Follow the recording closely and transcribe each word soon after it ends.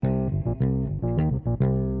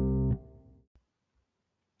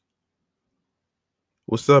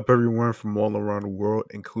What's up, everyone from all around the world,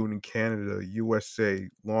 including Canada, USA,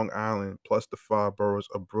 Long Island, plus the five boroughs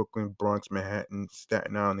of Brooklyn, Bronx, Manhattan,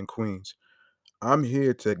 Staten Island, and Queens? I'm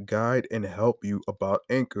here to guide and help you about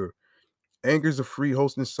Anchor. Anchor is a free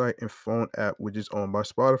hosting site and phone app which is owned by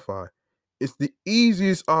Spotify. It's the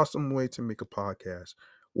easiest, awesome way to make a podcast.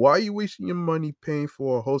 Why are you wasting your money paying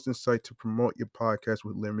for a hosting site to promote your podcast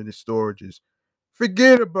with limited storages?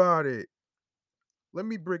 Forget about it. Let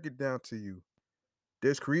me break it down to you.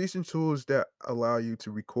 There's creation tools that allow you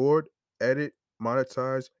to record, edit,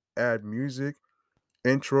 monetize, add music,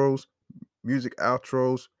 intros, music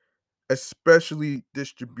outros, especially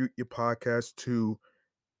distribute your podcast to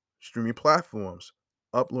streaming platforms.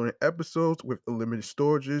 Uploading episodes with unlimited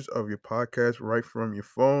storages of your podcast right from your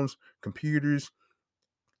phones, computers,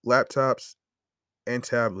 laptops, and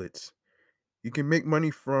tablets. You can make money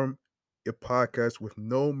from your podcast with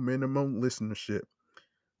no minimum listenership.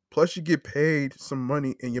 Plus, you get paid some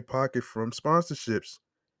money in your pocket from sponsorships.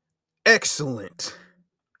 Excellent.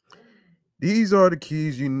 These are the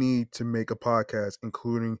keys you need to make a podcast,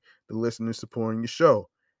 including the listeners supporting your show.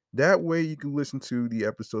 That way, you can listen to the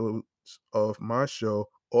episodes of my show,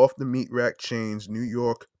 Off the Meat Rack Chains New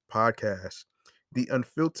York podcast, the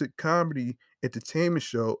unfiltered comedy entertainment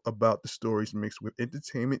show about the stories mixed with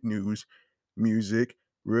entertainment news, music,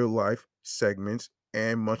 real life segments,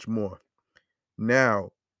 and much more.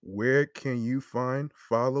 Now, where can you find,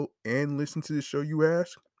 follow, and listen to the show, you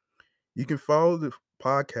ask? You can follow the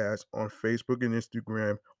podcast on Facebook and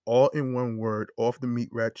Instagram, all in one word, Off the Meat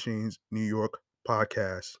Rat Chains New York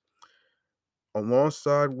podcast.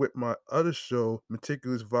 Alongside with my other show,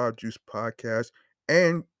 Meticulous Vibe Juice podcast,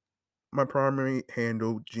 and my primary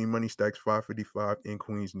handle, G Money Stacks 555 in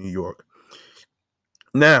Queens, New York.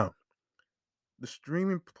 Now, the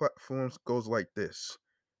streaming platforms goes like this.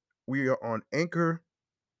 We are on Anchor,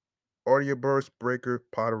 Audioburst, Breaker,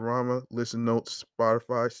 Podorama, Listen Notes,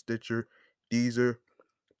 Spotify, Stitcher, Deezer,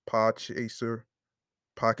 Podchaser,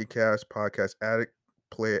 Pocket Cast, Podcast Addict,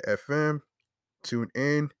 Player FM, Tune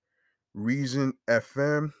In, Reason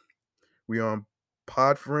FM. We on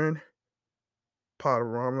Podfriend,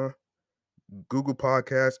 Podorama, Google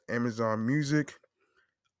Podcasts, Amazon Music,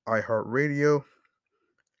 iHeartRadio,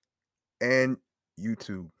 and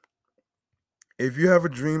YouTube. If you have a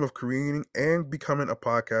dream of creating and becoming a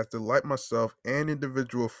podcaster like myself and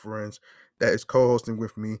individual friends that is co-hosting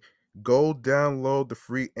with me, go download the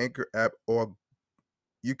free Anchor app, or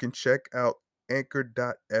you can check out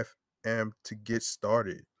anchor.fm to get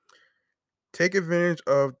started. Take advantage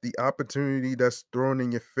of the opportunity that's thrown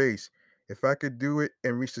in your face. If I could do it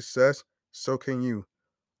and reach success, so can you.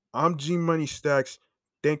 I'm G Money Stacks.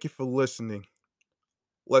 Thank you for listening.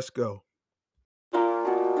 Let's go.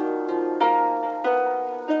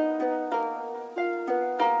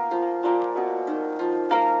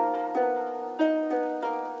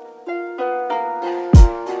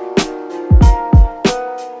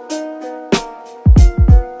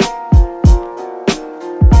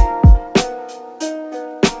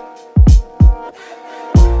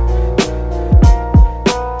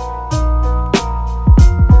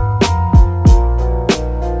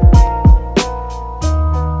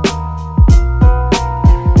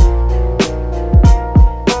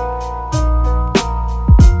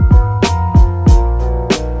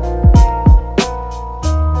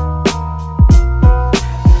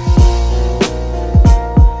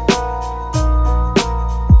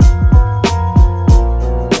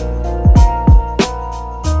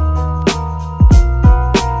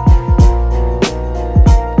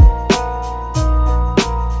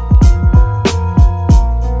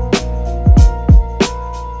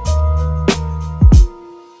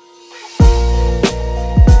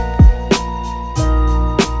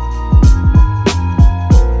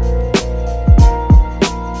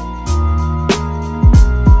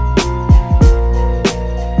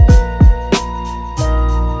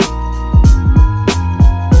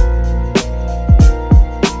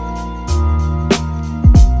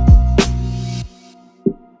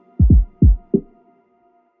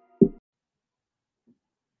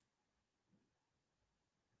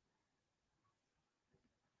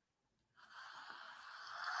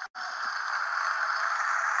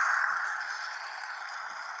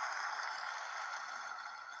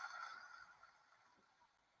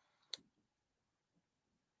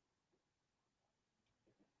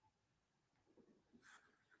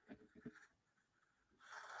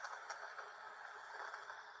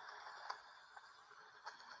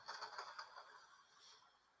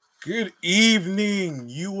 Good evening,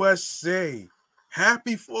 USA.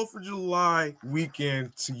 Happy 4th of July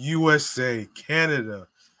weekend to USA, Canada,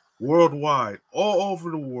 worldwide, all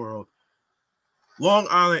over the world. Long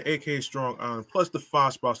Island, aka Strong Island, plus the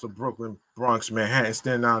 5 spots of Brooklyn, Bronx, Manhattan,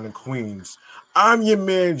 Staten Island, and Queens. I'm your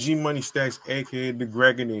man, G Money Stacks, aka The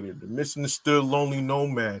Gregonator, the misunderstood lonely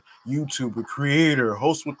nomad, YouTuber, creator,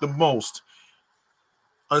 host with the most,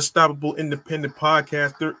 unstoppable independent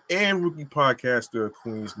podcaster, and rookie podcaster of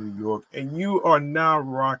Queens, New York. And you are now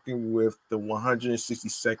rocking with the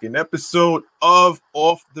 162nd episode of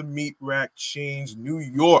Off the Meat Rack Chains New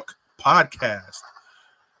York podcast.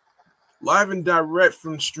 Live and direct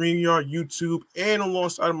from StreamYard, YouTube, and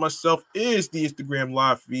alongside myself is the Instagram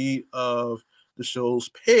live feed of the show's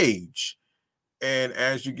page. And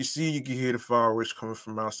as you can see, you can hear the fireworks coming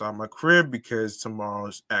from outside my crib because tomorrow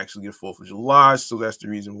is actually the 4th of July. So that's the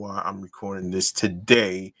reason why I'm recording this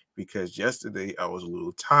today, because yesterday I was a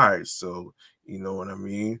little tired. So, you know what I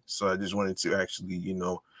mean? So I just wanted to actually,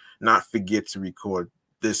 not forget to record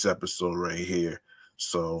this episode right here.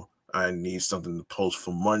 So I need something to post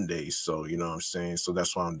for Monday. So, you know what I'm saying? So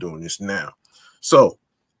that's why I'm doing this now. So,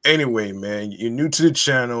 anyway, man, you're new to the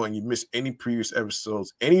channel and you missed any previous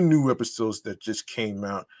episodes, any new episodes that just came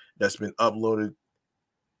out that's been uploaded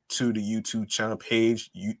to the YouTube channel page,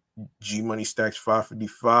 G Money Stacks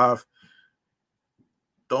 555.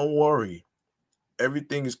 Don't worry,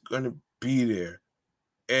 everything is gonna be there.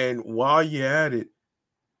 And while you're at it,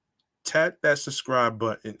 tap that subscribe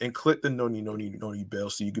button and click the noni bell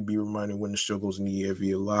so you can be reminded when the show goes in the air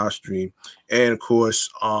via live stream. And of course,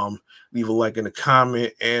 leave a like and a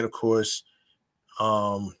comment, and of course,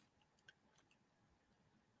 tell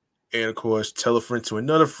a friend to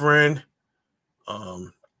another friend.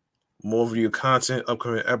 More video content,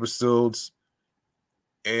 upcoming episodes,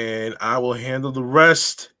 and I will handle the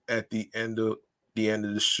rest at the end of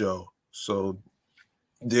the show. So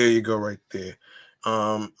there you go, right there.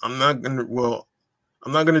 I'm not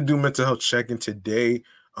gonna do mental health check-in today.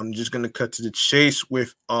 I'm just gonna cut to the chase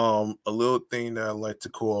with a little thing that I like to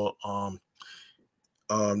call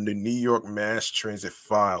the New York Mass Transit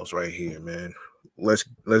Files right here, man. Let's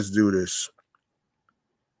do this.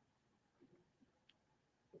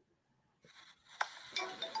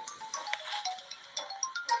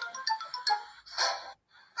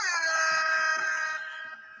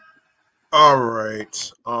 All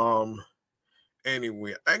right.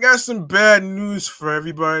 Anyway, I got some bad news for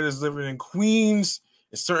everybody that's living in Queens,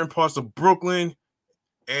 in certain parts of Brooklyn,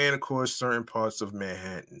 and of course, certain parts of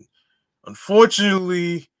Manhattan.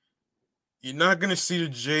 Unfortunately, you're not going to see the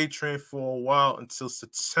J train for a while until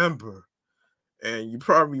September. And you're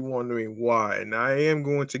probably wondering why. And I am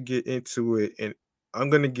going to get into it, and I'm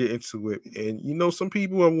going to get into it. And some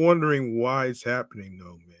people are wondering why it's happening,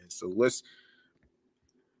 though, man. So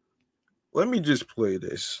let me just play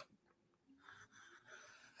this.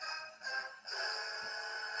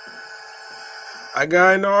 I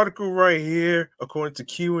got an article right here, according to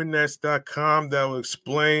QNS.com, that will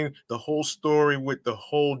explain the whole story with the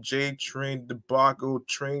whole J train debacle,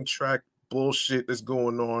 train track bullshit that's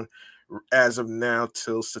going on as of now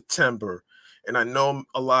till September. And I know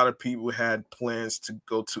a lot of people had plans to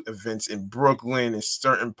go to events in Brooklyn and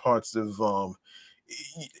certain parts of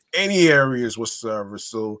any areas whatsoever.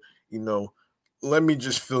 So, let me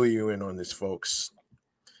just fill you in on this, folks.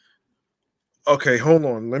 Okay, hold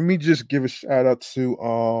on. Let me just give a shout out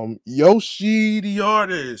to Yoshi the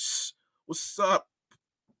artist. What's up?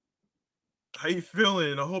 How you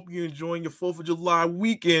feeling? I hope you're enjoying your 4th of July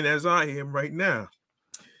weekend as I am right now.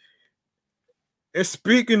 And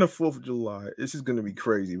speaking of 4th of July, this is gonna be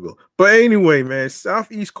crazy, Will. But anyway, man,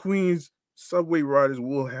 Southeast Queens subway riders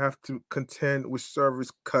will have to contend with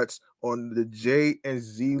service cuts on the J and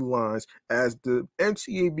Z lines as the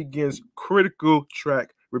MTA begins critical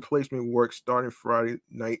track replacement work starting Friday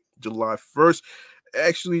night, July 1st.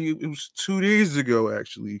 Actually, it was 2 days ago,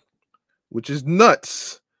 actually, which is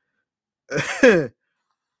nuts.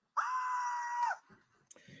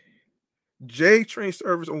 J train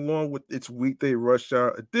service, along with its weekday rush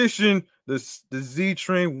hour edition, the Z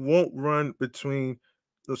train won't run beyond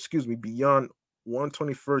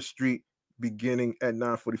 121st Street beginning at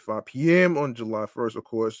 9:45 p.m. on July 1st, of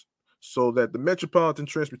course, so that the Metropolitan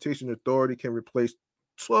Transportation Authority can replace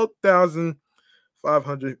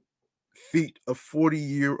 12,500 feet of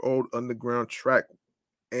 40-year-old underground track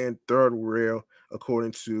and third rail,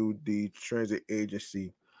 according to the transit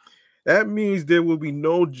agency. That means there will be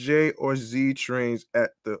no J or Z trains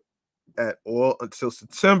at all until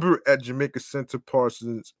September at Jamaica Center,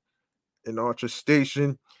 Parsons, and Archer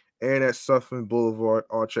Station, and at Suffolk Boulevard,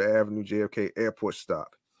 Archer Avenue, JFK Airport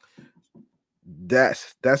stop.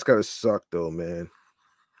 That's gotta suck though, man.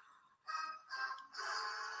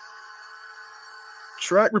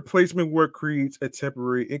 Track replacement work creates a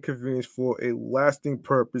temporary inconvenience for a lasting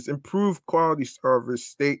purpose. Improve quality service,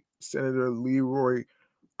 State Senator Leroy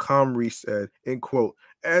Comrie said, end quote.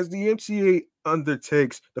 As the MTA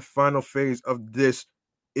undertakes the final phase of this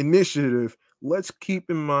initiative, let's keep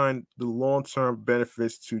in mind the long-term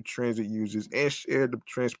benefits to transit users and share the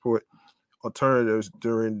transport alternatives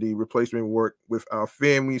during the replacement work with our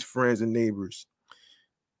families, friends, and neighbors.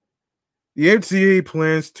 The MTA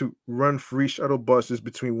plans to run free shuttle buses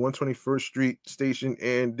between 121st Street Station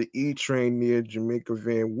and the E train near Jamaica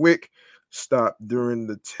Van Wyck stop during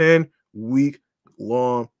the 10-week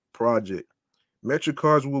long project.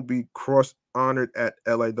 Metrocars will be cross honored at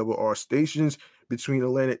LIRR stations between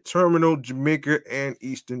Atlantic Terminal, Jamaica, and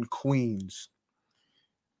Eastern Queens.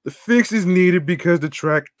 The fix is needed because the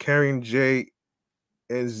track carrying J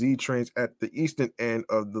and Z trains at the eastern end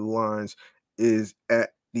of the lines is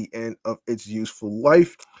at the end of its useful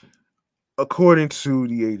life, according to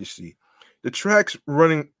the agency. The tracks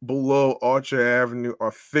running below Archer Avenue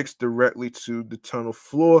are fixed directly to the tunnel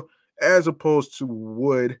floor as opposed to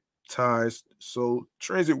wood ties, so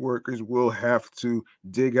transit workers will have to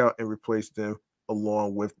dig out and replace them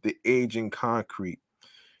along with the aging concrete.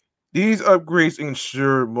 These upgrades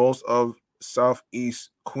ensure most of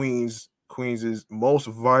Southeast Queens's most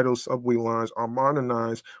vital subway lines are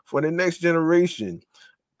modernized for the next generation.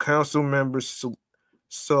 Council member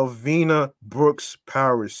Selvina Brooks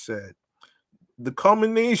Powers said. The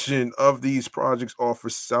culmination of these projects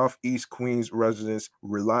offers Southeast Queens residents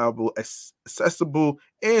reliable, accessible,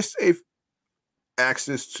 and safe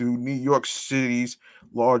access to New York City's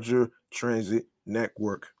larger transit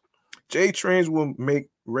network. J trains will make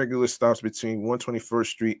regular stops between 121st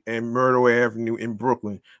Street and Myrtle Avenue in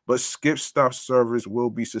Brooklyn, but skip stop service will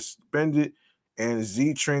be suspended and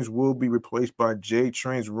Z trains will be replaced by J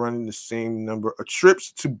trains running the same number of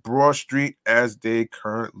trips to Broad Street as they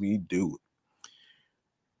currently do.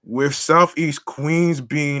 With Southeast Queens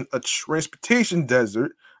being a transportation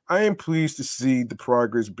desert, I am pleased to see the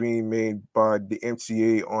progress being made by the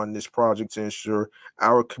MTA on this project to ensure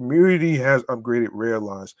our community has upgraded rail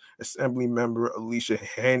lines, Assembly member Alicia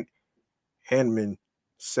Hanman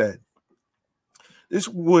said. This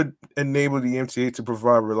would enable the MTA to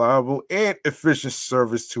provide reliable and efficient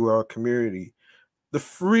service to our community. The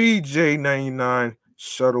free J99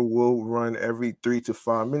 shuttle will run every 3 to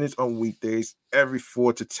 5 minutes on weekdays, every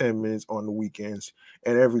 4 to 10 minutes on the weekends,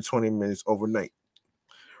 and every 20 minutes overnight.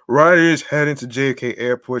 Riders heading to JFK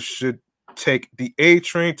Airport should take the A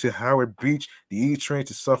train to Howard Beach, the E train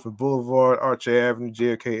to Suffolk Boulevard, Archer Avenue,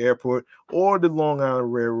 JFK Airport, or the Long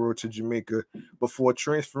Island Railroad to Jamaica before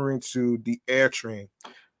transferring to the air train.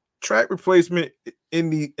 Track replacement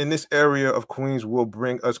in this area of Queens will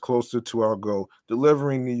bring us closer to our goal,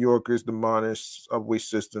 delivering New Yorkers the modern subway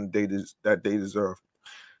system that they deserve.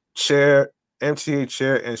 Chair MTA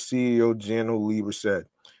Chair and CEO Jano Lieber said,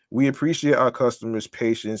 "We appreciate our customers'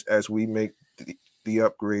 patience as we make the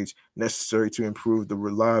upgrades necessary to improve the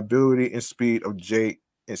reliability and speed of J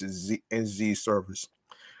and Z service.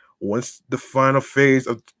 Once the final phase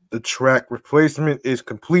of the track replacement is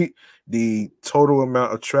complete, the total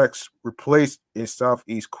amount of tracks replaced in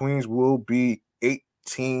Southeast Queens will be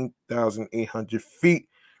 18,800 feet,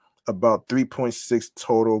 about 3.6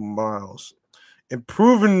 total miles.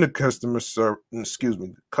 Improving the customer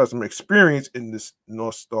experience in this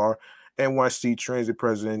North Star. NYC Transit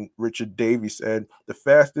President Richard Davies said the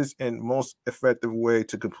fastest and most effective way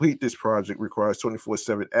to complete this project requires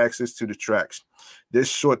 24/7 access to the tracks. This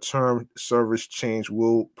short-term service change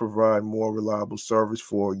will provide more reliable service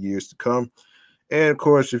for years to come. And of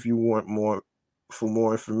course, if you want more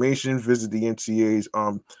information, visit the MTA's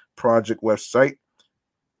project website,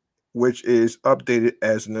 which is updated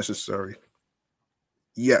as necessary.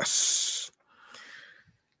 Yes.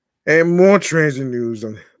 And more transit news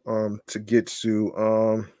to get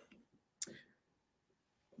to.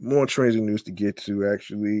 More transit news to get to.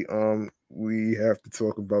 Actually, we have to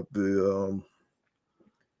talk about the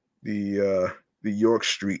York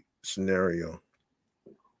Street scenario.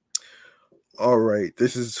 All right,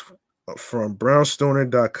 this is from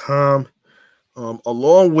brownstoner.com. A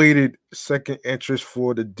long-awaited second entrance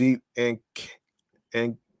for the deep and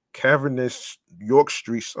cavernous York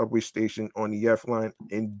Street subway station on the F line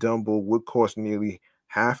in Dumbo would cost nearly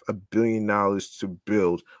 $500 million to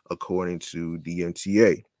build, according to the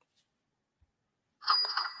MTA.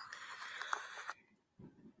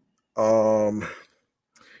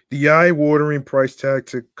 The eye-watering price tag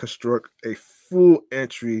to construct a full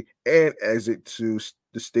entry and exit to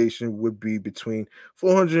the station would be between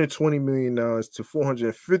 $420 million to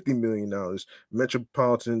 $450 million.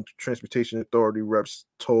 Metropolitan Transportation Authority reps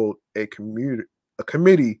told a a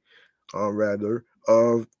committee,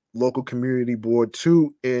 of local community board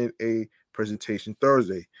 2 in a presentation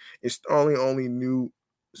Thursday. Installing only new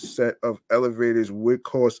set of elevators would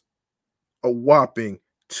cost a whopping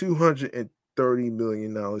 $230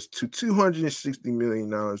 million to $260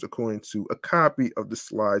 million, according to a copy of the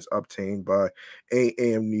slides obtained by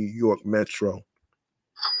AM New York Metro.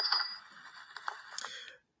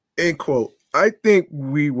 End quote. I think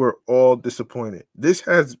we were all disappointed. This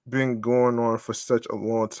has been going on for such a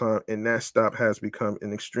long time, and that stop has become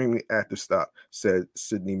an extremely active stop, said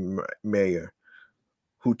Sidney Mayer,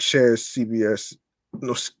 who chairs CB2's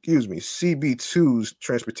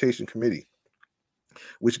Transportation Committee,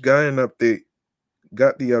 which got the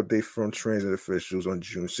update from transit officials on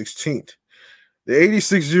June 16th. The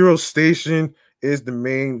 86-year-old station is the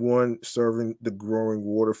main one serving the growing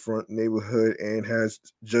waterfront neighborhood and has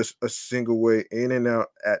just a single way in and out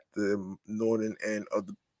at the northern end of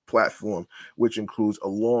the platform, which includes a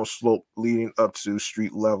long slope leading up to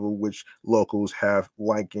street level, which locals have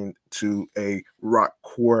likened to a rock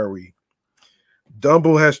quarry.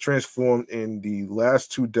 Dumbo has transformed in the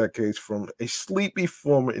last 2 decades from a sleepy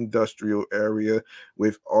former industrial area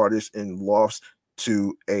with artists and lofts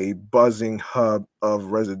to a buzzing hub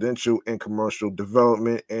of residential and commercial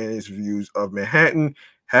development, and its views of Manhattan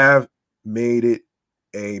have made it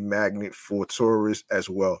a magnet for tourists as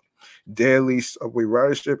well. Daily subway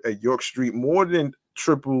ridership at York Street more than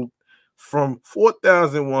tripled from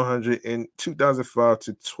 4,100 in 2005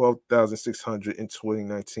 to 12,600 in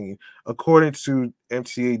 2019, according to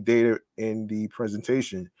MTA data in the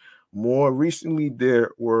presentation. More recently,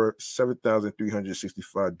 there were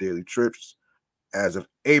 7,365 daily trips as of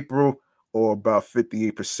April, or about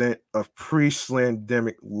 58% of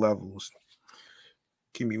pre-slandemic levels.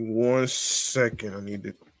 Give me 1 second. I need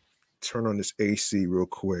to turn on this AC real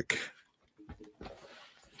quick.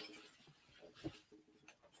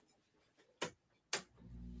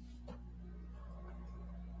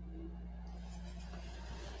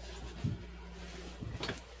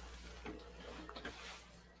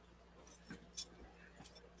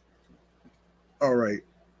 All right.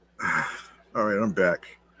 All right, I'm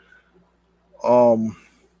back. Um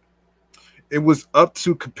it was up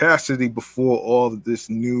to capacity before all of this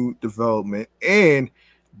new development, and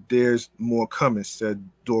there's more coming, said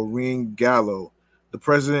Doreen Gallo, the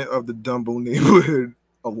president of the Dumbo Neighborhood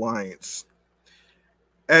Alliance.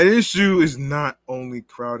 At issue is not only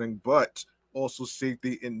crowding, but also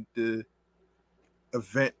safety in the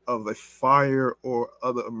event of a fire or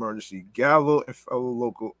other emergency. Gallo and fellow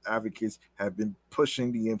local advocates have been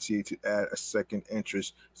pushing the MTA to add a second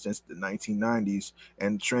entrance since the 1990s,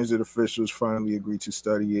 and transit officials finally agreed to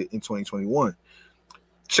study it in 2021.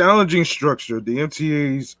 Challenging structure. The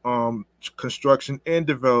MTA's construction and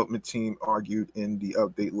development team argued in the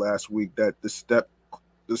update last week that the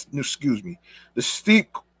steep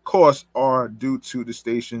costs are due to the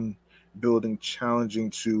station building challenging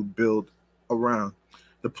to build around.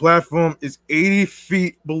 The platform is 80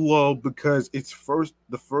 feet below because it's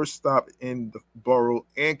the first stop in the borough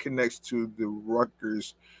and connects to the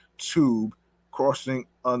Rutgers Tube crossing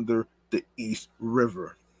under the East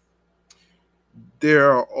River.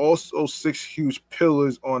 There are also 6 huge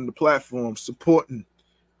pillars on the platform supporting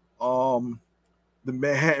um, the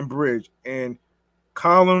Manhattan Bridge, and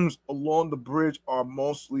columns along the bridge are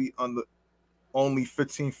mostly only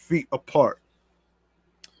 15 feet apart.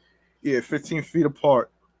 Yeah, 15 feet apart,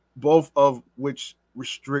 both of which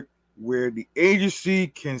restrict where the agency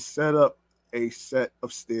can set up a set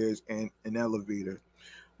of stairs and an elevator.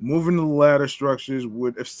 Moving the ladder structures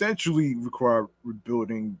would essentially require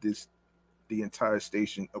rebuilding the entire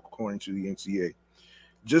station, according to the MTA.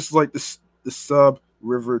 Just like the Sub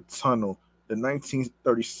River Tunnel, the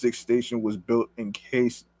 1936 station was built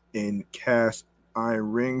encased in cast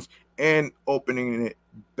iron rings, and opening it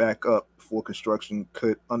back up for construction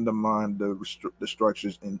could undermine the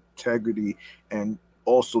structure's integrity and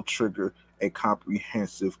also trigger a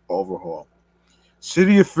comprehensive overhaul.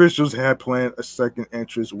 City officials had planned a second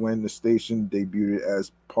entrance when the station debuted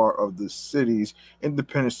as part of the city's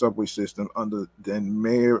independent subway system under then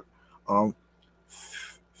Mayor um,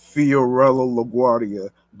 Fiorello LaGuardia,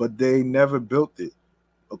 but they never built it,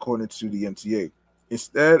 according to the MTA.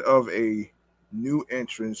 Instead of a new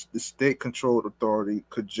entrance, the state-controlled authority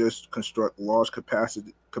could just construct large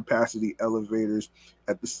capacity elevators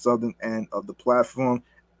at the southern end of the platform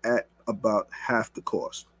at about half the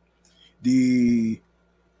cost. The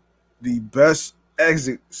the best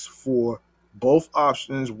exits for both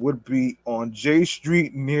options would be on J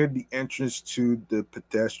Street near the entrance to the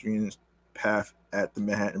pedestrian path at the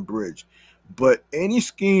Manhattan Bridge. But any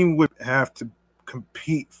scheme would have to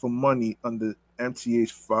compete for money under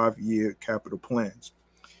MTA's 5-year capital plans.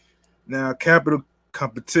 Now, capital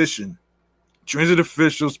competition. Transit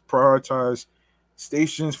officials prioritize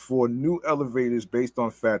stations for new elevators based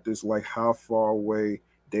on factors like how far away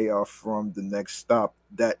they are from the next stop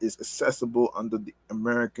that is accessible under the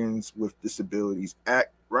Americans with Disabilities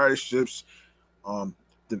Act, riderships,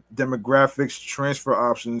 the demographics, transfer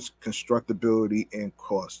options, constructability, and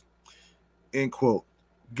cost. End quote.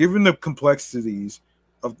 Given the complexities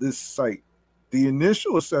of this site, the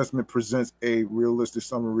initial assessment presents a realistic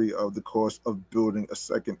summary of the cost of building a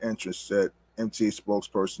second entrance, said MTA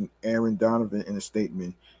spokesperson Aaron Donovan in a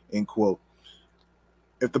statement. End quote.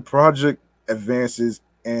 If the project advances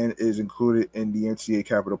and is included in the MTA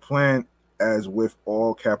capital plan, as with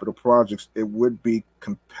all capital projects, it would be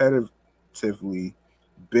competitively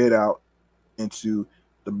bid out into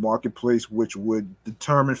the marketplace, which would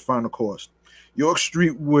determine final cost. York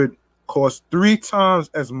Street would cost 3 times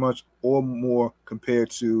as much or more compared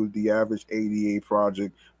to the average ADA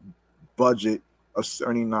project budget of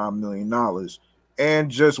 $79 million.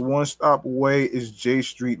 And just one stop away is J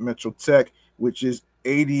Street Metro Tech, which is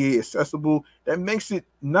ADA accessible. That makes it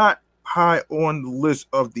not high on the list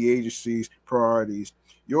of the agency's priorities.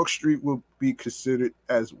 York Street will be considered,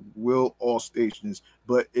 as will all stations,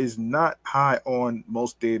 but is not high on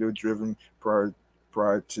most data driven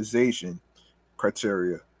prioritization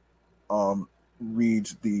criteria,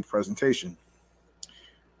 reads the presentation.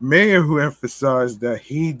 Mayor, who emphasized that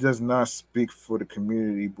he does not speak for the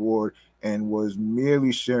community board and was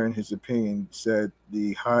merely sharing his opinion, said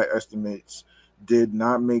the high estimates did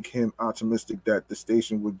not make him optimistic that the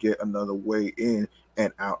station would get another way in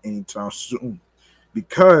and out anytime soon.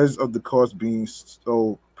 Because of the cost being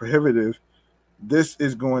so prohibitive, this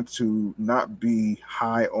is going to not be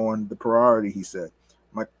high on the priority, he said.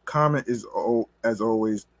 My comment is, as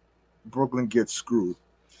always, Brooklyn gets screwed.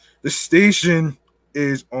 The station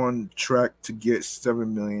is on track to get $7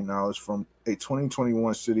 million from a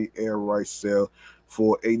 2021 city air rights sale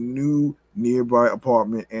for a new nearby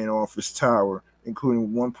apartment and office tower,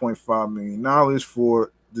 including $1.5 million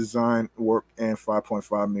for design work and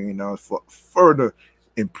 $5.5 million for further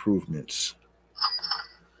improvements.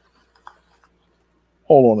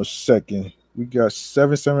 Hold on a second. We got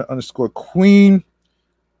 77 underscore Queen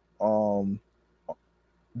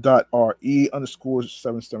dot RE underscore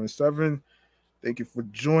 777. Thank you for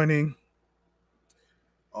joining.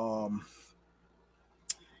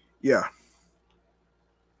 Yeah.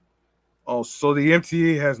 Oh, so the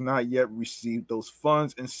MTA has not yet received those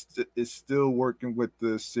funds and is still working with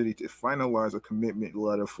the city to finalize a commitment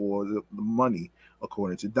letter for the money,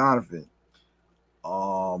 according to Donovan.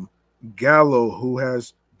 Gallo, who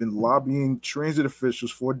has been lobbying transit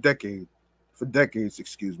officials for decades,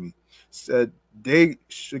 excuse me, said they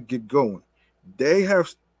should get going. They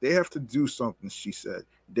have to do something, she said.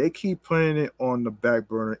 They keep putting it on the back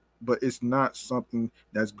burner, but it's not something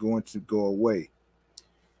that's going to go away.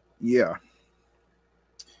 Yeah,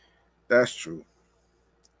 that's true.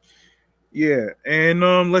 Yeah,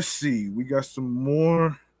 and let's see. We got some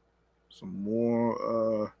more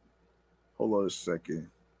hold on a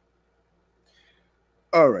second.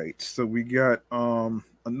 All right, so we got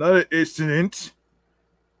another incident,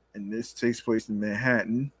 and this takes place in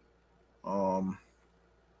Manhattan. Um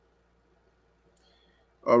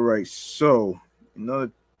all right, so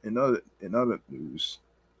another another news.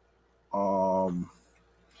 Um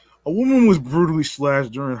a woman was brutally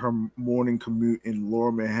slashed during her morning commute in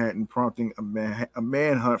Lower Manhattan, prompting a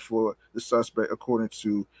manhunt for the suspect, according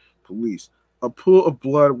to police. A pool of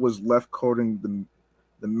blood was left coating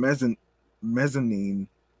the mezzanine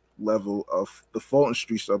level of the Fulton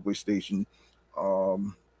Street subway station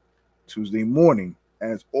um, Tuesday morning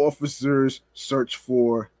as officers searched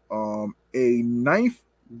for a knife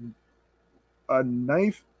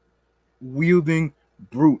wielding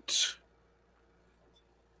brute.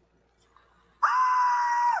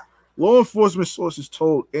 Law enforcement sources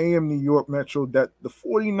told AM New York Metro that the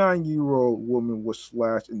 49-year-old woman was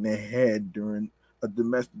slashed in the head during a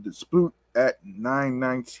domestic dispute at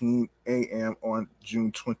 9:19 a.m. on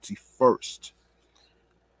June 21st.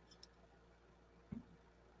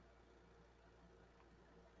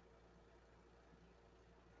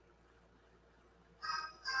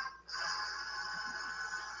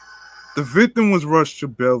 The victim was rushed to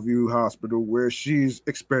Bellevue Hospital, where she's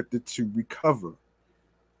expected to recover.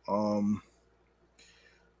 Um,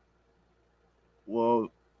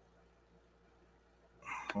 well,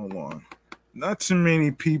 hold on. Not too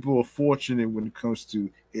many people are fortunate when it comes to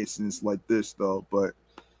incidents like this, though. But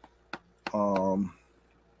um,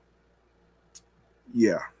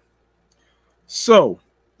 yeah. So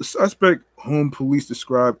The suspect, whom police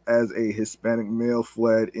described as a Hispanic male,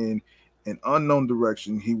 fled in an unknown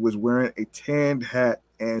direction. He was wearing a tanned hat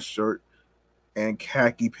and shirt and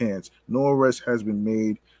khaki pants. No arrest has been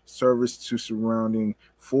made. Service to surrounding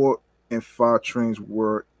 4 and 5 trains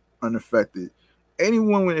were unaffected.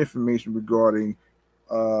 Anyone with information regarding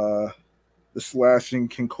uh, the slashing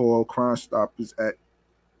can call Crime Stoppers at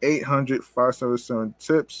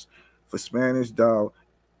 800-577-TIPS. For Spanish, dial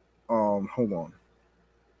hold on.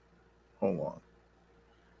 Hold on.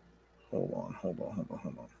 Hold on. Hold on. Hold on.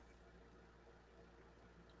 Hold on.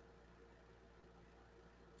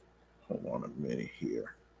 Hold on a minute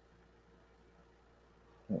here.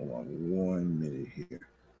 Hold on 1 minute here.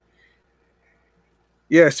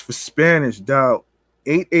 Yes, for Spanish, dial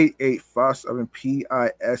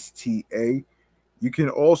 888-57-PISTA. You can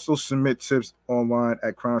also submit tips online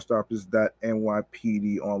at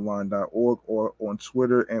crimestoppers.nypdonline.org or on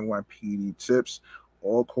Twitter, NYPD Tips.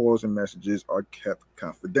 All calls and messages are kept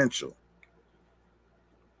confidential.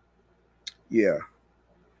 Yeah.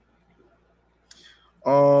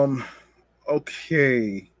 Um.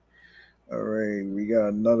 Okay. All right. We got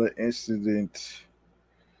another incident.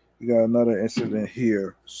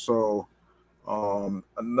 Here. So,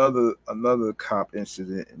 another cop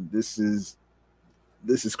incident, and this is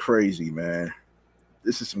crazy, man.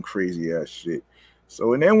 This is some crazy ass shit.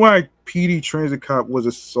 So, an NYPD transit cop was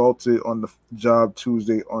assaulted on the job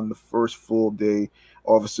Tuesday on the first full day.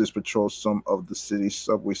 Officers patrolled some of the city's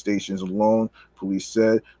subway stations alone. Police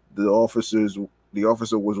said the officers the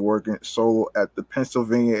officer was working solo at the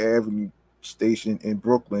Pennsylvania Avenue station in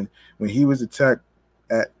Brooklyn when he was attacked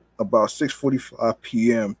at about 6:45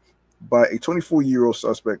 p.m. by a 24-year-old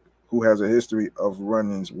suspect who has a history of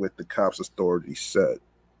run-ins with the cops, authorities said.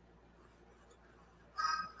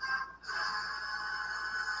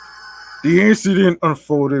 The incident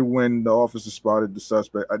unfolded when the officer spotted the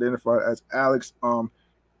suspect, identified as Alex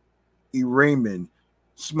E. Raymond,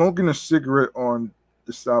 smoking a cigarette on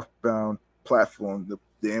the southbound platform,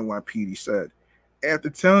 the NYPD said.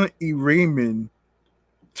 After telling E. Raymond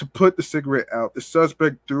to put the cigarette out, the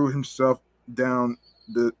suspect threw himself down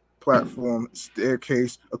the platform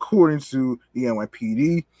staircase, according to the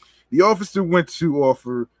NYPD. The officer went to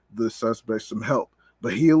offer the suspect some help,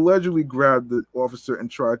 but he allegedly grabbed the officer and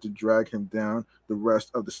tried to drag him down the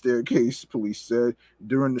rest of the staircase, police said.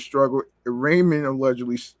 During the struggle, Raymond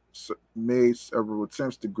allegedly made several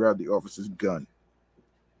attempts to grab the officer's gun.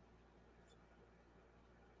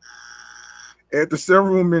 After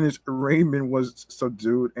several minutes, Raymond was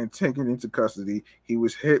subdued and taken into custody. He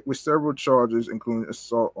was hit with several charges, including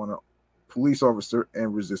assault on a police officer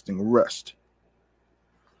and resisting arrest.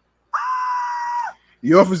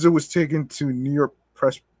 The officer was taken to New York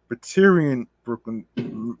Presbyterian Brooklyn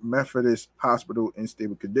Methodist Hospital in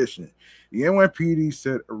stable condition. The NYPD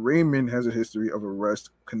said Raymond has a history of arrests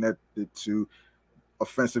connected to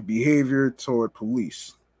offensive behavior toward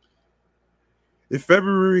police. In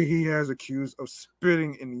February, he has accused of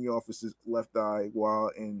spitting in the officer's left eye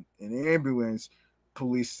while in an ambulance,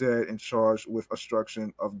 police said, and charged with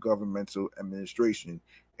obstruction of governmental administration.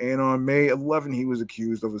 And on May 11, he was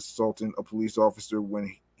accused of assaulting a police officer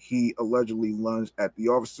when he allegedly lunged at the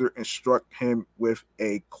officer and struck him with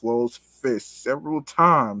a closed fist several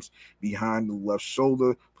times behind the left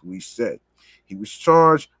shoulder, police said. He was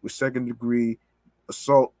charged with second-degree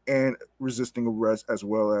assault and resisting arrest, as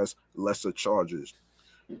well as lesser charges.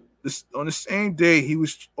 On the same day, he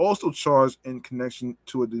was also charged in connection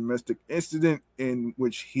to a domestic incident in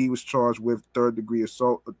which he was charged with third-degree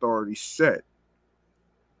assault, authorities said.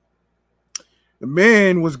 The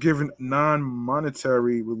man was given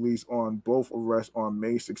non-monetary release on both arrests on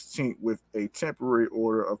May 16th with a temporary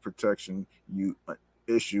order of protection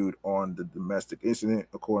issued on the domestic incident,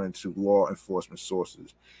 according to law enforcement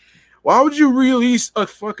sources. Why would you release a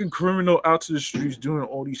fucking criminal out to the streets doing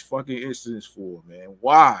all these fucking incidents for, man?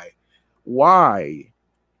 Why? Why?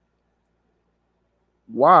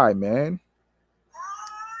 Why, man?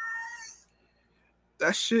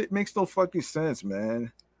 That shit makes no fucking sense,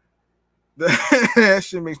 man. That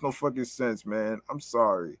shit makes no fucking sense, man. I'm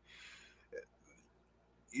sorry.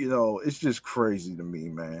 It's just crazy to me,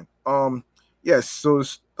 man. Yes, so the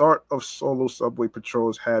start of solo subway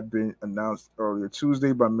patrols had been announced earlier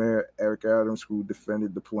Tuesday by Mayor Eric Adams, who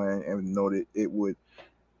defended the plan and noted it would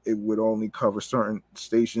only cover certain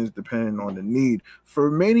stations depending on the need.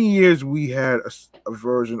 For many years, we had a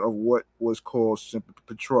version of what was called Simple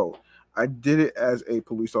Patrol. I did it as a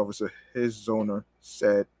police officer, his zoner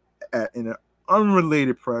said in an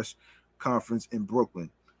unrelated press conference in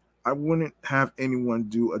Brooklyn. I wouldn't have anyone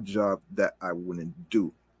do a job that I wouldn't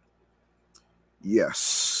do.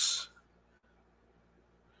 Yes.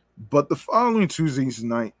 But the following Tuesday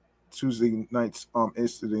night's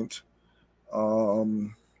incident,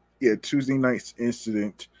 Tuesday night's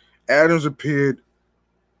incident, Adams appeared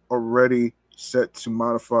already set to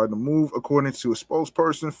modify the move, according to a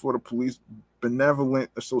spokesperson for the Police Benevolent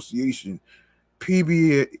Association.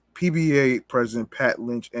 PBA President Pat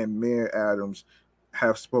Lynch and Mayor Adams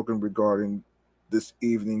have spoken regarding this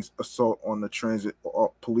evening's assault on the transit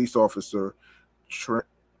police officer tra-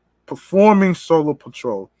 performing solo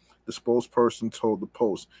patrol. The spokesperson told the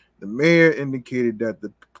Post. The mayor indicated that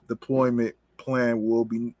the deployment plan will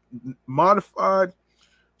be modified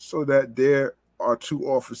so that there are two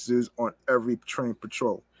officers on every train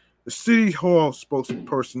patrol. The City Hall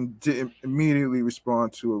spokesperson didn't immediately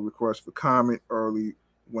respond to a request for comment early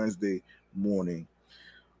Wednesday morning.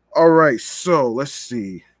 All right, so let's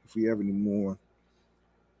see if we have any more.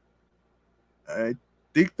 I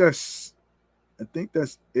think that's I think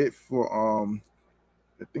that's it for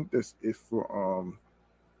I think that's it for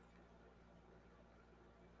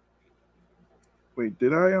wait,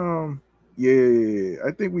 did I yeah,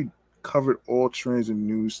 I think we covered all trends and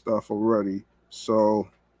news stuff already. So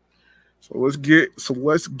let's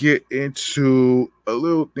get into a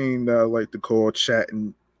little thing that I like to call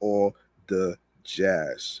chatting or the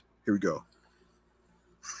jazz. Here we go.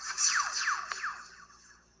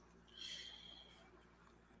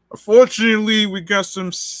 Unfortunately, we got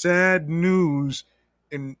some sad news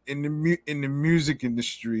in the music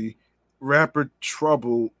industry. Rapper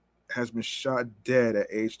Trouble has been shot dead at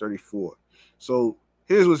age 34. So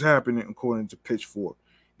here's what's happening according to Pitchfork.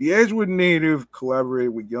 The Edgewood native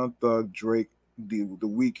collaborated with Young Thug, Drake, the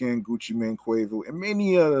Weeknd, Gucci Mane, Quavo, and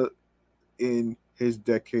many other in his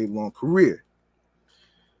decade-long career.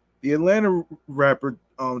 The Atlanta rapper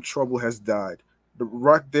Trouble has died. The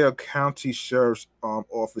Rockdale County Sheriff's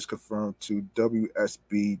Office confirmed to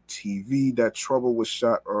WSB TV that Trouble was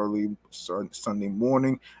shot early Sunday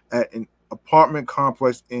morning at an apartment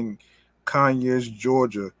complex in Conyers,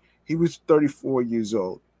 Georgia. He was 34 years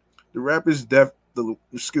old. The rapper's death, the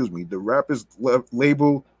rapper's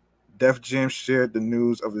label Def Jam shared the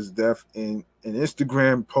news of his death in an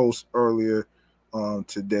Instagram post earlier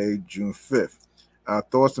today, June 5th. Our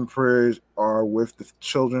thoughts and prayers are with the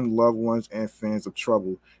children, loved ones, and fans of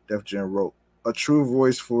Trouble, Def Jam wrote. A true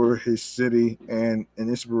voice for his city and an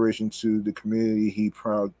inspiration to the community he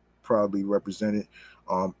proudly represented.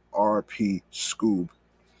 R.P. Scoob.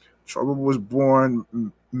 Trouble was born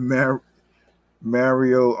Mario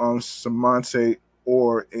Samante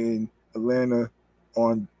or in Atlanta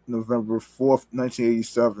on November 4th,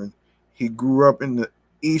 1987. He grew up in the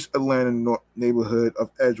East Atlanta neighborhood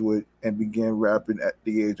of Edgewood and began rapping at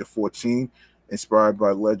the age of 14, inspired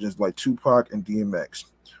by legends like Tupac and DMX.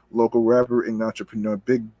 Local rapper and entrepreneur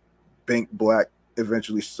Big Bank Black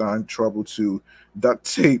eventually signed Trouble to Duct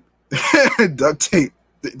Tape, Duct Tape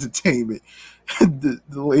Entertainment, the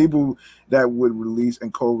label that would release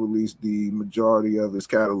and co-release the majority of his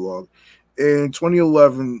catalog. In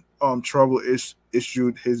 2011, Trouble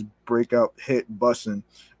issued his breakout hit "Bussin',"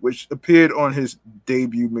 which appeared on his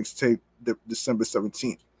debut mixtape December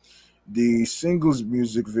 17th. The single's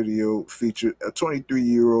music video featured a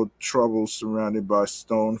 23-year-old Trouble surrounded by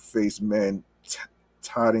stone-faced men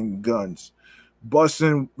toting guns.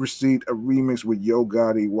 Bussin' received a remix with Yo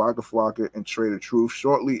Gotti, Waka Flocka, and Trader Truth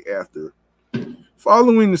shortly after.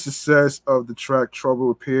 Following the success of the track,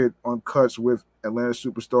 Trouble appeared on cuts with Atlanta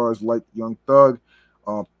superstars like Young Thug,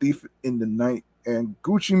 Thief in the Night, and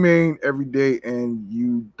Gucci Mane Every Day, and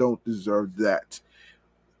You Don't Deserve That.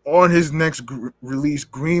 On his next release,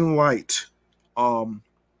 Green Light,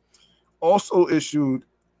 also issued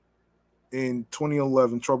in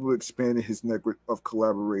 2011, Trouble expanded his network of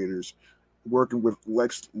collaborators, working with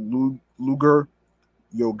Lex Luger,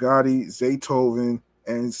 Yo Gotti, Zaytoven,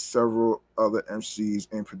 and several other MCs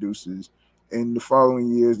and producers. In the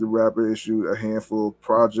following years, the rapper issued a handful of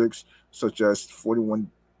projects, such as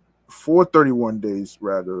 431 Days,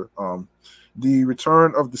 rather. The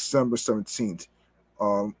return of December 17th,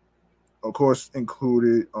 um, of course,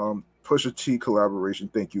 included Pusha T collaboration,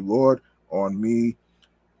 Thank You Lord, On Me,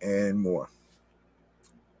 and more.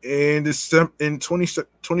 In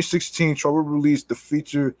 2016, Trouble released the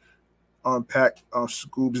feature on Pack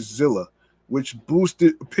Scoobzilla, which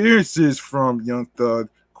boosted appearances from Young Thug,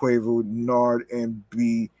 Quavo, Nard, and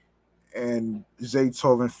B, and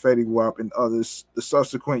Zaytoven, Fetty Wap, and others. The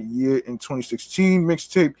subsequent year in 2016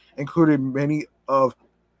 mixtape included many of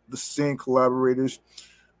the same collaborators.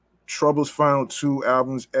 Trouble's final two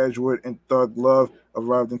albums, Edgewood and Thug Love,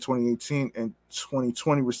 arrived in 2018 and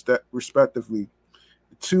 2020, respectively.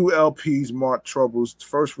 The Two LPs marked Trouble's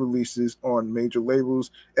first releases on major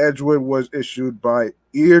labels. Edgewood was issued by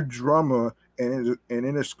Eardrummer and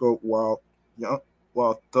Interscope, while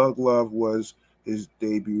Thug Love was his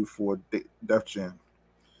debut for Def Jam.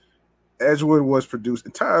 Edgewood was produced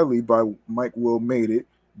entirely by Mike Will Made It.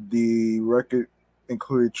 The record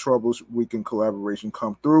included Trouble's weekend collaboration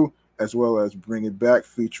Come Through, as well as Bring It Back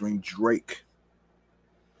featuring Drake.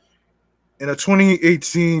 In a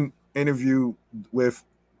 2018 interview with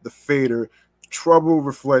The Fader, Trouble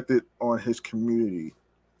reflected on his community.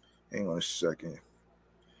 Hang on a second.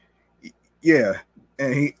 Yeah,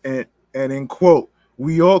 and in quote,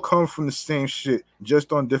 "We all come from the same shit,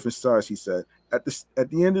 just on different sides," he said. At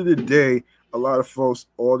the end of the day, a lot of folks,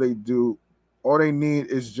 all they need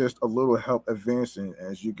is just a little help advancing.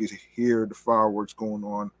 As you can hear, the fireworks going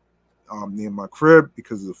on near my crib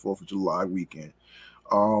because of the 4th of July weekend.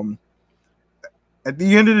 Um, at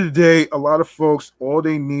the end of the day, a lot of folks, all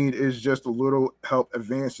they need is just a little help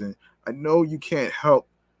advancing. I know you can't help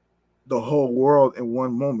the whole world in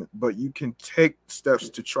one moment, but you can take steps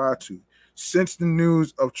to try to. Since the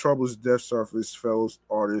news of Trouble's death surfaced, fellow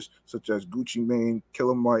artists such as Gucci Mane,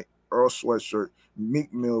 Killer Mike, Earl Sweatshirt,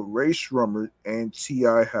 Meek Mill, Ray Shrummer, and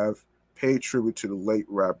T.I. have paid tribute to the late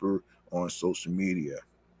rapper on social media.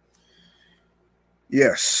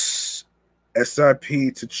 Yes,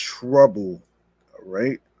 SIP to Trouble. All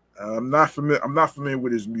right. I'm not familiar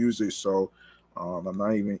with his music, so I'm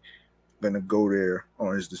not even gonna go there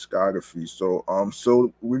on his discography.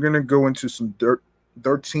 So we're gonna go into some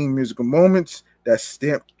 13 musical moments that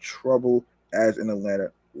stamped Trouble as an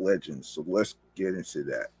Atlanta legend. So let's get into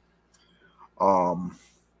that. Um,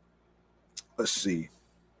 let's see.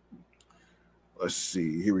 Let's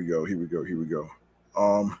see. Here we go. Here we go. Here we go.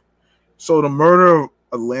 Um, so the murder of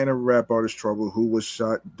Atlanta rap artist Trouble, who was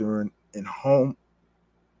shot during an home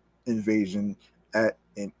invasion at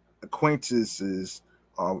an acquaintance's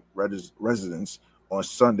residence on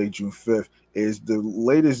Sunday, June 5th, is the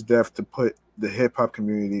latest death to put the hip hop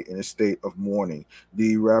community in a state of mourning.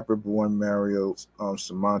 The rapper born Mario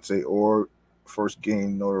Samante or first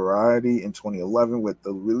gained notoriety in 2011 with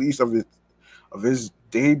the release of his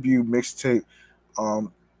debut mixtape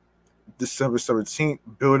um, December 17th,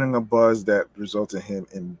 building a buzz that resulted him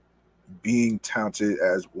in being touted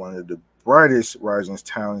as one of the brightest rising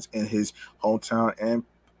talents in his hometown and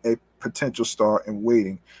a potential star in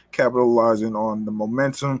waiting, capitalizing on the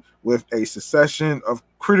momentum with a succession of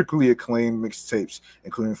critically acclaimed mixtapes,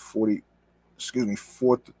 including 4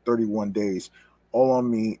 to 31 Days, All on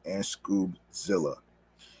Me, and Scoobzilla.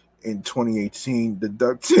 In 2018, the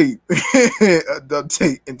Duct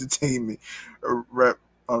Tape Entertainment rep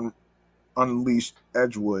unleashed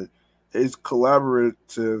Edgewood, his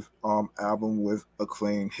collaborative album with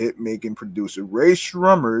acclaimed hit-making producer Ray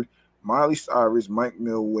Shrummer, Miley Cyrus, Mike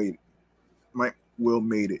Will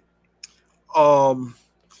Made It. Um,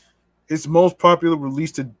 his most popular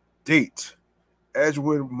release to date,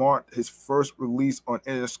 Edgewood marked his first release on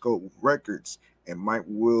Interscope Records and Mike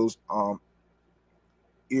Will's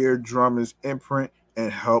Eardrummer's imprint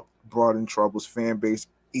and helped broaden Trouble's fan base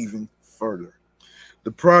even further.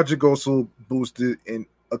 The project also boosted an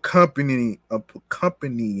accompanying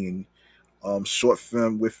short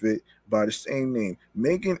film with it by the same name,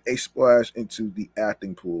 making a splash into the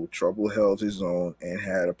acting pool. Trouble held his own and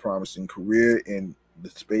had a promising career in the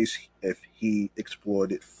space if he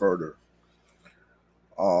explored it further.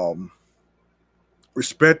 Um,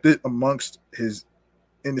 Respected amongst his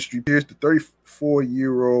industry peers, the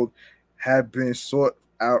 34-year-old had been sought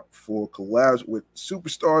out for collabs with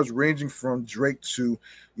superstars ranging from Drake to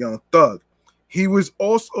Young Thug. He was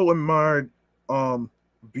also admired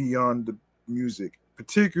beyond the music,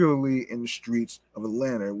 particularly in the streets of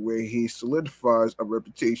Atlanta, where he solidifies a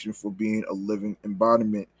reputation for being a living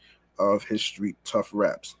embodiment of his street tough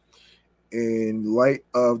raps. In light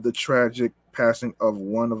of the tragic passing of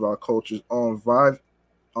one of our culture's own, Vibe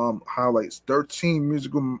highlights 13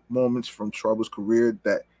 musical moments from Trouble's career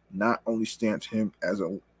that not only stamped him as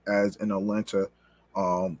an Atlanta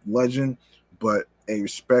legend, but a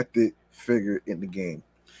respected figure in the game.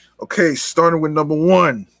 Okay, starting with number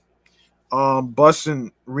one,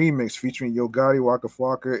 Bussin' remix featuring Yo Gotti, Waka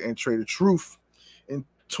Flocka, and Trader Truth. In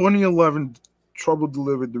 2011, Trouble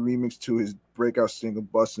delivered the remix to his breakout single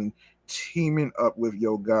Bussin', teaming up with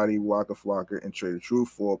Yo Gotti, Waka Flocka, and Trader Truth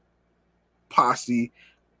for Posse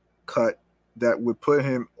cut that would put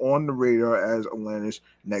him on the radar as Atlanta's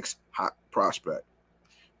next hot prospect.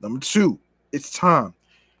 Number two, It's Time.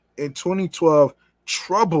 In 2012,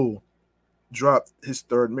 Trouble dropped his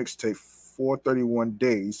third mixtape, 431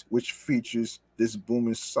 Days, which features this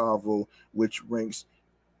booming salvo, which ranks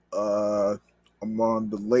uh among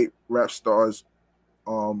the late rap stars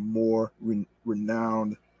more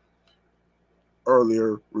renowned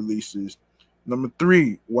earlier releases. Number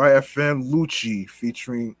three, YFN Lucci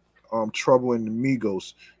featuring Trouble and the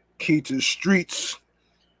Migos. Key to the Streets.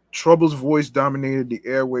 Trouble's voice dominated the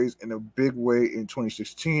airways in a big way in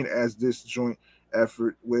 2016 as this joint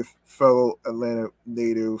effort with fellow Atlanta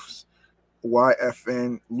natives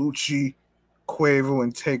YFN Lucci, Quavo,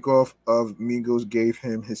 and Takeoff of Migos gave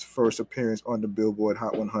him his first appearance on the Billboard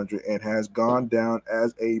Hot 100 and has gone down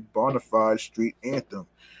as a bona fide street anthem.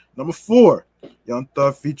 Number four, Young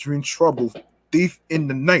Thug featuring Trouble, Thief in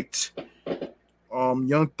the Night.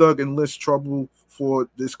 Young Thug enlists Trouble for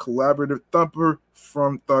this collaborative thumper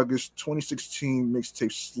from Thugger's 2016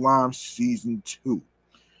 mixtape Slime Season 2.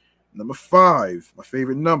 Number five, my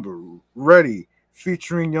favorite number, Ready,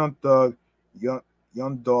 featuring Young Thug,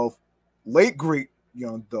 Young Dolph, late great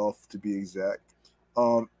Young Dolph to be exact,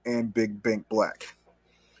 and Big Bank Black.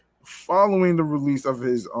 Following the release of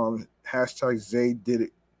his hashtag Zay Did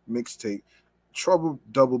It mixtape, Trouble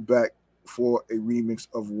doubled back for a remix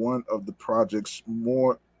of one of the project's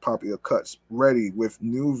more popular cuts, Ready, with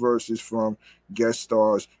new verses from guest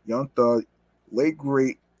stars Young Thug, late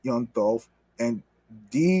great Young Dolph, and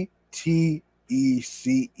DTECEO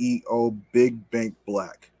Big Bank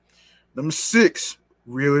Black. Number six,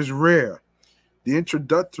 Real is Rare. The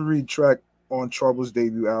introductory track on Trouble's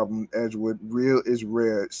debut album, Edgewood, Real is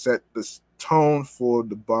Rare, set the tone for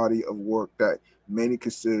the body of work that many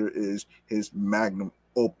consider is his magnum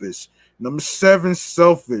opus. Number seven,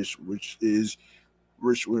 Selfish, which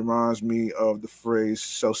reminds me of the phrase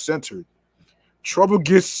self-centered. Trouble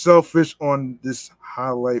gets selfish on this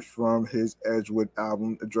highlight from his Edgewood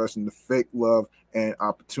album, addressing the fake love and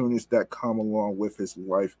opportunities that come along with his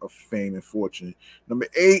life of fame and fortune. Number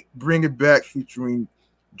eight, Bring It Back, featuring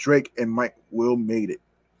Drake and Mike Will Made It.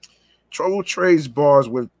 Trouble trades bars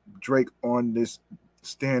with Drake on this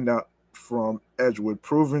standout from Edgewood,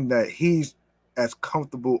 proving that he's as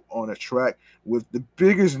comfortable on a track with the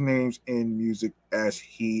biggest names in music as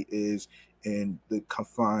he is in the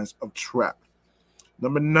confines of trap.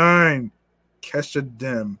 Number nine, Kesha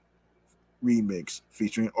Dem remix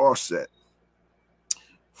featuring Offset.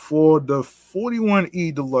 For the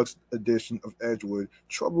 41E Deluxe edition of Edgewood,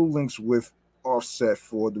 Trouble links with Offset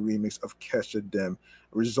for the remix of Kesha Dem,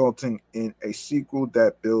 resulting in a sequel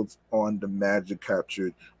that builds on the magic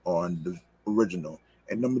captured on the original.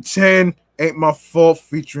 And number 10, Ain't My Fault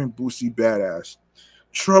featuring Boosie Badass.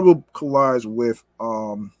 Trouble collides with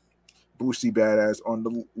Boosie Badass on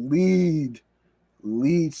the lead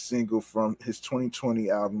single from his 2020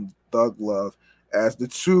 album Thug Love, as the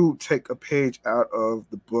two take a page out of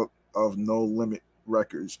the book of No Limit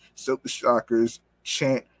Records. Silk the Shockers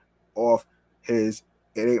chant off his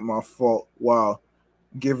It Ain't My Fault while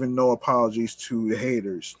giving no apologies to the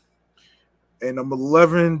haters. And number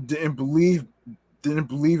 11, Didn't Believe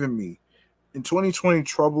in Me. In 2020,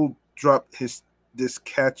 Trouble dropped this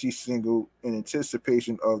catchy single in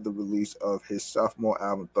anticipation of the release of his sophomore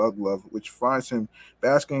album Thug Love, which finds him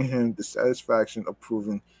basking in the satisfaction of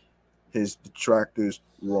proving his detractors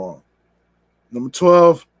wrong. Number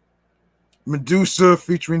 12, Medusa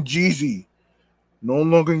featuring Jeezy, No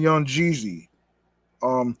Longer Young Jeezy.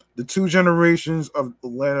 The two generations of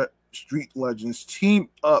Atlanta street legends team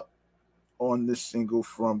up on this single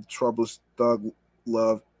from Trouble's Thug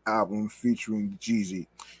Love album featuring Jeezy.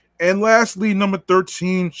 And lastly, number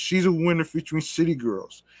 13, She's a Winner featuring City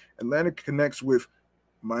Girls. Atlanta connects with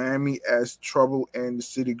Miami as Trouble and the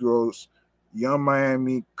City Girls. Young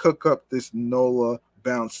Miami cook up this NOLA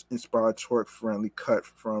bounce inspired twerk friendly cut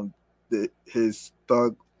from his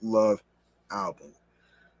Thug Love album.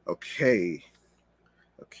 Okay,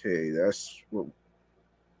 that's what.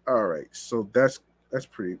 All right, so that's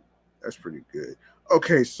pretty good.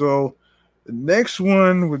 Okay, so the next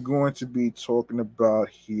one we're going to be talking about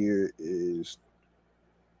here is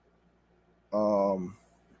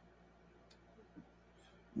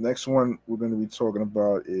next one we're going to be talking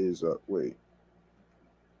about is wait.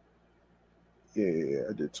 Yeah,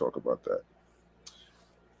 I did talk about that.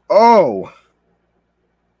 Oh,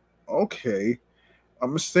 okay. I'm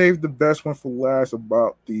gonna save the best one for last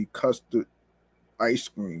about the custard ice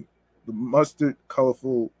cream, the mustard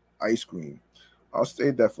colorful ice cream. I'll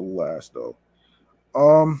save that for last though.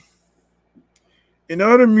 Um, in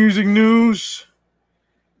other music news,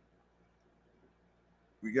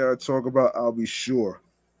 we gotta talk about I'll Be Sure.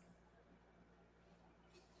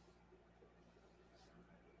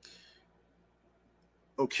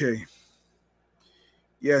 Okay.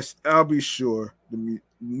 Yes, I'll be sure.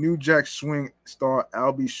 New Jack Swing star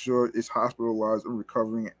Albie Shore is hospitalized and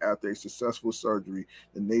recovering after a successful surgery.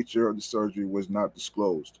 The nature of the surgery was not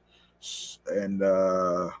disclosed. And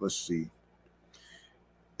let's see.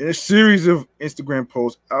 In a series of Instagram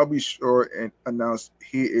posts, Albie Shore announced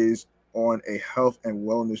he is on a health and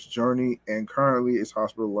wellness journey and currently is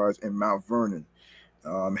hospitalized in Mount Vernon.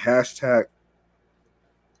 Hashtag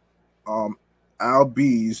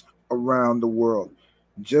Albies around the world.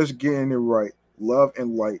 Just getting it right. Love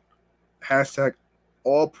and light. Hashtag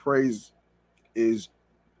all praise is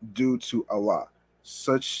due to Allah.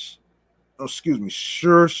 Such, excuse me,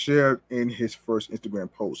 Sure shared in his first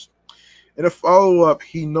Instagram post. In a follow up,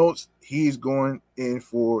 he notes he's going in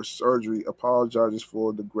for surgery, apologizes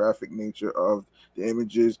for the graphic nature of the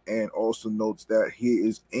images, and also notes that he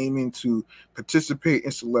is aiming to participate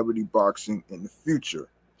in celebrity boxing in the future.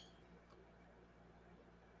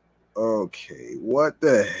 Okay, what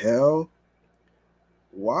the hell?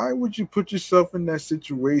 Why would you put yourself in that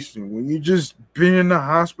situation when you just been in the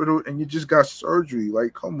hospital and you just got surgery?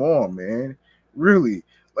 Like, come on, man. Really?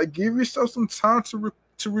 Like, give yourself some time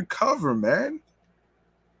to recover, man.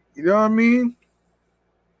 You know what I mean?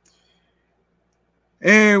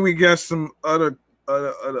 And we got some other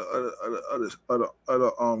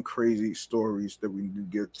crazy stories that we need to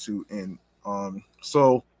get to. And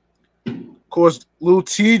so of course, Lil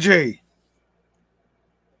TJ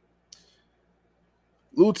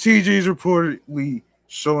is reportedly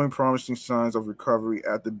showing promising signs of recovery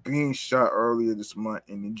after being shot earlier this month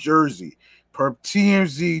in New Jersey. Per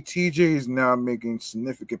TMZ, TJ is now making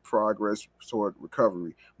significant progress toward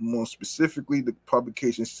recovery. More specifically, the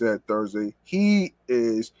publication said Thursday he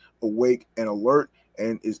is awake and alert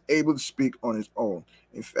and is able to speak on his own.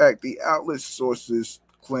 In fact, the outlet's sources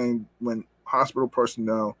claimed when hospital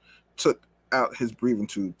personnel took out his breathing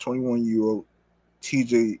tube, 21-year-old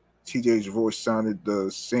TJ's voice sounded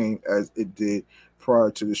the same as it did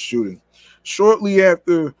prior to the shooting. Shortly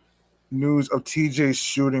after news of TJ's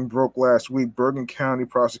shooting broke last week, Bergen County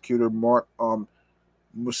prosecutor Mark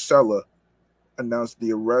Musella announced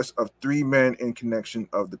the arrest of three men in connection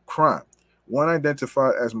of the crime. One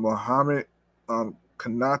identified as Mohammed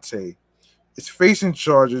Kanate is facing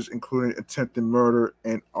charges including attempted murder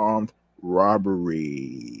and armed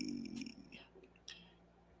robbery.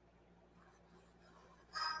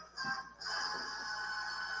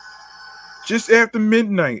 Just after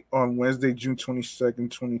midnight on Wednesday, June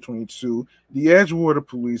 22nd, 2022, the Edgewater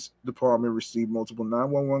Police Department received multiple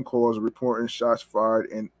 911 calls reporting shots fired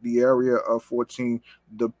in the area of 14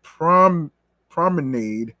 The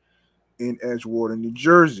Promenade in Edgewater, New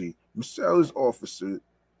Jersey. Macella's office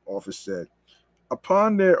said.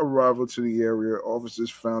 Upon their arrival to the area, officers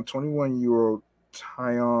found 21-year-old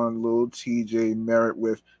Tyon Lil TJ Merritt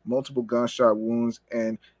with multiple gunshot wounds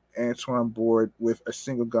and Antoine Boyd with a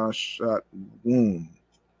single gunshot wound.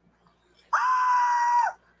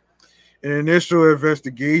 An initial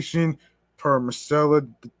investigation per Marcella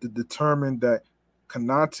determined that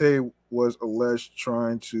Kanate was alleged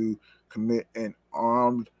trying to commit an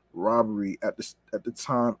armed robbery at the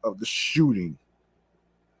time of the shooting.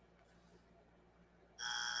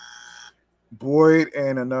 Boyd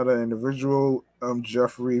and another individual,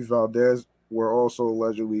 Jeffrey Valdez, were also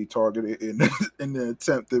allegedly targeted in the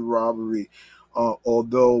attempted robbery,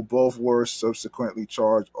 although both were subsequently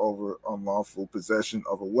charged over unlawful possession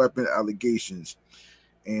of a weapon allegations.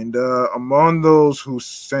 And among those who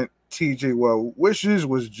sent TJ well wishes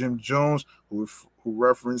was Jim Jones, who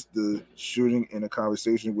referenced the shooting in a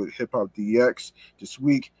conversation with Hip Hop DX this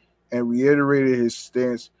week and reiterated his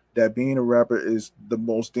stance that being a rapper is the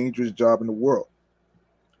most dangerous job in the world.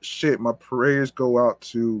 Shit, my prayers go out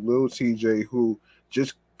to Lil TJ, who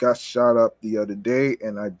just got shot up the other day,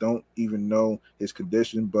 and I don't even know his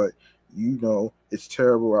condition, but you know it's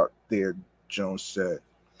terrible out there, Jones said.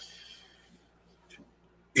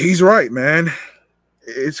 He's right, man.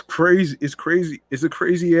 It's crazy. It's crazy. It's a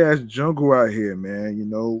crazy ass jungle out here, man. You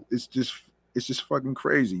know, it's just fucking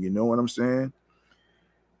crazy. You know what I'm saying?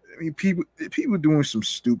 I mean, people doing some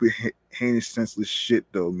stupid, heinous, senseless shit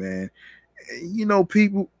though, man. You know,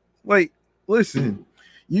 people like listen.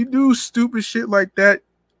 You do stupid shit like that,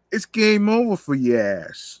 it's game over for your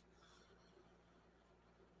ass.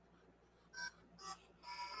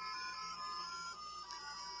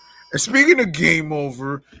 And speaking of game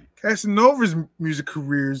over, Casanova's music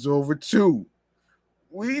career is over too.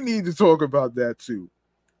 We need to talk about that too.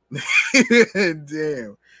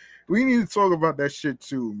 Damn. We need to talk about that shit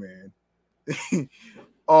too, man.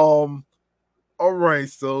 um all right,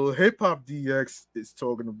 so Hip Hop DX is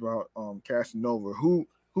talking about Casanova, who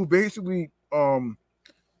basically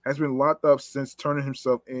has been locked up since turning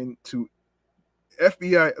himself into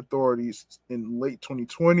FBI authorities in late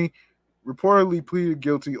 2020 reportedly pleaded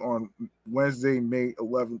guilty on Wednesday, May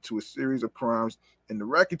 11th, to a series of crimes in the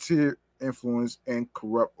racketeer influence and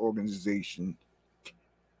corrupt organizations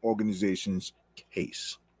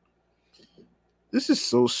case. This is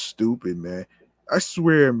so stupid, man. I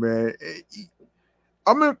swear, man.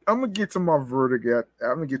 I'm gonna get to my verdict.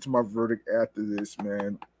 I'm gonna get to my verdict after this,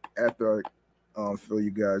 man. After I fill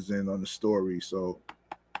you guys in on the story. So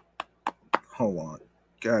hold on.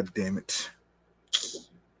 God damn it.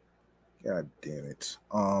 God damn it.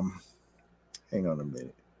 Hang on a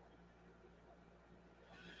minute.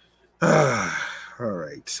 All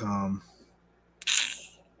right.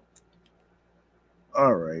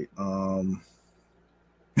 All right.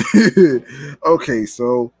 Okay,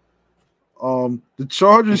 so the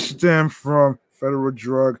charges stem from federal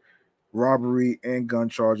drug robbery and gun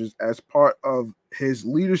charges as part of his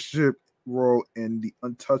leadership role in the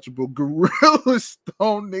untouchable Guerrilla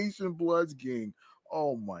Stone Nation Bloods gang.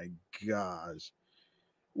 Oh my gosh.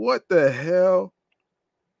 What the hell?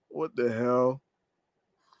 What the hell?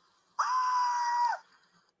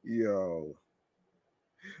 Yo.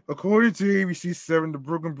 According to ABC7, the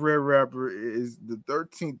Brooklyn Bred rapper is the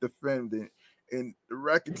 13th defendant in the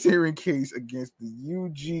racketeering case against the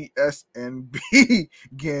UGSNB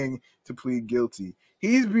gang to plead guilty.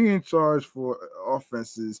 He's being charged for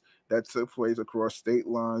offenses that took place across state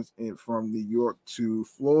lines from New York to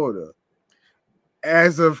Florida.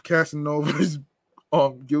 As of Casanova's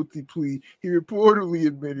guilty plea, he reportedly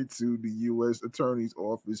admitted to the U.S. Attorney's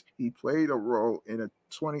Office he played a role in a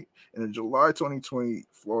July 2020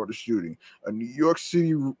 Florida shooting, a New York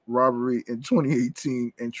City robbery in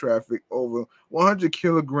 2018, and trafficked over 100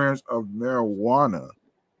 kilograms of marijuana.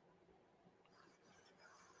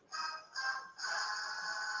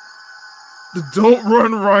 The Don't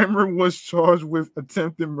Run rhymer was charged with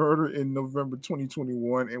attempted murder in November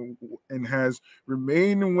 2021 and has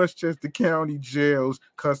remained in Westchester County Jail's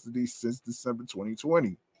custody since December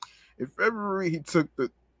 2020. In February, he took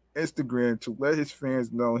the Instagram to let his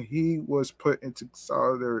fans know he was put into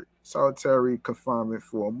solitary confinement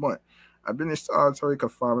for a month. I've been in solitary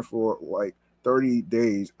confinement for like 30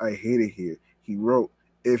 days. I hate it here. He wrote,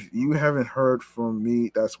 if you haven't heard from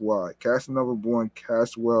me, that's why. Casanova born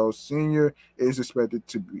Caswell Sr. is expected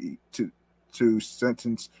to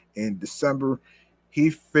sentence in December.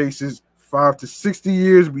 He faces 5 to 60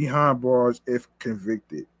 years behind bars if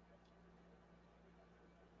convicted.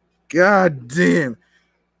 God damn.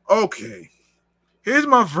 Okay. Here's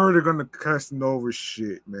my verdict on the Casanova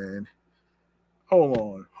shit, man. Hold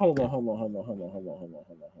on.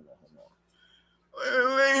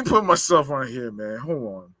 Let me put myself on here, man. Hold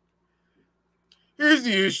on. Here's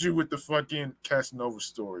the issue with the fucking Casanova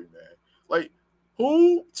story, man. Like,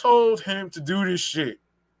 who told him to do this shit?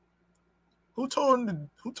 Who told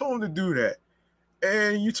him to do that?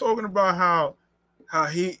 And you talking about how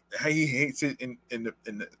he hates it in the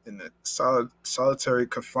solitary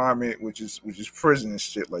confinement, which is prison and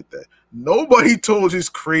shit like that. Nobody told his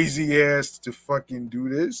crazy ass to fucking do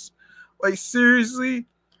this. Like, seriously?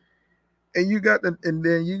 And then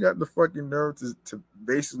you got the fucking nerve to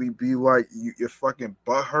basically be like you're fucking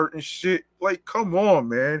butt hurt and shit. Like, come on,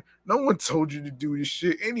 man. No one told you to do this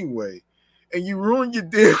shit anyway. And you ruin your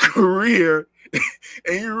damn career.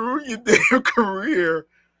 And you ruin your damn career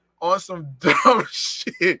on some dumb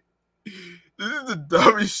shit. This is the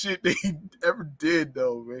dumbest shit that he ever did,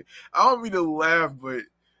 though, man. I don't mean to laugh, but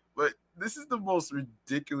this is the most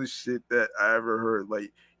ridiculous shit that I ever heard.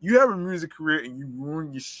 Like, you have a music career and you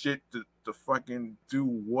ruin your shit to fucking do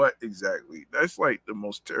what exactly? That's like the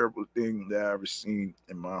most terrible thing that I've ever seen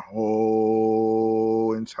in my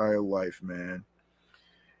whole entire life, man.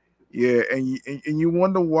 Yeah, and you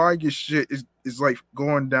wonder why your shit is like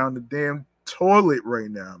going down the damn toilet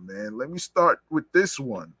right now, man. Let me start with this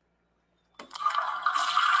one.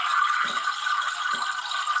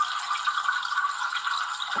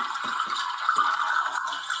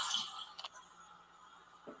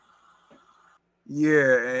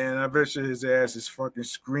 Yeah, and I bet you his ass is fucking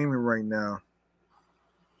screaming right now.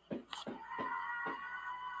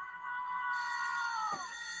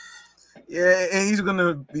 Yeah, and he's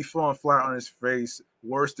gonna be falling flat on his face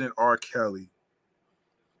worse than R. Kelly.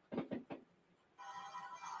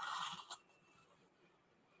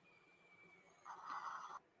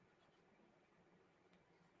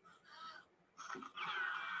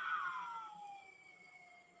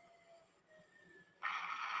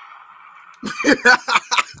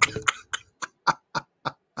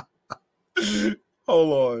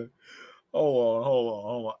 Hold on.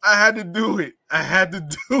 Hold on. I had to do it.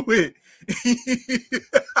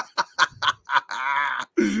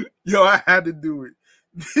 Yo, I had to do it.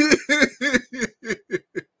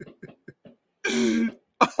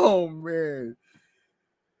 Oh man.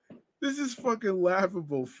 This is fucking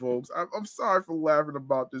laughable, folks. I'm sorry for laughing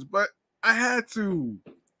about this, but I had to.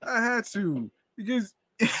 I had to. Because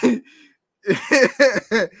this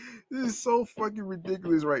is so fucking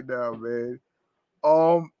ridiculous right now, man.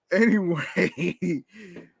 Anyway.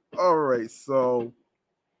 All right, so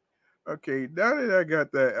okay, now that I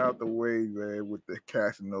got that out the way, man, with the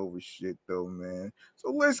Casanova shit though, man.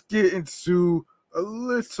 So let's get into a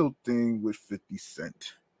little thing with 50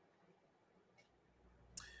 Cent.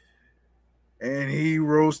 And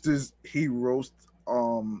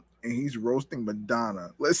and he's roasting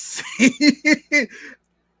Madonna. Let's see.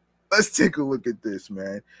 Let's take a look at this,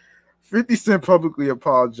 man. 50 Cent publicly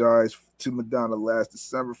apologized to Madonna last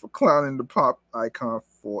December for clowning the pop icon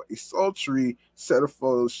for a sultry set of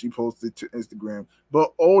photos she posted to Instagram.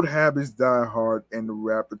 But old habits die hard, and the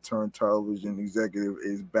rapper turned television executive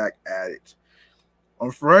is back at it.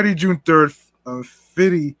 On Friday, June 3rd,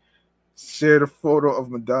 50 shared a photo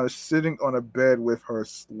of Madonna sitting on a bed with her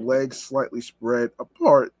legs slightly spread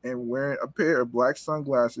apart and wearing a pair of black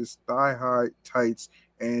sunglasses, thigh-high tights,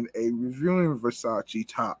 and a revealing Versace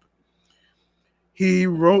top. He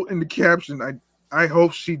wrote in the caption, I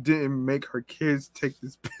hope she didn't make her kids take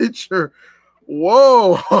this picture.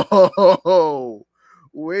 Whoa.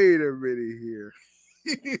 Wait a minute here.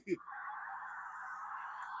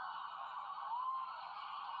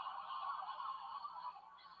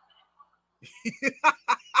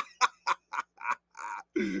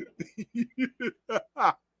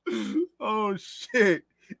 Oh shit.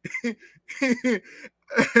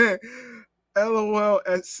 LOL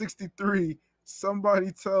at 63.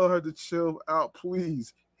 Somebody tell her to chill out,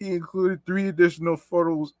 please. He included 3 additional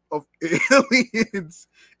photos of aliens,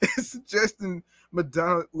 suggesting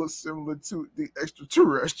Madonna looks similar to the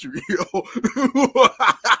extraterrestrial.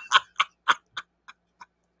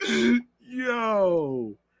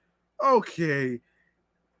 Yo. Okay.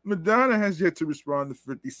 Madonna has yet to respond to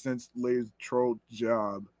 50 Cent's latest troll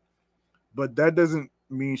job, but that doesn't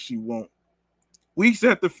mean she won't. Weeks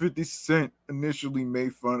after 50 Cent initially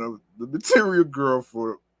made fun of the Material Girl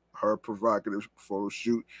for her provocative photo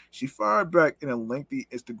shoot, she fired back in a lengthy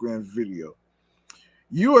Instagram video.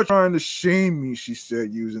 You are trying to shame me, she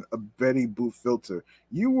said, using a Betty Boop filter.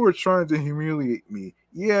 You were trying to humiliate me.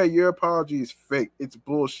 Yeah, your apology is fake. It's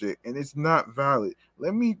bullshit, and it's not valid.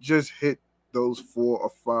 Let me just hit those 4 or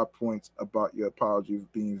 5 points about your apology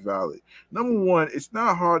being valid. Number 1, it's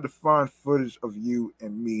not hard to find footage of you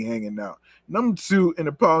and me hanging out. Number 2, an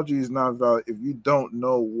apology is not valid if you don't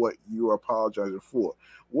know what you are apologizing for.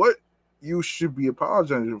 What you should be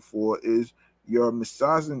apologizing for is your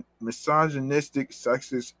misogynistic,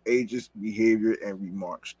 sexist, ageist behavior and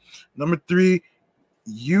remarks. Number 3,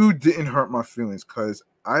 you didn't hurt my feelings because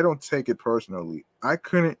I don't take it personally. I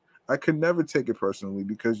could never take it personally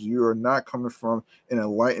because you are not coming from an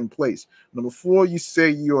enlightened place. Number 4, you say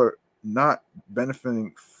you're not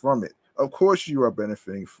benefiting from it. Of course you are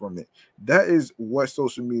benefiting from it. That is what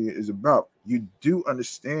social media is about. You do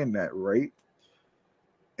understand that, right?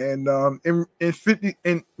 And in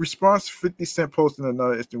response, 50 Cent posted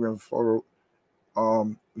another Instagram photo,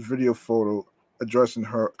 video photo addressing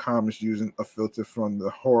her comments using a filter from the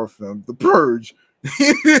horror film The Purge.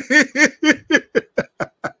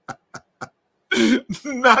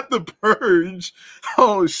 Not The Purge.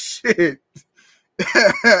 Oh shit.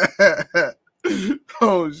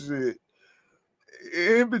 Oh shit.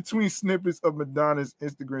 In between snippets of Madonna's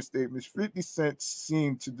Instagram statements, 50 Cent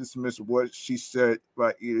seemed to dismiss what she said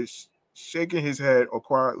by either shaking his head or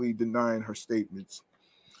quietly denying her statements.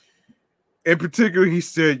 In particular, he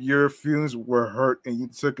said your feelings were hurt and you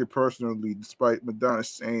took it personally, despite Madonna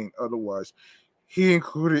saying otherwise. He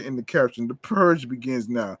included in the caption, "The purge begins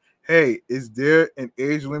now." Hey, is there an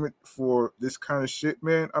age limit for this kind of shit,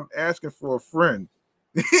 man? I'm asking for a friend.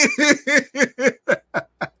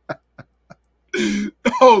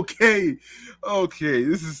 Okay, okay.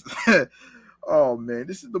 This is oh man,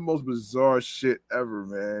 this is the most bizarre shit ever,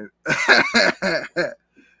 man.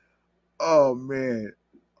 Oh man.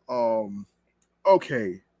 Um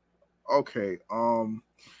okay. Okay.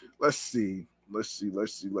 Let's see. Let's see.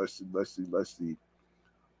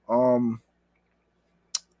 Um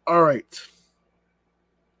all right.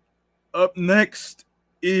 Up next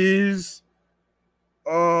is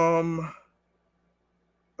um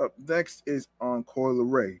up next is on Coil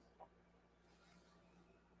Ray.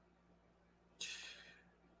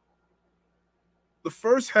 The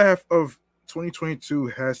first half of 2022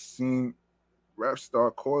 has seen rap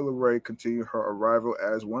star Coi Leray continued her arrival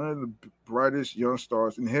as one of the brightest young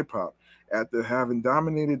stars in hip hop after having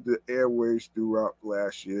dominated the airwaves throughout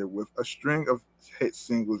last year with a string of hit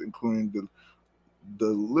singles, including the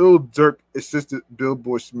Lil Durk assisted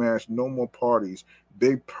Billboard smash "No More Parties,"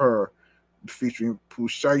 "Big Purr," featuring Pooh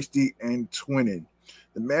Shiesty and Twinning.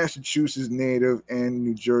 The Massachusetts native and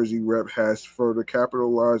New Jersey rep has further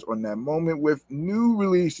capitalized on that moment with new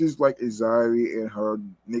releases like Anxiety and her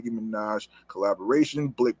Nicki Minaj collaboration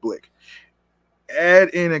Blick Blick. Add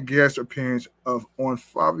in a guest appearance of on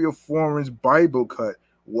Fabio Foreign's Bible cut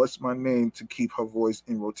 "What's My Name" to keep her voice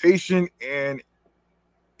in rotation and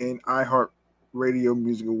in iHeart Radio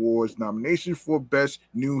Music Awards nomination for Best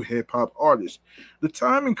New Hip Hop Artist. The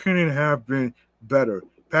timing couldn't have been better,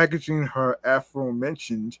 packaging her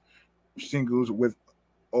aforementioned singles with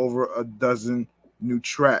over a dozen new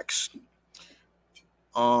tracks.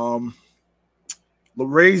 Um,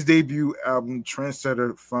 Laray's debut album,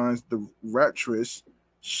 Trendsetter, finds the raptress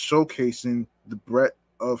showcasing the breadth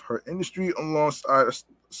of her industry alongside a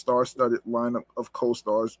star-studded lineup of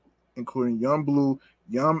co-stars, including Young Blue,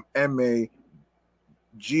 Young M.A.,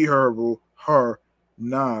 G Herbo, Her,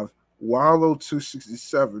 Nav, Wallow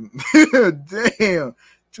 267. Damn,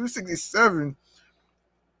 267.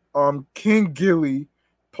 King Gilly,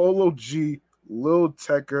 Polo G, Lil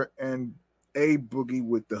Tecca, and A Boogie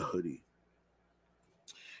with the Hoodie.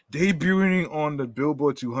 Debuting on the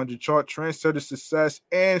Billboard 200 chart, Trendsetter's success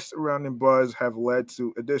and surrounding buzz have led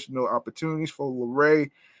to additional opportunities for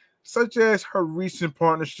Leray, such as her recent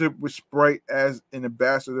partnership with Sprite as an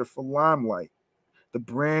ambassador for Limelight, the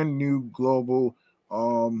brand new global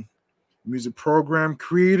music program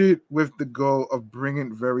created with the goal of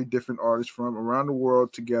bringing very different artists from around the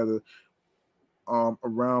world together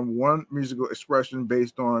around one musical expression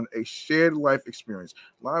based on a shared life experience.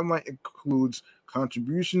 Limelight includes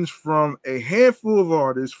contributions from a handful of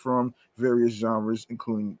artists from various genres,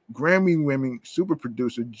 including Grammy-winning super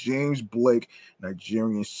producer James Blake,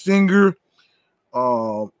 Nigerian singer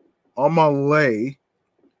Omale,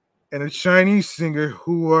 and a Chinese singer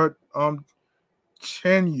Hua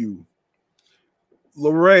Chen Yu.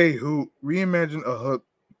 Leray, who reimagined a hook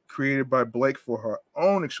created by Blake for her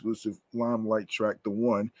own exclusive Limelight track, The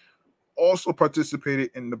One, also participated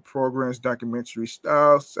in the program's documentary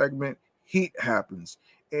style segment Heat Happens,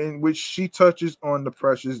 in which she touches on the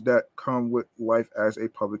pressures that come with life as a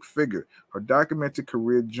public figure. Her documented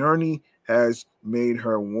career journey has made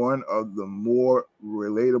her one of the more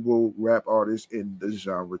relatable rap artists in the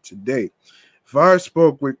genre today. Fire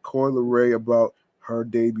spoke with Coi Leray about her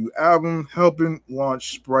debut album, helping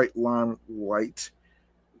launch Sprite Limelight,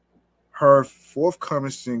 her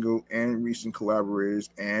forthcoming single, and recent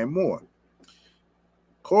collaborators, and more.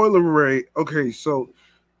 Coi Leray. Okay, so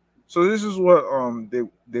this is what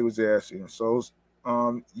they was asking. So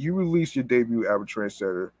you released your debut album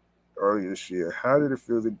Trendsetter earlier this year. How did it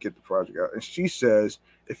feel to get the project out? And she says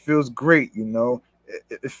it feels great. You know,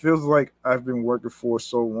 it feels like I've been working for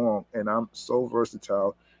so long, and I'm so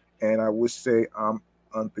versatile, and I would say I'm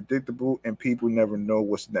unpredictable, and people never know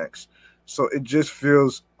what's next. So it just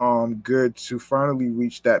feels good to finally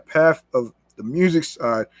reach that path of the music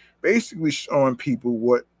side, basically showing people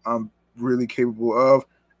what I'm really capable of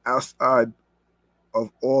outside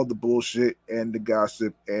of all the bullshit and the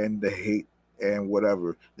gossip and the hate and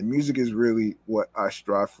whatever. The music is really what I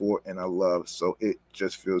strive for and I love. So it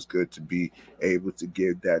just feels good to be able to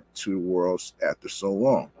give that to the world after so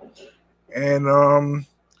long. And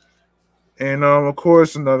of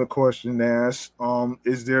course, another question asked: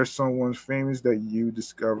 is there someone famous that you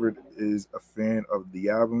discovered is a fan of the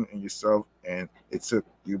album and yourself, and it took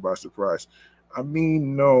you by surprise? I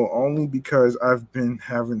mean, no, only because I've been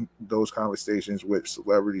having those conversations with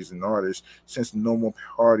celebrities and artists since No More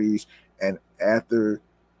Parties and after,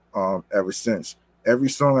 ever since. Every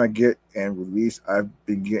song I get and release, I've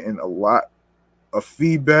been getting a lot of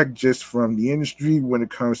feedback just from the industry when it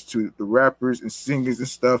comes to the rappers and singers and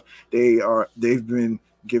stuff. They've been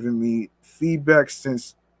giving me feedback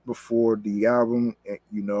since before the album.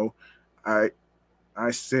 You know, I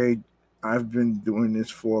I say I've been doing this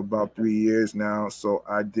for about 3 years now, so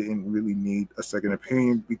I didn't really need a second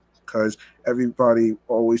opinion because everybody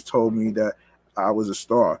always told me that I was a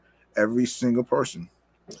star. Every single person.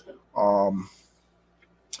 Um,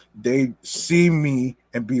 they see me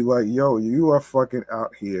and be like, "Yo, you are fucking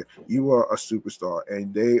out here. You are a superstar."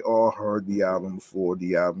 And they all heard the album before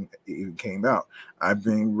the album even came out. I've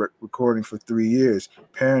been recording for 3 years.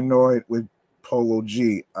 Paranoid with Polo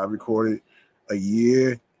G. I recorded a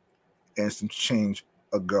year and some change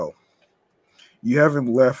ago. You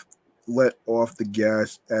haven't let off the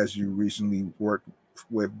gas as you recently worked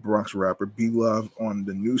with Bronx rapper B Love on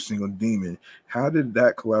the new single Demon. How did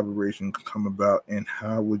that collaboration come about, and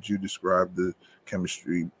how would you describe the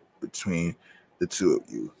chemistry between the two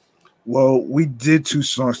of you? Well, we did two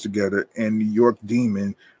songs together, and New York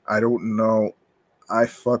Demon. I don't know. I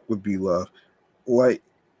fuck with B Love. Like,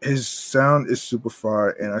 his sound is super fire,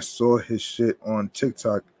 and I saw his shit on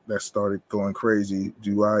TikTok that started going crazy.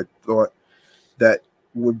 Do I thought that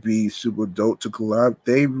would be super dope to collab.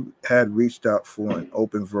 They had reached out for an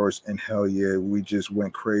open verse, and hell yeah, we just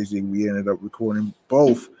went crazy. We ended up recording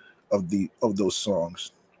both of those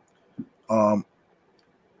songs. Um,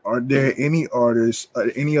 are there any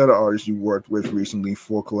other artists you worked with recently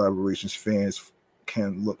for collaborations fans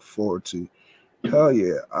can look forward to? Hell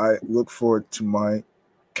yeah, I look forward to my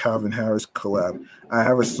Calvin Harris collab. I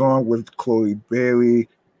have a song with Chloe Bailey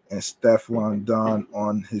and Stefan Don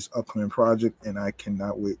on his upcoming project, and I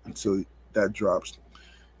cannot wait until that drops.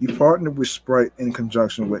 You partnered with Sprite in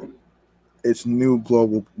conjunction with its new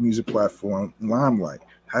global music platform, Limelight.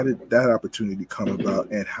 How did that opportunity come about,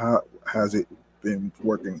 and how has it been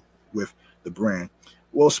working with the brand?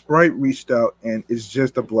 Well, Sprite reached out, and it's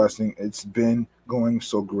just a blessing. It's been going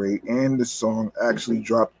so great, and the song actually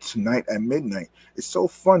dropped tonight at midnight. It's so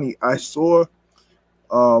funny. I saw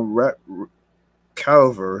Rap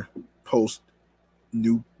Calver post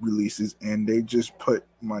new releases, and they just put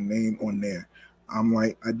my name on there. I'm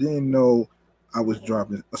like, I didn't know I was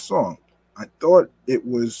dropping a song. I thought it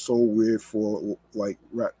was so weird for like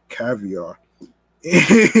Rap Caviar,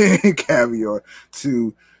 Caviar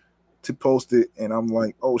to post it, and I'm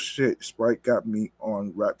like, oh shit, Sprite got me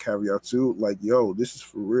on Rap Caviar too. Like, yo, this is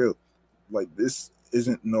for real. Like, this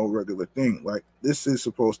isn't no regular thing. Like, this is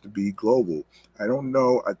supposed to be global. I don't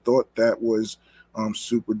know. I thought that was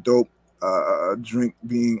super dope. A drink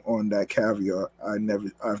being on that Caviar. I've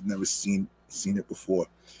never seen it before.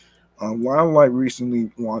 Limelight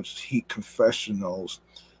recently launched Heat Confessionals,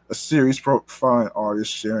 a series profiling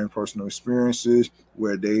artists sharing personal experiences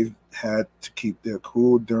where they've had to keep their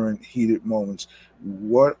cool during heated moments.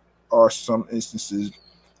 What are some instances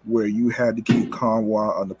where you had to keep calm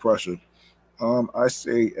while under pressure? I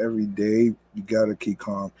say every day you gotta keep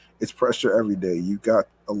calm. It's pressure every day. You got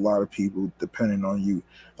a lot of people depending on you,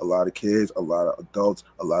 a lot of kids, a lot of adults,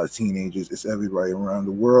 a lot of teenagers. It's everybody around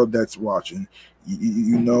the world that's watching.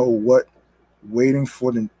 You know what? Waiting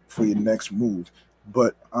for your next move.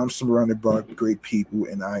 But I'm surrounded by great people,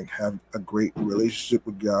 and I have a great relationship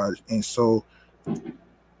with God, and so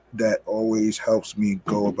that always helps me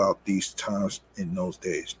go about these times in those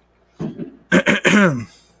days.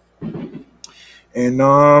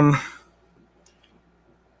 and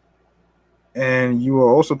And you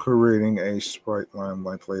are also creating a Sprite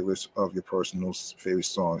Limelight playlist of your personal favorite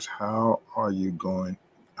songs. How are you gonna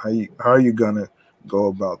go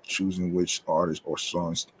about choosing which artists or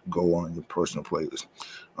songs go on your personal playlist?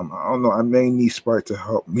 I don't know. I may need Sprite to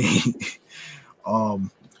help me.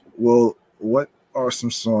 um, well, what are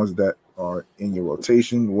some songs that are in your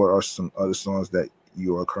rotation? What are some other songs that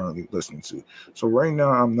you are currently listening to? So right now,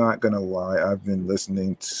 I'm not gonna lie. I've been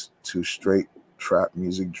listening to straight trap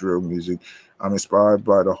music, drill music. I'm inspired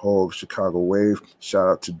by the whole Chicago wave. Shout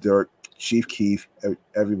out to Dirk, Chief Keef,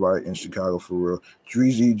 everybody in Chicago for real.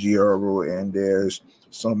 Dreezy, Giorgio, and there's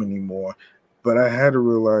so many more. But I had to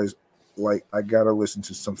realize, like, I gotta listen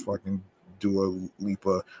to some fucking Dua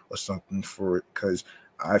Lipa or something for it, because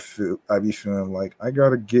I be feeling like I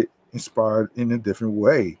gotta get inspired in a different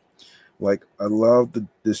way. Like, I love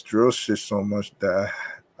this drill shit so much that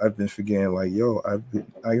I've been forgetting. Like, yo,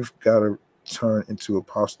 I've gotta turn into a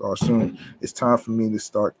pop star soon. It's time for me to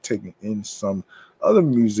start taking in some other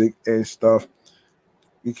music and stuff,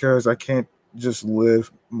 because I can't just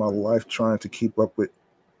live my life trying to keep up with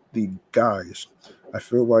the guys. I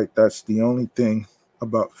feel like that's the only thing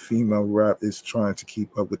about female rap, is trying to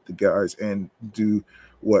keep up with the guys and do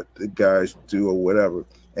what the guys do or whatever.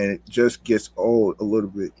 And it just gets old a little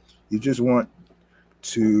bit. You just want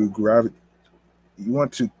to you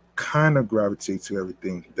want to kind of gravitate to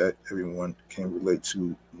everything that everyone can relate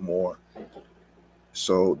to more.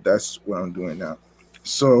 So that's what I'm doing now.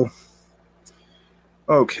 So,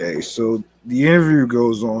 okay, so the interview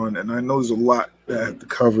goes on, and I know there's a lot that I have to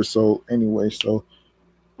cover. So, anyway,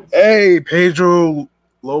 hey, Pedro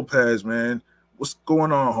Lopez, man, what's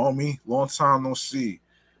going on, homie? Long time no see.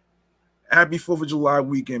 Happy 4th of July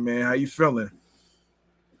weekend, man. How you feeling?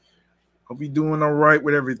 Hope you doing all right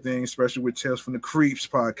with everything, especially with Tales from the Creeps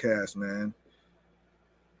podcast, man.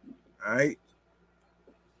 All right.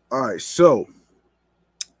 All right. So,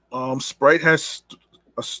 Sprite has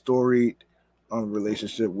a storied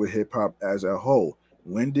relationship with hip hop as a whole.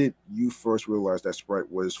 When did you first realize that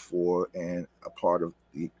Sprite was for and a part of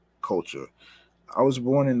the culture? I was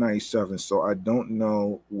born in '97, so I don't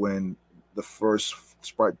know when the first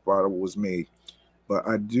Sprite bottle was made, but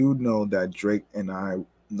I do know that Drake and I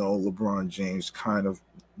know LeBron James kind of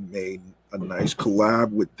made a nice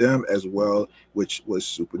collab with them as well, which was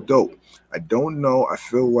super dope. I don't know. I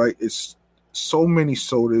feel like it's so many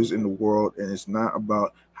sodas in the world, and it's not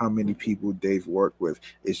about how many people they've worked with.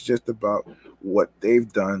 It's just about what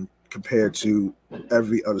they've done compared to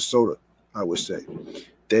every other soda. I would say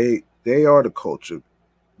they are the culture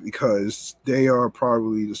because they are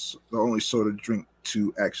probably the only soda drink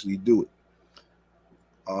to actually do it.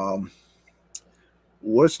 Um,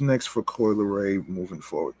 what's next for Coil Ray moving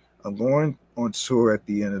forward? I'm going on tour at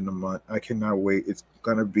the end of the month. I cannot wait. It's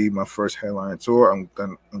gonna be my first headline tour. I'm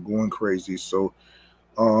going crazy.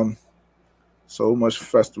 Um so much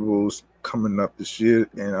festivals coming up this year,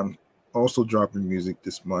 and I'm also dropping music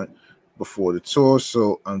this month before the tour.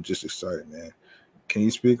 So I'm just excited, man. Can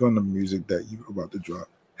you speak on the music that you're about to drop?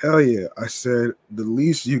 Hell yeah. I said the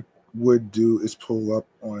least you would do is pull up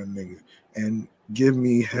on a nigga and give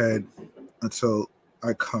me head until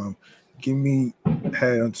I come. Give me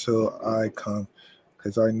head until I come.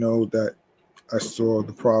 Because I know that I saw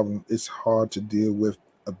the problem. It's hard to deal with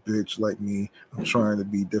a bitch like me. I'm trying to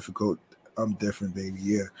be difficult. I'm different, baby.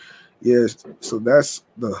 Yeah. Yes. So that's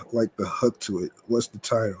the hook to it. What's the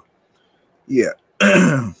title? Yeah.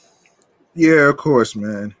 Yeah, of course,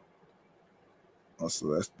 man.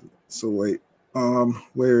 Also, so wait.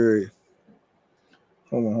 Wait.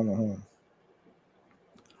 Hold on, hold on, hold on.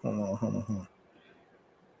 Hold on, hold on, hold on.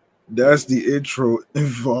 That's the intro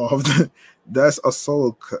involved. That's a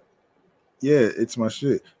solo cut. Yeah, it's my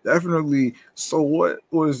shit. Definitely. So, what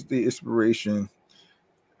was the inspiration?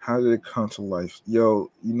 How did it come to life? Yo,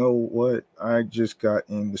 you know what? I just got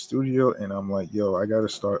in the studio and I'm like, yo, I gotta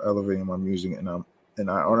start elevating my music, and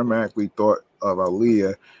I automatically thought of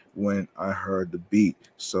Aaliyah when I heard the beat.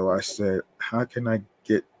 So I said, how can I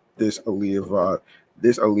get this Aaliyah vibe,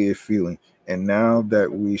 this Aaliyah feeling? And now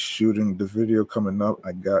that we shooting the video coming up,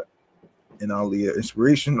 I got an Aaliyah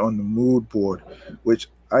inspiration on the mood board, which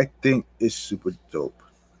I think is super dope.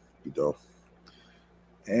 You know.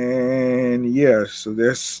 And yeah, so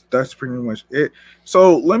that's pretty much it.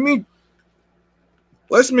 So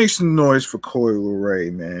let's make some noise for Coil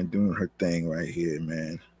Ray, man, doing her thing right here,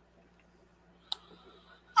 man.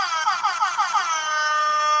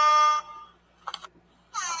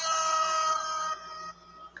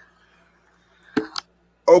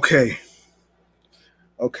 Okay,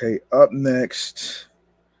 okay. Up next,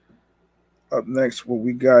 what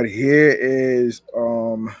we got here is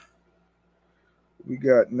we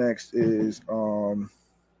got next is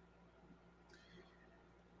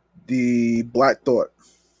the Black Thought.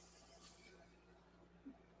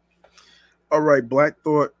 All right, Black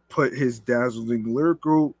Thought put his dazzling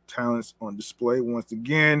lyrical talents on display once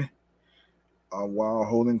again while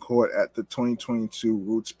holding court at the 2022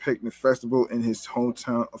 Roots Picnic Festival in his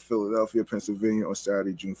hometown of Philadelphia, Pennsylvania on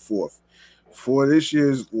Saturday, June 4th. For this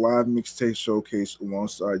year's live mixtape showcase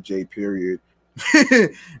alongside J. Period,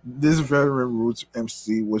 this veteran Roots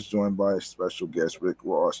MC was joined by a special guest, Rick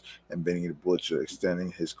Ross and Benny the Butcher, extending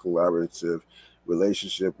his collaborative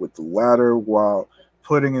relationship with the latter while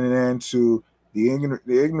putting an end to the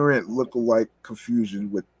ignorant look-alike confusion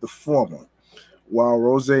with the former. While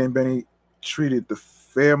Rose and Benny treated the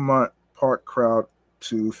Fairmont Park crowd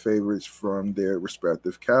to favorites from their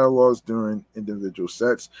respective catalogs during individual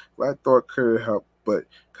sets, Black Thought couldn't help but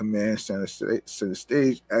command center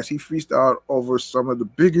stage as he freestyled over some of the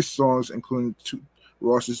biggest songs, including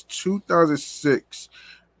Ross's 2006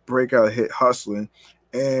 breakout hit "Hustlin'"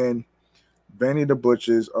 and Benny the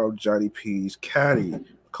Butcher's of Johnny P's Caddy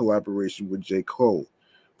collaboration with J. Cole.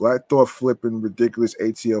 Black Thought flipping ridiculous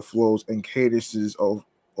ATL flows and cadences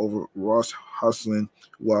over Ross hustling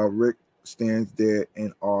while Rick stands there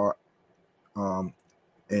um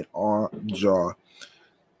in awe jaw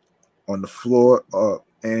on the floor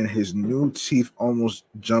and his new teeth almost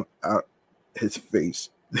jump out his face.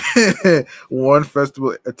 One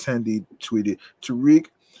festival attendee tweeted, Tariq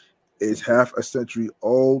is half a century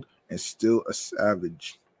old and still a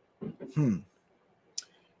savage. Hmm.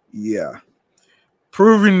 Yeah.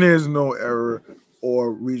 Proving there's no error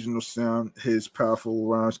or regional sound, his powerful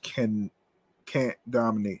rhymes can't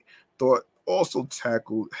dominate. Thought also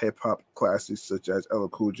tackled hip hop classics such as LL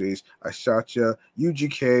Cool J's "I Shot Ya,"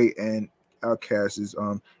 UGK, and Outkast's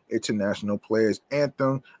International Players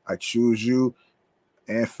Anthem, "I Choose You,"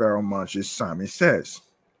 and Pharoah Monch's "Simon Says."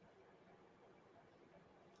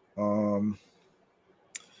 Um,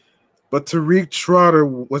 But Tariq Trotter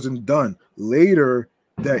wasn't done. Later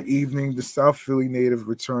that evening, the South Philly native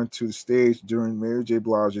returned to the stage during Mary J.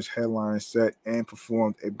 Blige's headline set and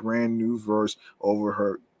performed a brand new verse over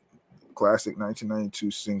her classic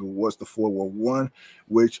 1992 single "What's the 411,"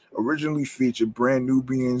 which originally featured Brand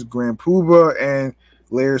Nubians Grand Puba and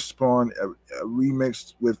later spawned a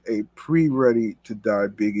remix with a pre-Ready to Die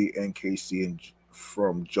Biggie and KC and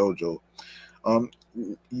from JoJo. Um,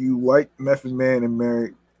 you like Method Man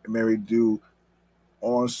and Mary Do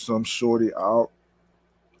on some shorty. I'll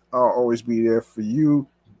always be there for you,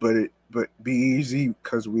 but be easy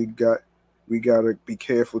because we gotta be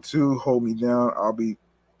careful too. Hold me down. I'll be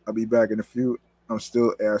back in a few. I'm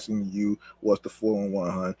still asking you what's the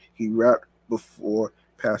 411, hun. He rapped before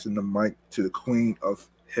passing the mic to the queen of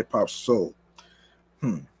hip hop soul.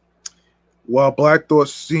 Hmm. While Black Thought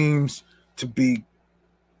to be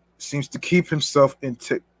seems to keep himself in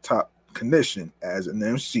tip top condition as an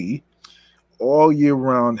MC all year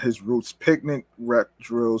round, his roots picnic rap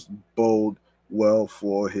drills bode well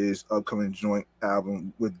for his upcoming joint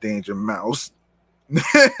album with Danger Mouse.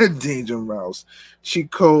 Danger Mouse.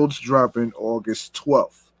 Cheat Codes dropping August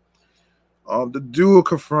 12th. The duo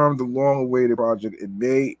confirmed the long-awaited project in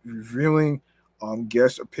May, revealing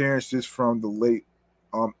guest appearances from the late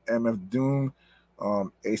MF Doom,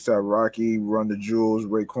 ASAP Rocky, Run the Jewels,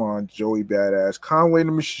 Raekwon, Joey Badass, Conway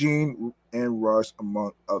the Machine, and Russ,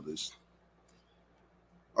 among others.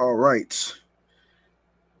 All right.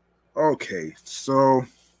 Okay. So,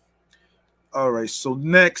 all right. So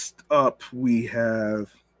next up we have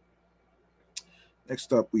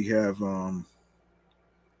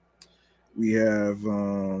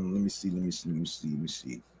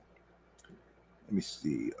let me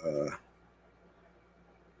see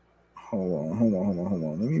hold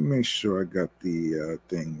on, let me make sure I got the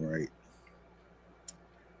thing right.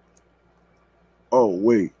 Oh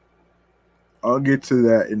wait, I'll get to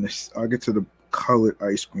the colored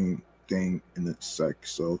ice cream thing in a sec.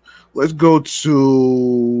 So let's go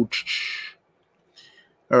to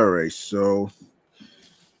all right. So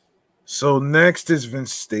next is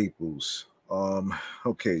Vince Staples.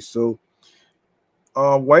 Okay, so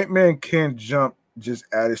White Man Can't Jump just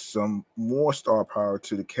added some more star power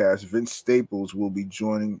to the cast. Vince Staples will be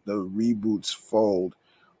joining the reboot's fold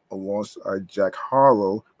alongside Jack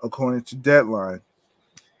Harlow, according to Deadline.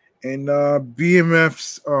 And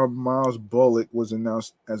BMF's Miles Bullock was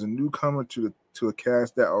announced as a newcomer to a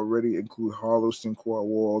cast that already include Harlow, Cinquar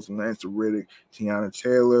Walls, Lance Riddick, Tiana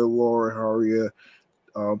Taylor, Laura Haria,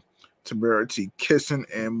 um, Tamara T. Kissin,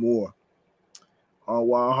 and more.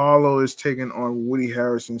 While Harlow is taking on Woody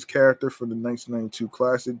Harrelson's character for the 1992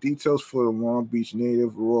 classic, details for the Long Beach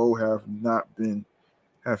native role have not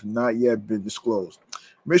yet been disclosed.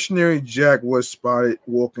 Missionary Jack was spotted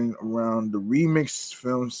walking around the remix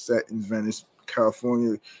film set in Venice,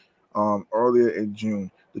 California, earlier in June.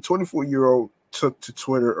 The 24-year-old took to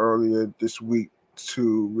Twitter earlier this week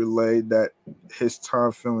to relay that his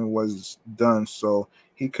time filming was done so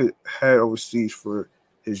he could head overseas for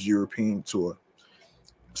his European tour.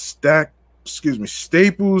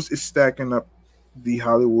 Staples is stacking up the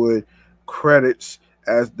Hollywood credits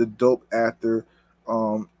as the dope actor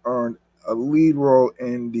earned a lead role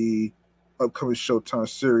in the upcoming Showtime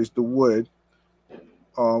series The Wood.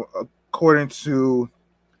 According to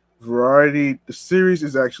Variety, the series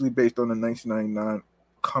is actually based on the 1999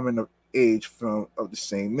 coming of age film of the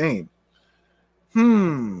same name.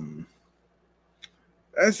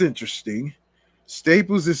 That's interesting.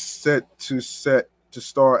 Staples is set to star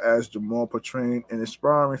as Jamal, portraying an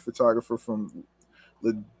aspiring photographer from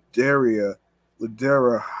Ladera,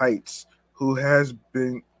 Ladera Heights, who has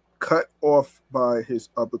been cut off by his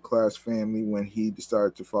upper class family when he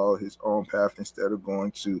decided to follow his own path instead of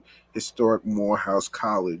going to historic Morehouse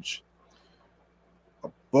College.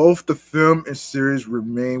 Both the film and series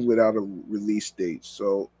remain without a release date.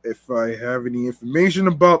 So if I have any information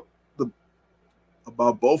about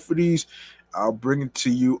both of these, I'll bring it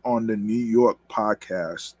to you on the New York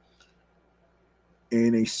podcast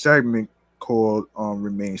in a segment called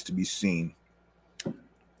Remains to Be Seen.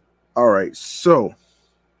 All right, so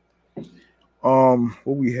what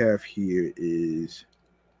we have here is,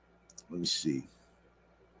 let me see.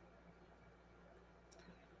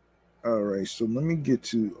 All right, so let me get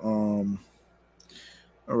to all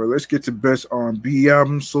right, let's get to best R&B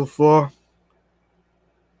album so far.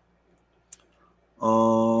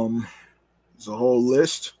 There's a whole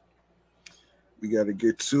list we got to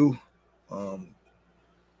get to. All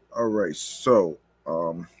right, so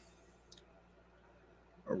all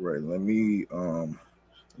right, let me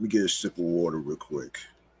get a sip of water real quick.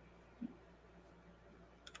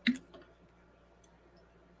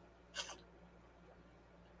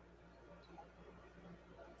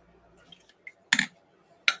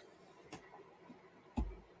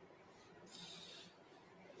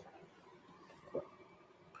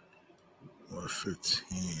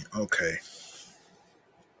 15. Okay.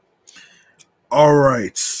 All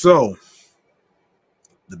right. So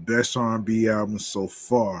the best R&B album so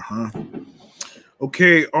far, huh?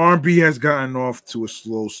 Okay, R&B has gotten off to a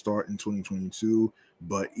slow start in 2022,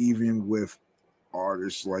 but even with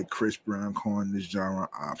artists like Chris Brown calling this genre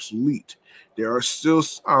obsolete, there are still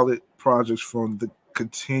solid projects that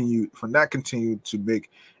continued to make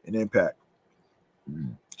an impact.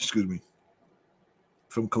 Excuse me.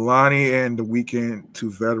 From Kalani and The Weeknd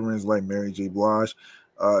to veterans like Mary J. Blige,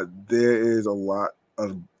 there is a lot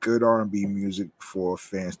of good R&B music for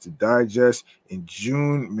fans to digest. In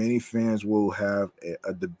June, many fans will have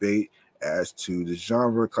a debate as to the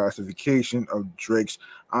genre classification of Drake's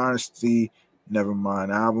Honesty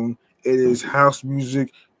Nevermind album. It is house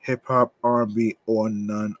music, hip hop, R&B, or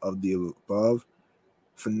none of the above.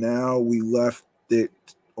 For now, we left it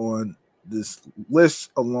on this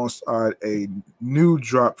list alongside a new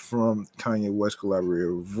drop from Kanye West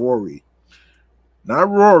collaborator Vori. Not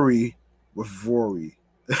Rory, but Vori.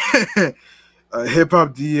 Hip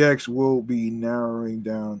Hop DX will be narrowing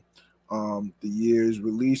down the year's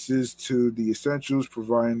releases to the essentials,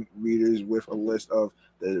 providing readers with a list of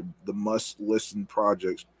the must listen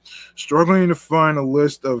projects. Struggling to find a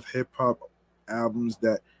list of hip hop albums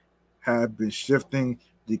that have been shifting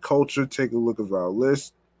the culture. Take a look at our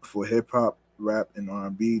list for hip hop, rap, and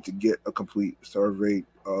R&B to get a complete survey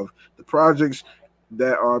of the projects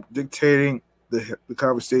that are dictating the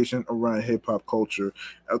conversation around hip hop culture.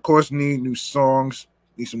 Of course, need some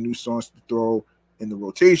new songs to throw in the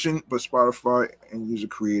rotation, but Spotify and user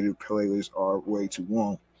created playlists are way too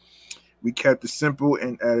long. We kept it simple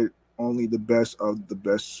and added only the best of the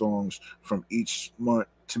best songs from each month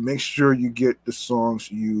to make sure you get the songs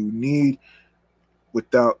you need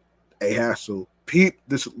without a hassle. Peep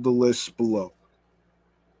the list below.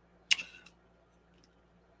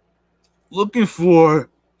 Looking for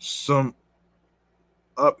some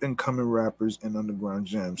up and coming rappers and underground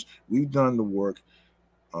gems. We've done the work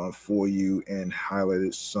for you and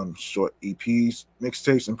highlighted some short EPs,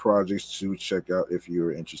 mixtapes, and projects to check out if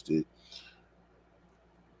you're interested.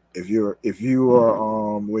 If you're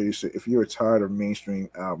tired of mainstream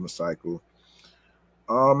album cycle,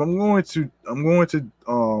 I'm going to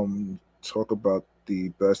talk about the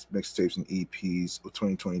best mixtapes and EPs of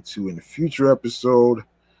 2022 in a future episode.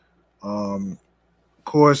 Of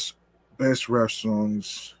course, best rap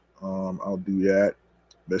songs. I'll do that.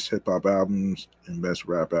 Best hip hop albums and best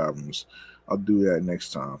rap albums. I'll do that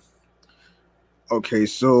next time. Okay,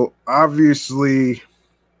 so obviously,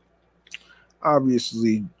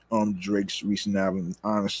 Drake's recent album,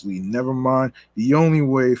 Honestly Nevermind. The only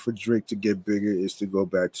way for Drake to get bigger is to go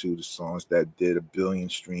back to the songs that did a billion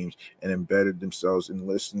streams and embedded themselves in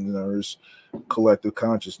listeners' collective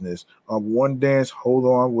consciousness. One Dance, Hold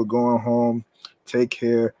On, We're Going Home, Take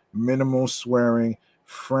Care, Minimal Swearing,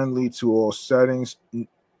 Friendly to All Settings,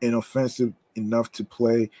 inoffensive enough to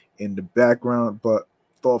play in the background, but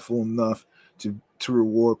thoughtful enough to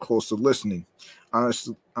reward closer listening.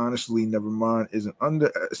 Honestly, Nevermind is an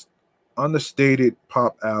understated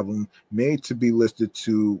pop album made to be listened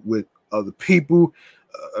to with other people.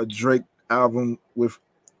 A Drake album with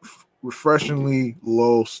refreshingly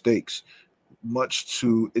low stakes, much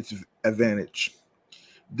to its advantage.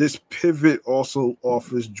 This pivot also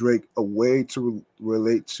offers Drake a way to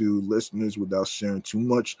relate to listeners without sharing too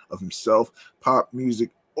much of himself. Pop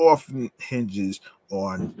music often hinges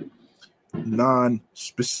on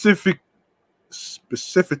non-specific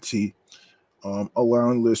specificity,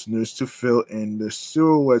 allowing listeners to fill in the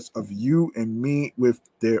silhouettes of you and me with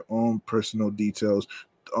their own personal details.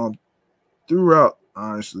 Um, Throughout,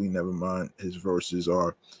 honestly, never mind. His verses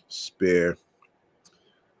are spare.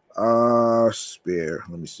 Spare.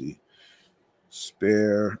 Let me see.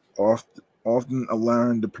 Spare. Often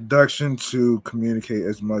allowing the production to communicate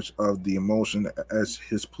as much of the emotion as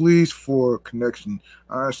his pleas for connection.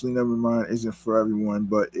 Honestly, never mind isn't for everyone,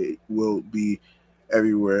 but it will be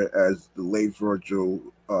everywhere, as the late Virgil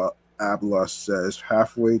Abloh says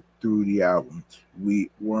halfway through the album. We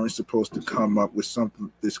weren't supposed to come up with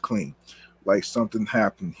something this clean. Like something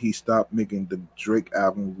happened. He stopped making the Drake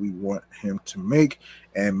album we want him to make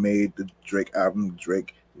and made the Drake album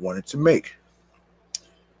Drake wanted to make.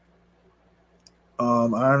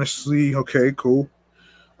 Honestly, okay, cool.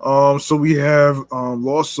 So we have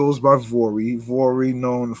Lost Souls by Vori. Vori,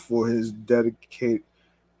 known for his dedicated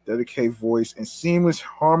voice and seamless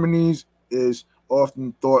harmonies, is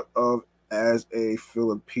often thought of as a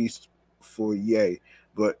filler piece for Ye,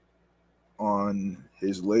 but on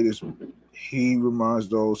his latest, he reminds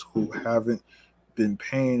those who haven't been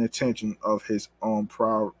paying attention of his own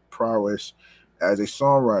prowess as a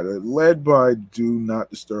songwriter, led by Do Not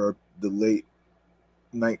Disturb, the late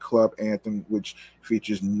nightclub anthem, which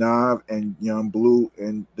features Nav and Young Blue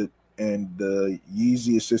and the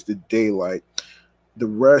Yeezy assisted Daylight. The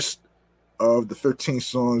rest of the 15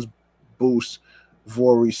 songs boost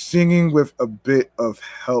Vori singing with a bit of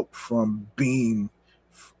help from Beam,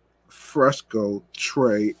 Fresco,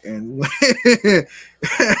 Trey, and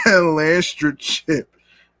Landstra Chip.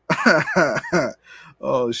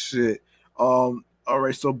 Oh shit. All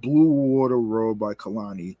right, so Blue Water Road by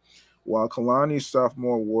Kalani. While Kalani's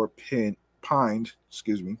sophomore award pined,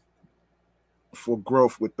 for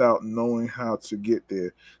growth without knowing how to get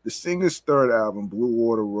there. The singer's third album, Blue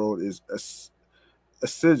Water Road, is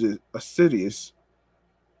assiduous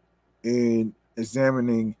in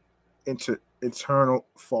examining internal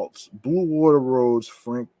faults. Blue Water Road's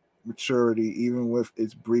frank maturity, even with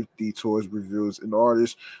its brief detours, reveals an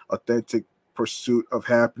artist's authentic pursuit of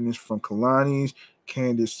happiness, from Kalani's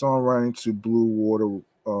candid songwriting to Blue Water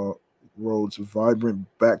Road's vibrant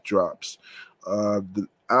backdrops. The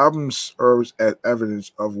album serves as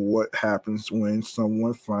evidence of what happens when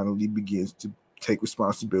someone finally begins to take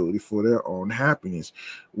responsibility for their own happiness.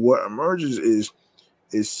 What emerges is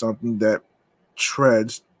something that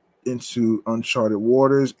treads into uncharted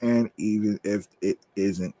waters, and even if it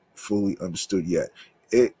isn't fully understood yet,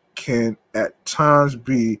 it can at times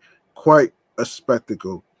be quite a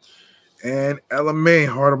spectacle. And LMA,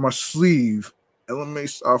 Heart of My Sleeve, LMA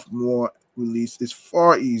sophomore release is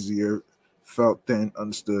far easier felt than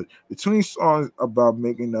understood. Between songs about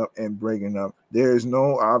making up and breaking up, there is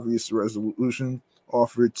no obvious resolution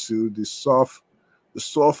offered to the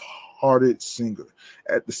soft-hearted singer.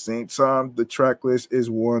 At the same time, the track list is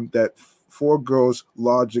one that foregoes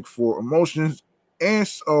logic for emotions, and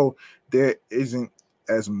so there isn't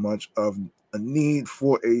as much of a need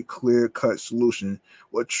for a clear-cut solution.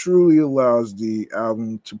 What truly allows the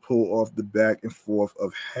album to pull off the back and forth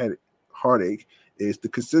of heartache is the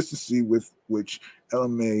consistency with which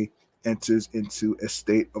LMA enters into a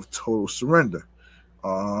state of total surrender.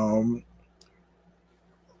 Um,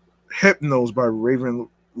 Hypnos by Raven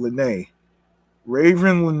Lene.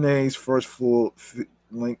 Raven Lene's first full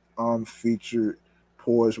length feature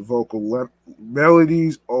pours vocal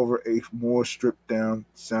melodies over a more stripped down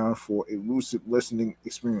sound for a lucid listening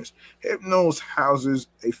experience. Hypnos houses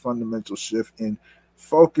a fundamental shift in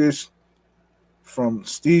focus from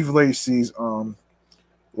Steve Lacy's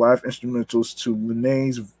live instrumentals to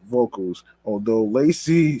Lene's vocals, although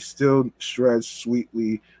Lacy still shreds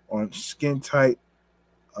sweetly on skin tight,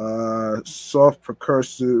 soft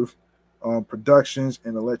percussive productions,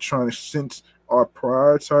 and electronic synths are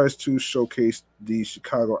prioritized to showcase the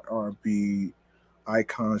Chicago R&B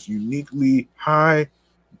icons uniquely high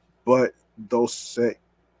but dulcet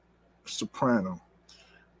soprano.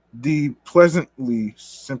 The pleasantly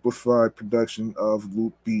simplified production of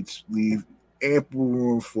loop beats leave ample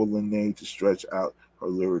room for Lene to stretch out her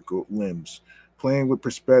lyrical limbs. Playing with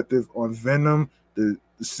perspective on Venom, the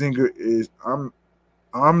singer is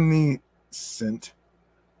omniscient,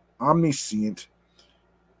 omniscient,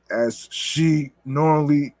 as she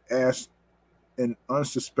normally asks an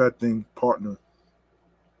unsuspecting partner,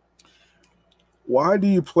 "Why do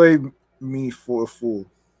you play me for a fool?"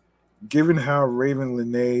 Given how Raven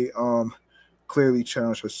Lene clearly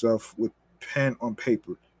challenged herself with pen on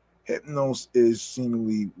paper, Hypnos is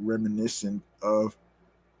seemingly reminiscent of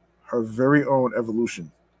her very own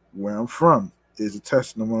evolution. Where I'm From is a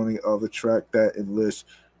testimony of a track that enlists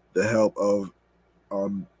the help of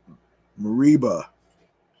um, Mariba,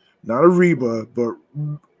 not Ariba, but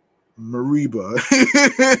Mariba.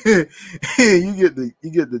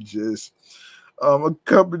 You get the gist.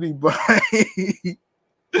 Accompanied by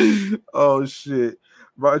oh shit,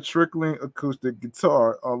 by trickling acoustic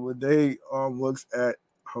guitar. Lene looks at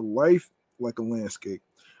her life like a landscape,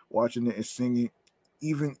 watching it and singing,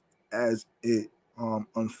 even as it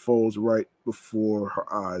unfolds right before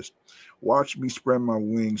her eyes. "Watch me spread my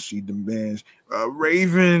wings," she demands.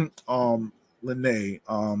 Raven Lene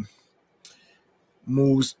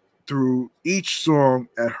moves through each song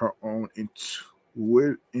at her own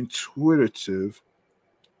intuitive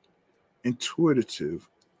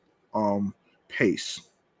pace.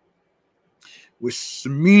 With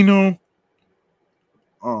Semino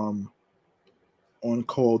um, on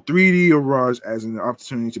call, 3D arrives as an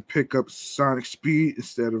opportunity to pick up sonic speed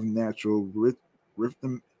instead of natural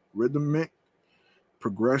rhythmic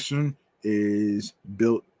progression is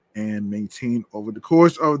built and maintained over the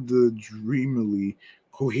course of the dreamily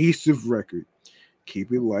cohesive record.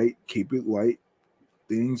 Keep it light, keep it light.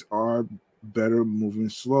 Things are better moving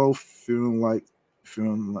slow, feeling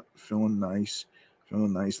nice,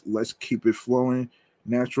 Feeling nice. Let's keep it flowing.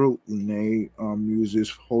 Natural Lene uses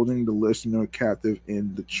holding the listener captive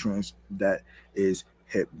in the trance that is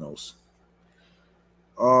hypnos.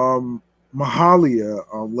 Um, Mahalia,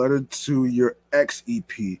 Letter to Your Ex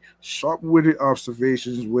EP. Sharp witted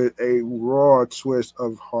observations with a raw twist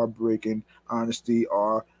of heartbreaking honesty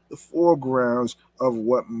are the foregrounds of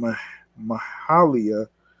what Mahalia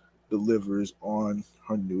delivers on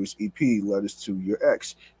her newest EP, Letters to Your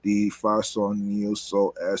Ex. The five-song Neo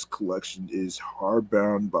Soul S collection is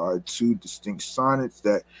hardbound by two distinct sonnets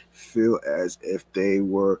that feel as if they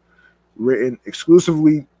were written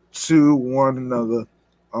exclusively to one another.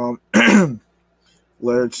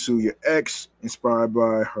 Letter to Your Ex, inspired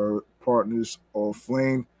by her partner's old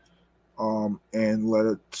flame, and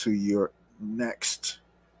Letter to Your Next,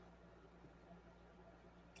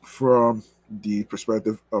 from the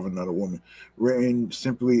perspective of another woman. Written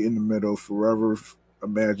simply in the middle, Forever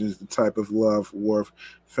imagines the type of love worth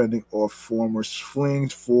fending off former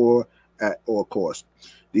flings for at all costs.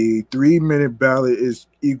 The 3 minute ballad is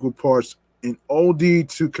equal parts an ode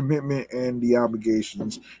to commitment and the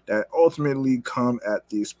obligations that ultimately come at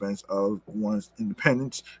the expense of one's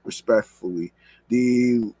independence, respectfully.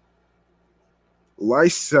 The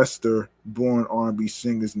Leicester born R&B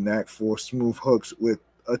singer's knack for smooth hooks with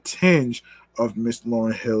a tinge of Miss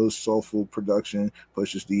Lauryn Hill's soulful production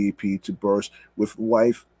pushes the EP to burst with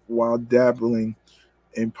life while dabbling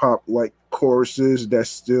in pop like choruses that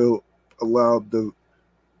still allow the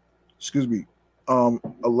excuse me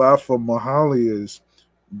allow for Mahalia's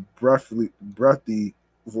breathy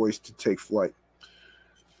voice to take flight.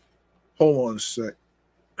 Hold on a sec.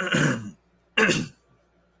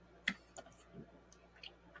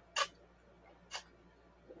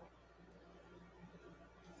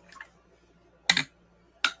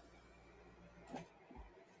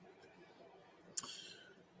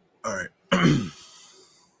 All right.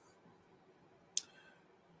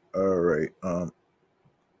 All right.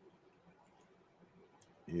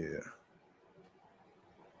 Yeah.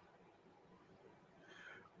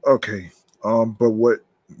 Okay. But what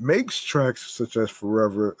makes tracks such as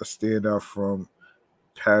Forever a standout from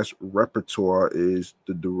past repertoire is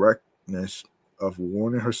the directness of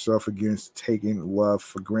warning herself against taking love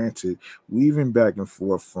for granted, weaving back and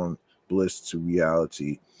forth from bliss to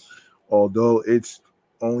reality. Although it's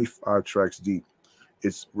only 5 tracks deep,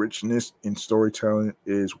 its richness in storytelling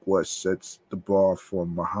is what sets the bar for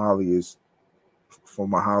Mahalia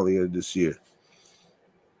this year.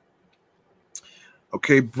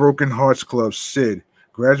 Okay, Broken Hearts Club, Sid.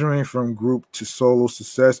 Graduating from group to solo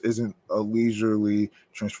success isn't a leisurely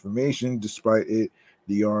transformation, despite it.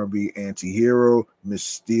 The R&B anti-hero, Miss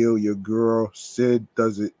Steele, Your Girl, Sid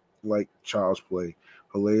does it like child's play.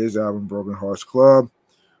 Her latest album, Broken Hearts Club,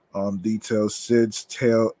 details Sid's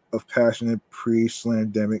tale of passionate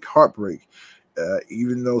pre-slandemic heartbreak.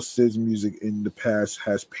 Even though Sid's music in the past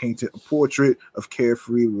has painted a portrait of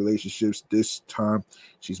carefree relationships, this time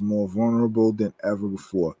she's more vulnerable than ever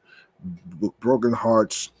before. Broken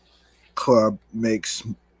Hearts Club makes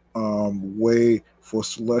way for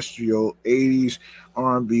celestial 80s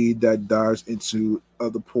R&B that dives into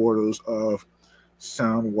other portals of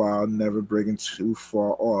sound while never breaking too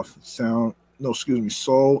far off. Soul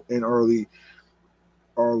and early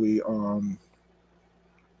early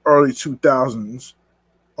 2000s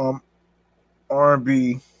um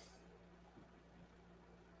R&B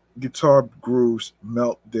guitar grooves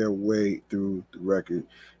melt their way through the record,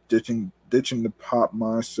 ditching the pop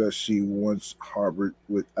mindset she once harbored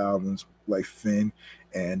with albums like Finn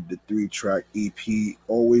and the 3 track EP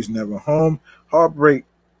Always Never Home. Heartbreak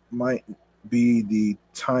might be the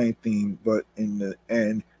tying theme, but in the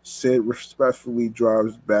end, Sid respectfully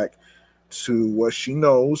drives back to what she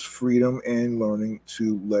knows, freedom and learning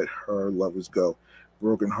to let her lovers go.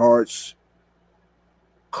 Broken Hearts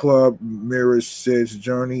Club mirrors Sid's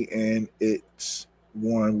journey, and it's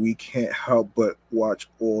one we can't help but watch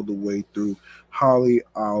all the way through. Holly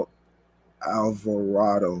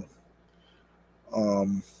Alvarado.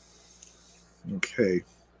 Um, okay.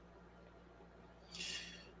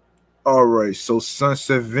 All right. So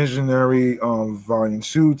Sunset Visionary, Volume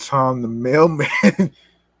 2, Tom the Mailman.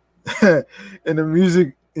 In the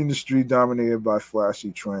music industry dominated by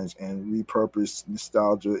flashy trends and repurposed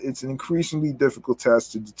nostalgia, it's an increasingly difficult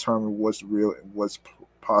task to determine what's real and what's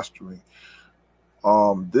posturing.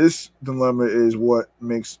 This dilemma is what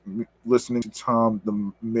makes listening to Tom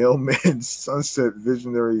the Mailman's Sunset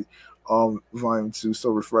Visionary Volume 2 so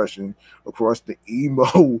refreshing. Across the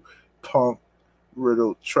emo punk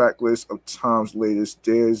riddled track list of Tom's latest,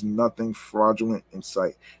 there's nothing fraudulent in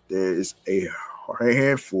sight. There is a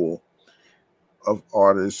handful of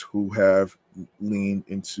artists who have leaned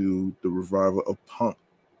into the revival of pop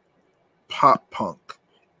punk,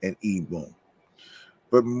 and emo.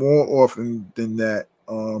 But more often than that,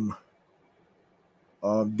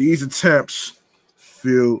 these attempts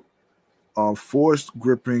feel forced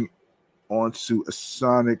gripping onto a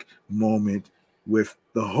sonic moment with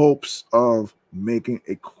the hopes of making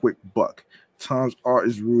a quick buck. Tom's art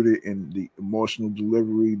is rooted in the emotional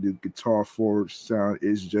delivery. The guitar forward sound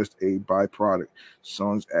is just a byproduct.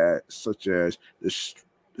 Songs such as the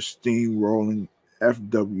steamrolling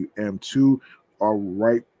FWM2 are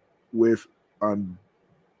ripe with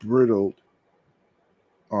unbridled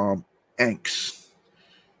um, angst.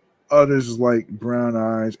 Others like Brown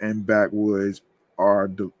Eyes and Backwoods are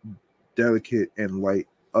delicate and light,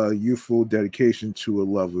 a youthful dedication to a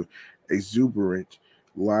lover, exuberant,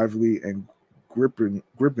 lively, and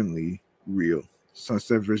grippingly real.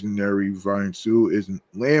 Sunset Visionary Volume 2 is a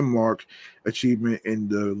landmark achievement in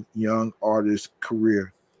the young artist's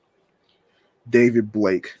career. David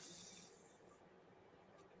Blake.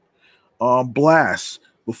 Blast,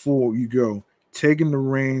 before you go, taking the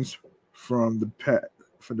reins from the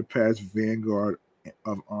past vanguard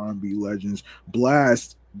of R&B legends.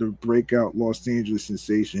 Blast, the breakout Los Angeles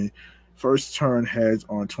sensation, first turn heads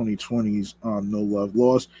on 2020's No Love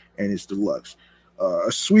Lost and its deluxe.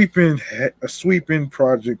 A sweeping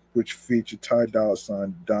project which featured Ty Dolla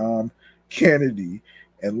Sign, Dom Kennedy,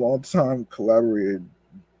 and longtime collaborator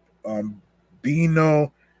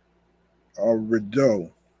Bino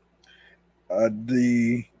Rideau.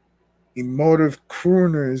 The emotive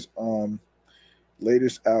crooners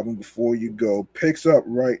latest album Before You Go picks up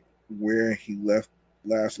right where he left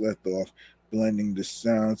off, blending the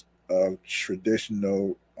sounds of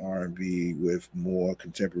traditional R&B with more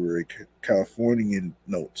contemporary Californian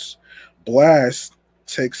notes. Blast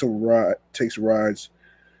takes rides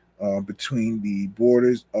between the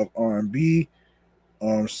borders of R&B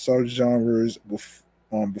subgenres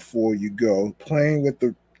Before You Go, playing with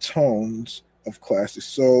the tones of classic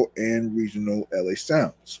soul and regional LA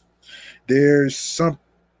sounds. There's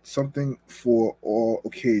something for all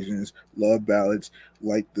occasions. Love ballads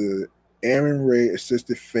like the Aaron Ray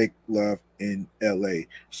assisted Fake Love in LA.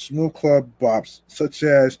 Smooth club bops such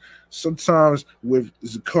as sometimes with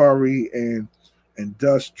Zakari and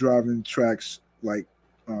Dust driving tracks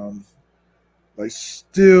um like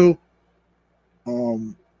Still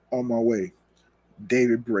on My Way.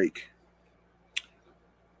 David Brake.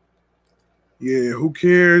 Yeah, who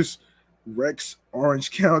cares? Rex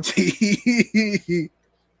Orange County.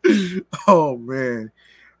 Oh man.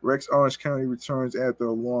 Rex Orange County returns after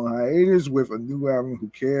a long hiatus with a new album. Who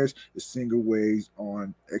cares? The single weighs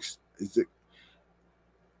on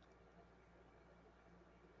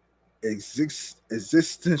existence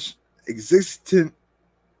existentio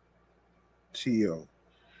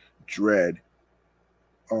dread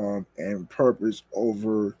and purpose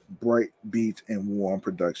over bright beats and warm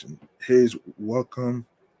production. His welcome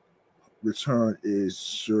return is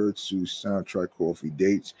sure to soundtrack coffee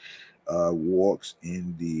dates, walks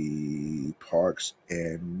in the parks,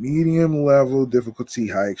 and medium level difficulty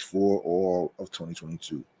hikes for all of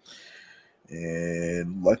 2022.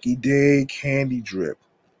 And Lucky Day Candy Drip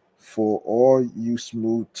for all you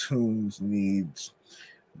smooth tunes needs.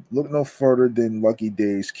 Look no further than Lucky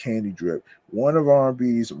Day's Candy Drip, one of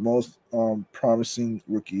R&B's most promising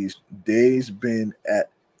rookies. Day's been at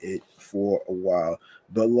it for a while,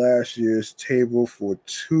 but last year's Table for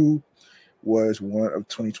Two was one of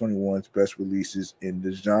 2021's best releases in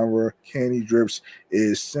the genre. Candy Drips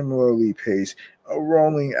is similarly paced, a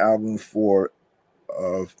rolling album of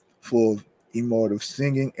full of emotive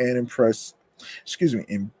singing and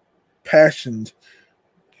impassioned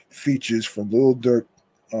features from Lil Durk,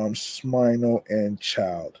 Smino, and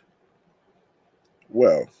Child.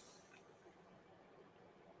 Well,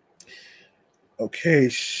 okay,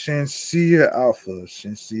 Shansia Alpha.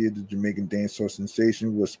 Shansia, the Jamaican dancehall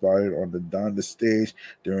sensation, was spotted on the Donda stage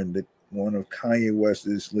during one of Kanye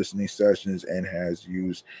West's listening sessions and has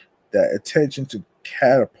used that attention to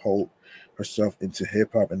catapult herself into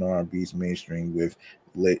hip hop and R&B's mainstream with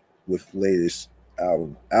latest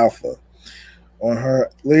album Alpha. On her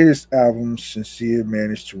latest album, Shansia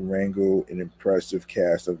managed to wrangle an impressive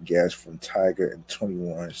cast of guests from Tiger and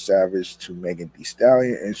 21 Savage to Megan Thee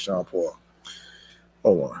Stallion and Sean Paul.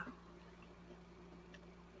 Hold on.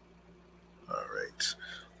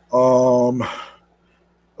 All right.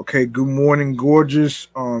 Okay, Good Morning Gorgeous,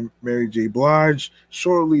 Mary J. Blige,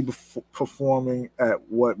 shortly performing at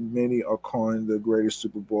what many are calling the greatest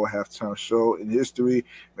Super Bowl halftime show in history.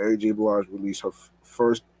 Mary J. Blige released her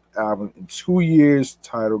first album in 2 years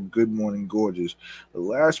titled Good Morning Gorgeous. The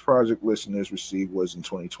last project listeners received was in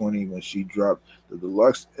 2020 when she dropped the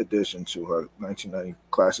deluxe edition to her 1990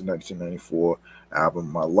 classic 1994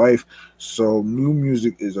 album My Life. So new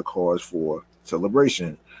music is a cause for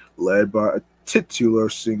celebration, led by a titular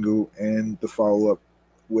single and the follow-up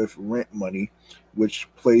with Rent Money, which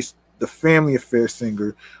placed the Family Affair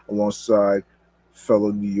singer alongside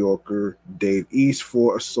fellow New Yorker Dave East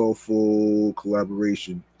for a soulful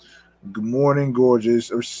collaboration. Good Morning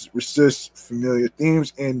Gorgeous resists familiar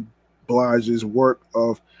themes in Blige's work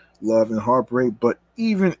of love and heartbreak, but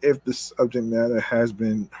even if the subject matter has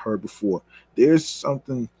been heard before, there's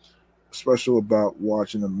something special about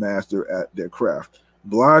watching a master at their craft.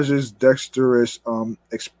 Blige's dexterous,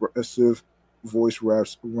 expressive voice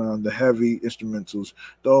wraps around the heavy instrumentals,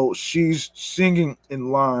 though she's singing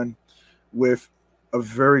in line with a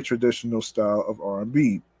very traditional style of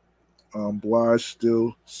R&B. Blige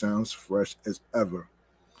still sounds fresh as ever.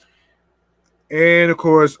 And of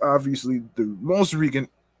course, obviously, the most recent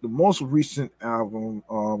album,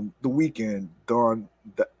 The Weekend, Dawn.FM.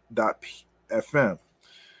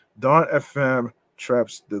 Dawn FM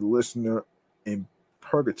traps the listener in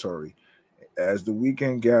purgatory as The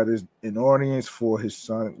Weekend gathers an audience for his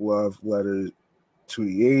sonic love letter to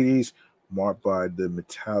the 80s, marked by the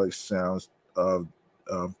metallic sounds of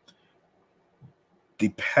um,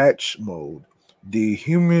 Depeche Mode, the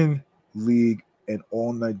Human League, and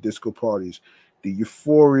all-night disco parties. The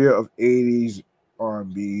euphoria of 80s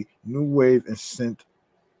R&B, new wave, and synth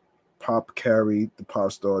pop carried the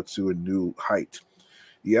pop star to a new height.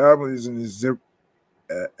 The album is an exhibit,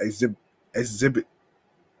 exhibit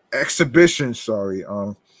exhibition,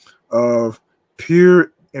 of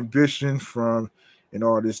pure ambition from an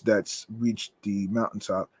artist that's reached the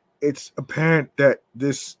mountaintop. It's apparent that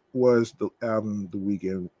this was the album The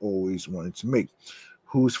Weeknd always wanted to make,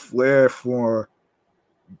 whose flair for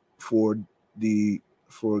the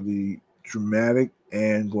dramatic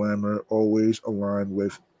and glamour always aligned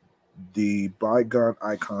with the bygone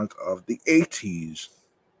icons of the 80s.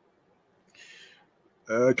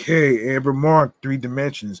 Okay, Amber Mark, Three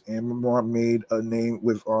Dimensions. Amber Mark made a name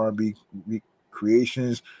with R&B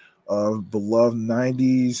recreations of beloved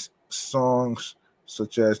 90s songs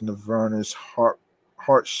such as Nirvana's Heart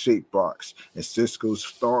Shaped Box and Cisco's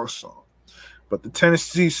Star Song. But the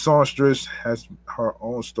Tennessee songstress has her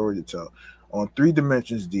own story to tell. On Three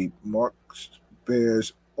Dimensions Deep, Mark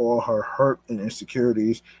bears all her hurt and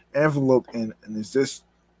insecurities enveloped in an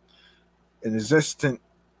existent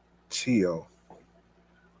teal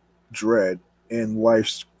dread in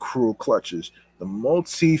life's cruel clutches. The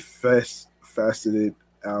multifaceted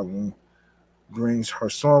album brings her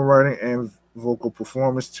songwriting and vocal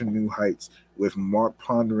performance to new heights, with Mark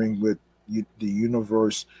pondering with the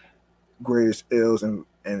universe's greatest ills and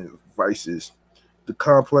vices. The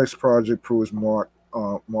complex project proves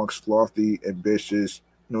Mark's lofty, ambitions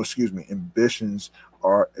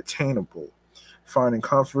are attainable, finding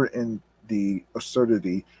comfort in the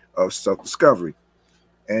absurdity of self-discovery.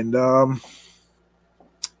 And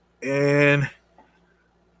and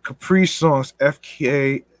Capri Songs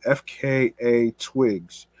FKA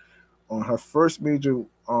Twigs on her first major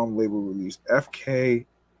label release. FKA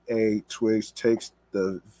Twigs takes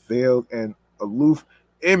the veiled and aloof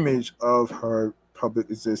image of her public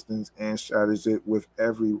existence and shatters it with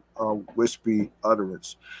every wispy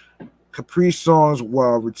utterance. Capri Songs,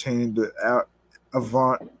 while retaining the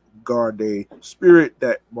avant-garde spirit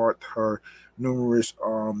that marked her numerous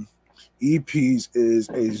EPs, is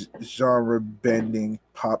a genre-bending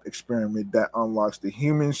pop experiment that unlocks the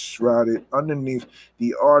human shrouded underneath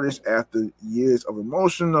the artist after years of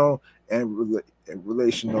emotional and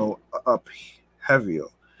relational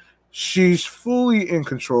upheaval. She's fully in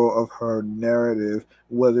control of her narrative,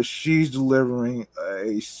 whether she's delivering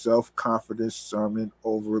a self-confidence sermon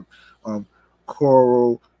over um,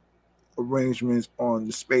 choral arrangements on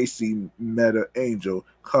the spacey meta angel,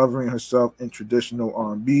 covering herself in traditional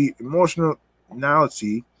R&B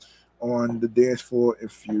emotionality on the dance floor,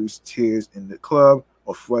 infused tears in the club,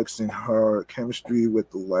 or flexing her chemistry with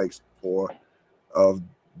the likes of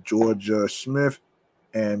Georgia Smith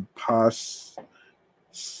and Pas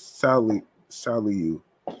Saliu.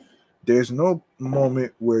 There's no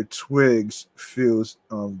moment where Twigs feels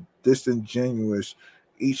disingenuous.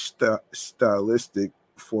 Each stylistic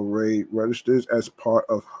foray registers as part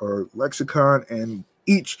of her lexicon, and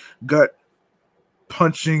each gut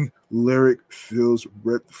punching lyric feels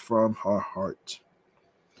ripped from her heart.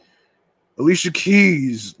 Alicia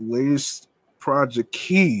Keys' latest project,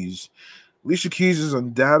 Keys. Alicia Keys is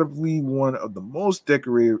undoubtedly one of the most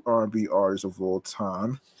decorated R&B artists of all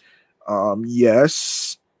time.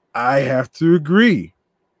 Yes, I have to agree.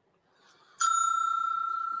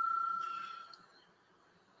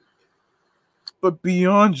 But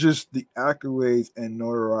beyond just the accolades and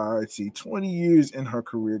notoriety, 20 years in her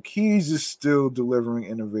career, Keys is still delivering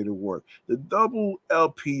innovative work. The double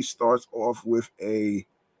LP starts off with a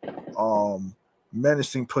um,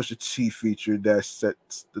 menacing Pusha T feature that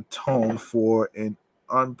sets the tone for an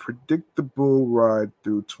unpredictable ride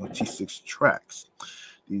through 26 tracks.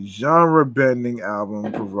 The genre bending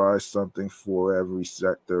album provides something for every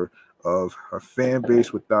sector of her fan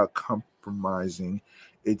base without compromising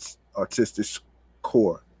its artistic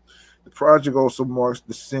core. The project also marks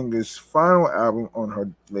the singer's final album on her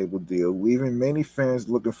label deal, leaving many fans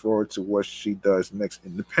looking forward to what she does next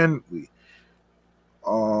independently.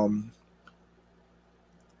 Um,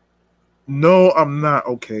 no, I'm not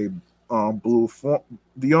okay. Blue,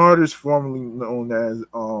 the artist formerly known as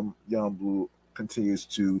Young Blue, continues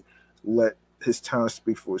to let his talent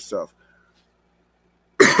speak for itself.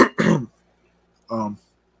 um,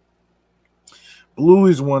 Blue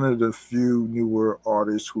is one of the few newer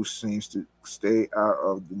artists who seems to stay out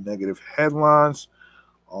of the negative headlines.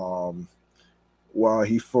 Um, while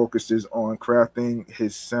he focuses on crafting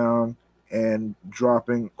his sound and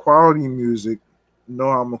dropping quality music, No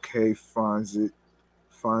I'm Okay finds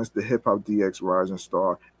the hip hop DX rising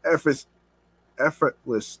star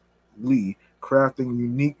effortlessly crafting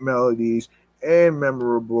unique melodies and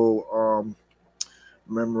memorable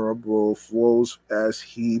flows as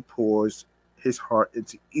he pours his heart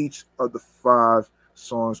into each of the 5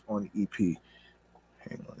 songs on the EP.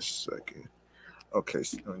 Hang on a second. Okay,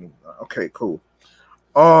 okay, cool.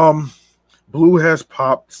 Um, Blue has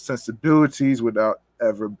pop sensibilities without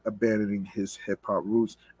ever abandoning his hip hop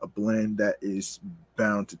roots, a blend that is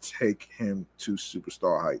bound to take him to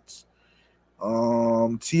superstar heights.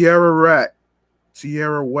 Tierra Rack,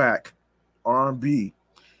 Tierra Whack, R&B.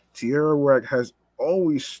 Tierra Whack has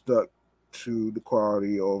always stuck to the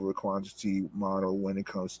quality over quantity model when it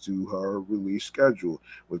comes to her release schedule.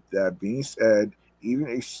 With that being said, even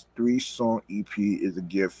a 3-song EP is a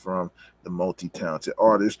gift from the multi-talented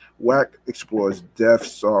artist. Whack explores death,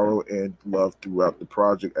 sorrow, and love throughout the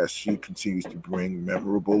project as she continues to bring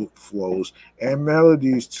memorable flows and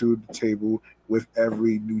melodies to the table with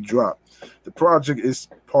every new drop. The project is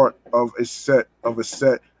part of a set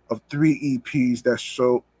of 3 EPs that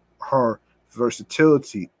show her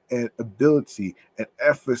versatility and ability and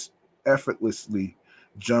effortlessly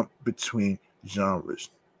jump between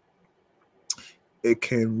genres. It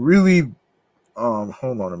can really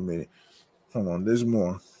hold on a minute. Hold on, there's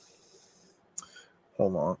more.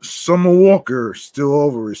 Hold on. Summer Walker still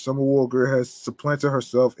over it. Summer Walker has supplanted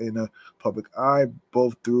herself in the public eye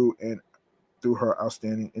both through her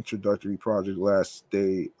outstanding introductory project Last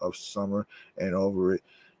Day of Summer and Over It,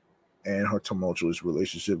 and her tumultuous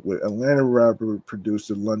relationship with Atlanta rapper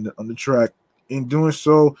producer London on the track. In doing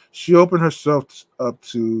so, she opened herself up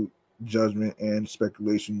to judgment and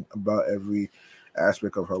speculation about every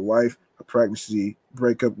aspect of her life, her pregnancy,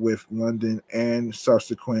 breakup with London, and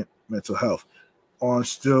subsequent mental health. On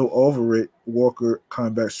Still Over It, Walker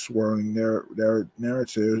combats swirling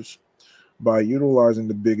narratives by utilizing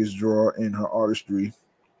the biggest draw in her artistry,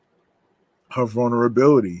 her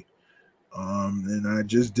vulnerability. And I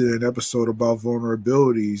just did an episode about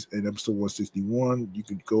vulnerabilities in episode 161. You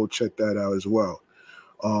could go check that out as well.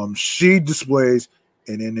 She displays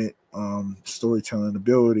an innate storytelling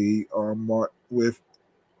ability marked with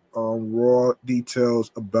raw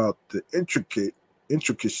details about the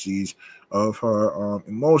intricacies of her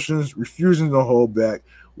emotions, refusing to hold back.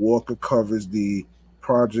 Walker covers the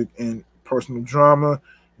project in personal drama,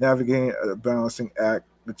 navigating a balancing act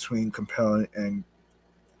between compelling and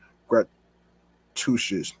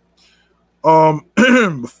gratuitous.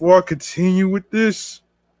 Before I continue with this,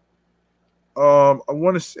 I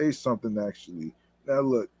want to say something actually. Now,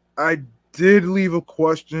 look, I did leave a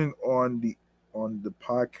question on the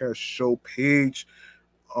podcast show page,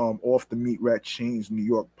 off the Meat Rat Chains New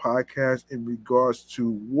York podcast in regards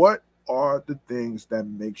to what are the things that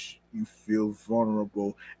makes you feel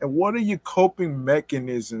vulnerable and what are your coping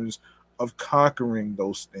mechanisms of conquering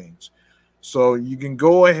those things. So you can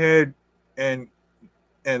go ahead and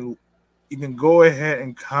and you can go ahead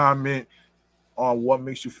and comment on what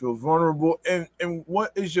makes you feel vulnerable and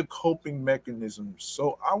what is your coping mechanism.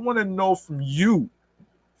 So I want to know from you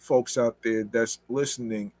folks out there that's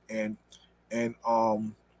listening and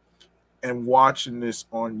um and watching this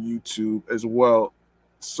on YouTube as well.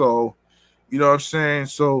 So, you know what I'm saying?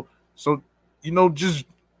 So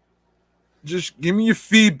just give me your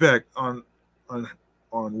feedback on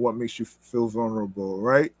on what makes you feel vulnerable,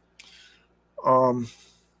 right? Um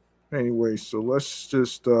Anyway, so let's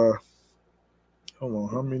just hold on.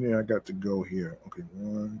 How many I got to go here? Okay,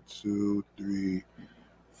 1, 2, 3,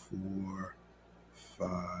 4,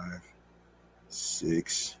 5,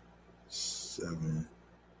 6, 7,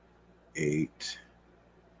 8,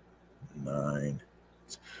 9.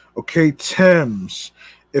 Okay, Thames.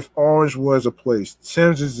 If orange was a place,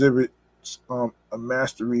 Thames exhibits a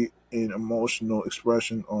mastery in emotional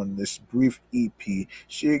expression on this brief EP.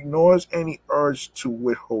 She ignores any urge to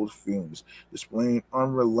withhold feelings, displaying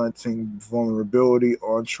unrelenting vulnerability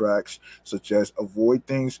on tracks such as Avoid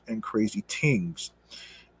Things and Crazy Things.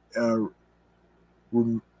 Uh,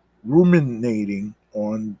 rum- Ruminating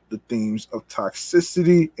on the themes of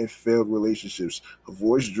toxicity and failed relationships. Her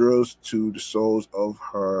voice drills to the souls of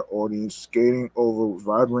her audience, skating over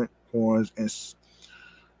vibrant horns and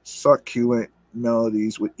succulent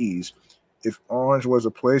melodies with ease. If Orange Was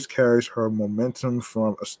a Place carries her momentum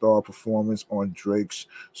from a star performance on Drake's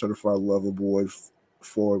Certified Lover Boy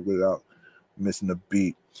forward without missing a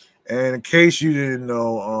beat. And in case you didn't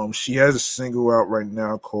know, she has a single out right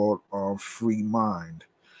now called Free Mind.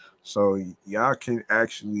 So y'all can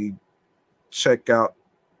actually check out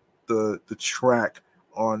the track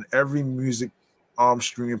on every music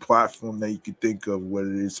streaming platform that you can think of,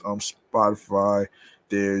 whether it's Spotify,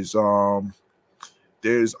 there's YouTube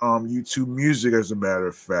Music, as a matter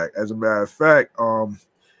of fact.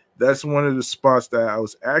 That's one of the spots that I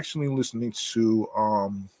was actually listening to.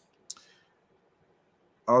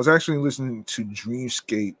 I was actually listening to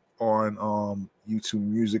Dreamscape on YouTube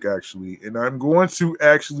Music actually, and I'm going to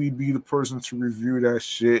actually be the person to review that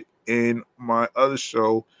shit in my other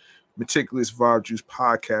show, Meticulous Vibe Juice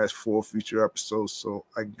Podcast, for future episodes. So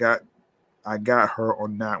I got her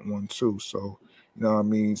on that one too. So you know what I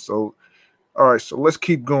mean. So all right, so let's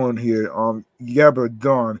keep going here. Yabba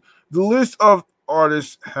Dawn. The list of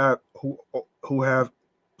artists have who have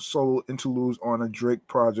solo interludes on a Drake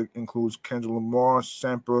project includes Kendrick Lamar,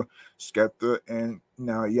 Sampa, Skepta, and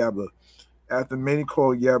now Yabba. After many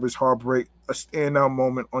call Yabba's heartbreak a standout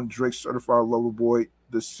moment on Drake's Certified Lover Boy,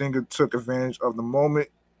 the singer took advantage of the moment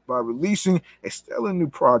by releasing a stellar new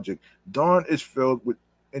project. Dawn is filled with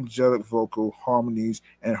angelic vocal harmonies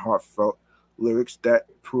and heartfelt lyrics that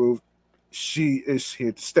prove she is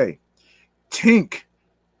here to stay. Tink,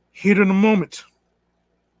 Heat of the Moment,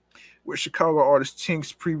 where Chicago artist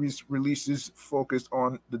Tink's previous releases focused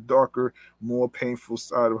on the darker, more painful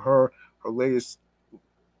side of her. Her latest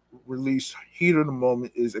release, Heat of the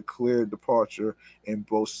Moment, is a clear departure in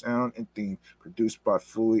both sound and theme, produced by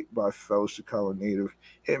fellow Chicago native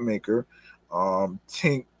hitmaker.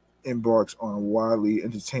 Tink embarks on a wildly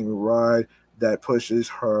entertainment ride that pushes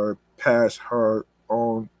her past her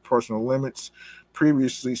own personal limits,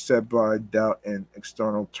 previously set by doubt and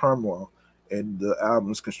external turmoil. In the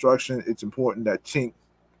album's construction, it's important that Tink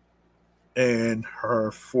and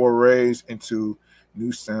her forays into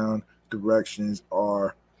new sound directions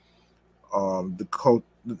are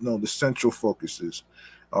the central focuses.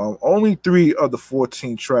 Only 3 of the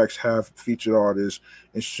 14 tracks have featured artists,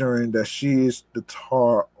 ensuring that she is the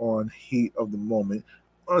tar on Heat of the Moment.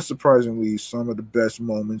 Unsurprisingly, some of the best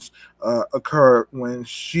moments occur when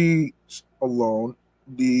she's alone.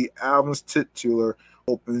 The album's titular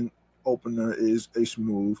open opener is a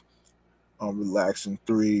smooth, relaxing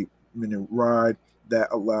 3-minute ride that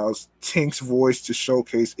allows Tink's voice to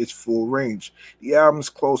showcase its full range. The album's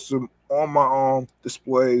closer on my own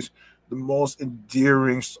displays the most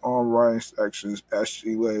endearing songwriting sections as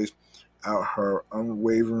she lays out her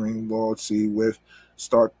unwavering loyalty with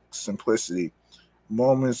stark simplicity.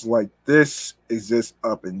 Moments like this exist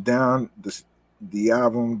up and down the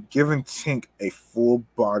album, giving Tink a full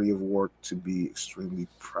body of work to be extremely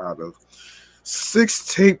proud of.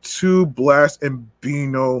 Six Tape 2 Blast and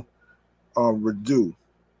Bino Redo.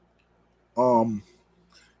 Um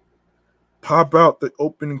Pop out the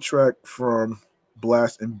opening track from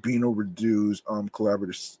Blast and Bino Redu's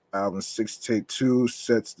collaborative album. Six Take Two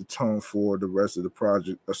sets the tone for the rest of the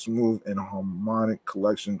project, a smooth and harmonic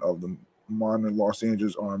collection of the modern Los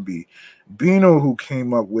Angeles R&B. Bino, who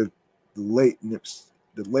came up with the late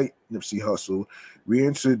Nipsey Hussle,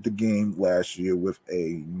 re-entered the game last year with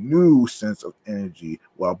a new sense of energy,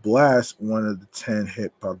 while Blast, one of the 10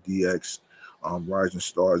 hip hop DX rising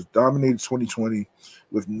stars, dominated 2020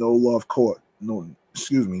 with No Love Caught,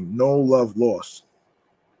 no love lost.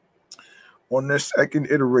 On their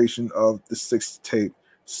second iteration of the 6 tape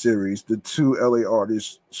series, the two LA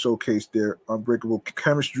artists showcased their unbreakable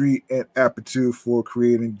chemistry and aptitude for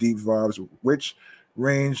creating deep vibes, which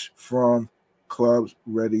range from clubs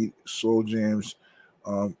ready soul jams,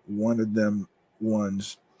 one of them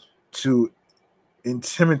ones, to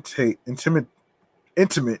intimate,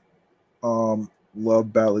 intimate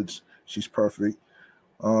love ballads. She's perfect.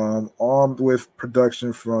 Armed with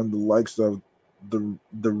production from the likes of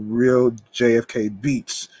the real JFK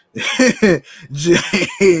Beats,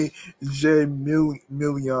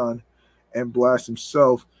 Million, and Blast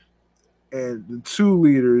himself, and the two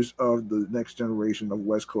leaders of the next generation of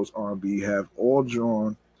West Coast R&B have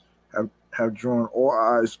drawn all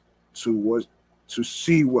eyes to what to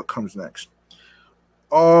see what comes next.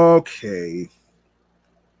 Okay,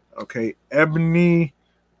 okay, Ebony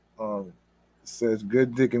um, says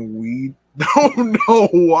good dick and weed. Don't know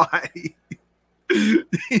why.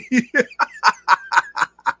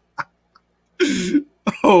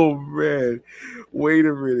 Oh man, wait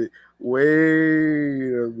a minute,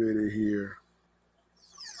 wait a minute here.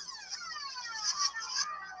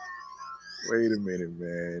 Wait a minute,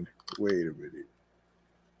 man. Wait a minute.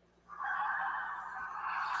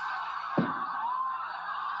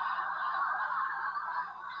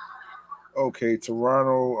 Okay,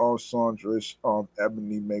 Toronto Saunders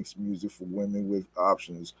Ebony makes music for women with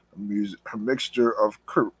options. A mixture of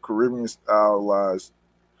Caribbean stylized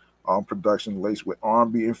production laced with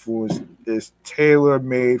R&B influence is tailor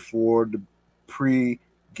made for the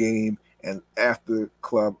pre-game and after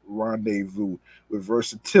club rendezvous with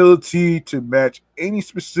versatility to match any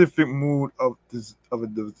specific mood of a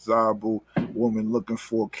desirable woman looking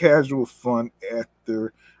for casual fun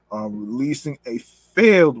after releasing a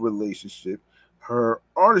failed relationship. Her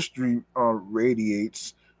artistry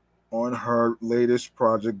radiates on her latest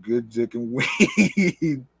project, Good Dick and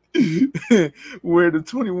Weed, where the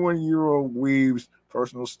 21-year-old weaves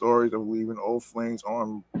personal stories of leaving old flames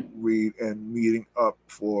on read and meeting up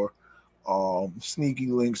for sneaky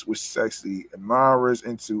links with sexy admirers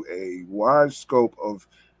into a wide scope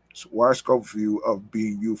view of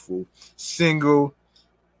being youthful, single,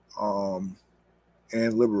 um,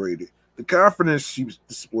 and liberated. The confidence she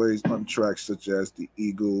displays on tracks such as The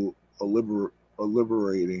Eagle,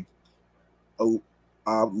 liberating,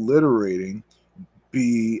 obliterating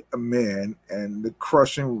Be a Man, and the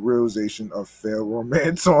crushing realization of failed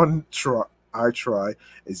romance on I Try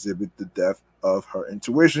exhibit the depth of her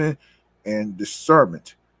intuition and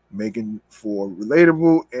discernment, making for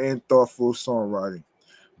relatable and thoughtful songwriting.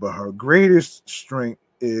 But her greatest strength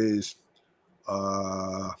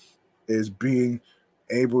uh, is being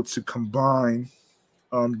able to combine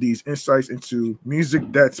these insights into music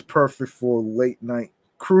that's perfect for late night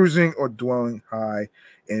cruising or dwelling high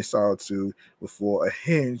in solitude before a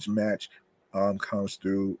hinge match comes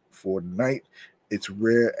through for the night. It's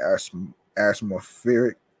rare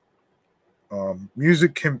atmospheric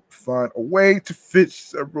music can find a way to fit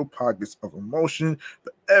several pockets of emotion,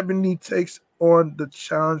 but Ebony takes on the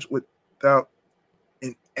challenge without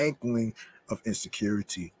an inkling of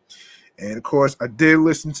insecurity. And of course, I did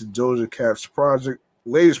listen to Doja Cat's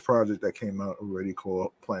latest project that came out already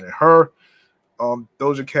called Planet Her.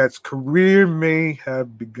 Doja Cat's career may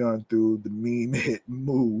have begun through the meme hit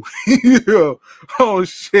Move. Oh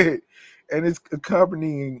shit. And its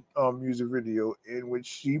accompanying music video in which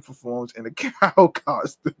she performs in a cow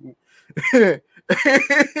costume.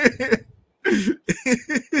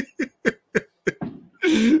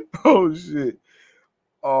 Oh shit.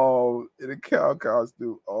 Oh, in a cow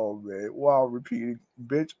costume. Oh man. While repeating,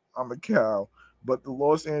 bitch, I'm a cow. But the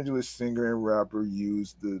Los Angeles singer and rapper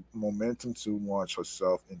used the momentum to launch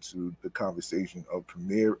herself into the conversation of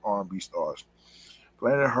premier R&B stars.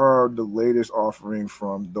 Planet Her, the latest offering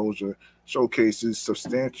from Doja, showcases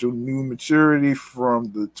substantial new maturity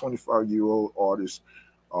from the 25-year-old artist,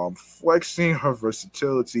 flexing her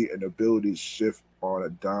versatility and ability to shift on a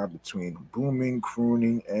dime between booming,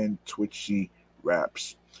 crooning, and twitchy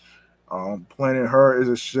raps. Planet Her is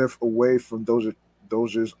a shift away from Doja's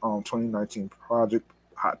 2019 project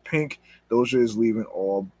Hot Pink. Doja is leaving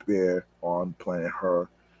all bare on Planet Her,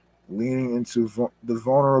 leaning into the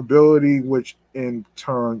vulnerability, which in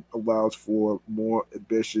turn allows for more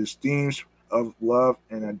ambitious themes of love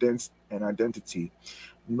and identity.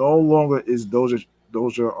 No longer is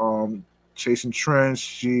Doja chasing trends;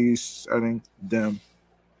 she's setting them.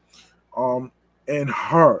 Um, and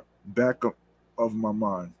her back of my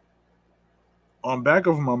mind. On Back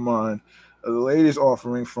of My Mind, the latest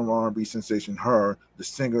offering from R&B sensation Her, the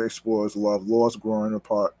singer explores love, loss, growing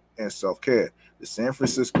apart, and self-care. The San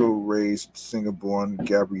Francisco-raised singer-born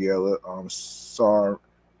Gabriella Sarmiento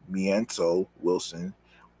Wilson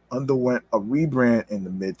underwent a rebrand in the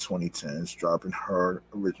mid-2010s, dropping her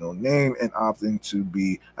original name and opting to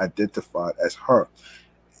be identified as Her,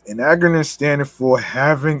 an acronym standing for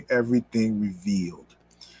Having Everything Revealed.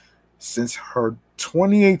 Since her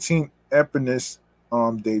 2018 eponymous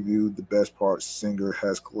debut, the Best Part Singer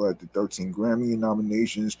has collected 13 Grammy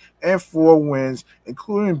nominations and 4 wins,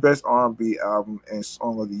 including Best R&B Album and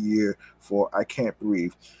Song of the Year for "I Can't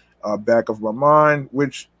Breathe." "Back of My Mind,"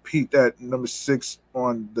 which peaked at number 6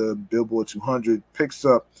 on the Billboard 200, picks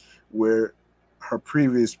up where her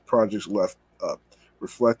previous projects left up,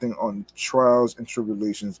 reflecting on trials and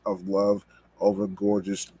tribulations of love over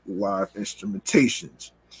gorgeous live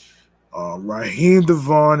instrumentations. Raheem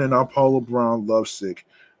Devon and Apollo Brown, "Lovesick."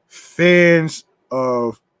 Fans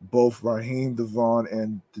of both Raheem Devon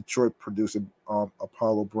and Detroit producer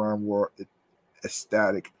Apollo Brown were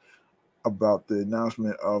ecstatic about the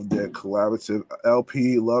announcement of their collaborative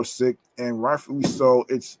LP, "Lovesick," and rightfully so.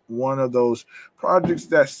 It's one of those projects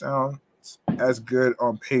that sounds as good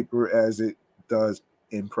on paper as it does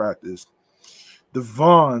in practice.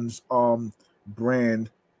 Devon's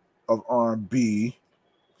brand of R&B,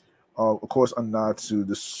 of course, a nod to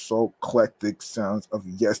the soul eclectic sounds of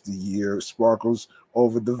yesteryear, sparkles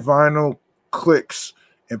over the vinyl clicks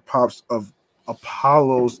and pops of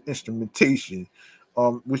Apollo's instrumentation,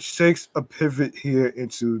 which takes a pivot here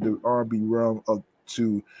into the R&B realm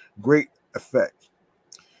to great effect.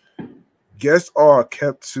 Guests are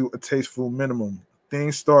kept to a tasteful minimum.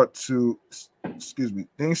 Things start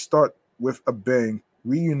with a bang,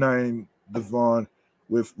 reuniting Devon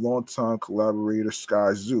with longtime collaborator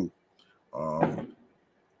Sky Zoo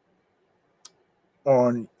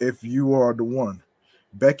on "If You Are the One."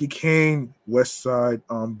 Becky Kane, West Side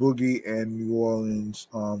Boogie, and New Orleans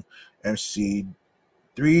MC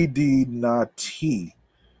 3D Nati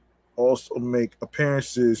also make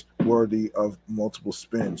appearances worthy of multiple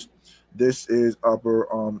spins. This is Upper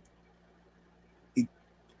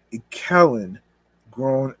Kellen,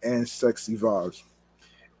 grown and sexy vibes.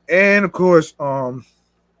 And of course,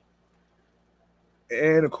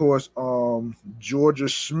 Georgia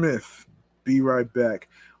Smith, "Be Right Back."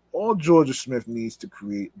 All Georgia Smith needs to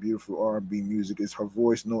create beautiful R&B music is her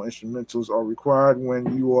voice. No instrumentals are required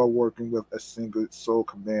when you are working with a singer so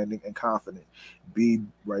commanding and confident. "Be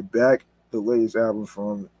Right Back," the latest album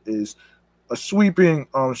from, is a sweeping,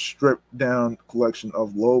 stripped down collection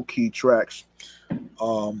of low key tracks.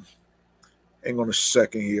 Hang on a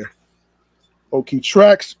second here. Okay,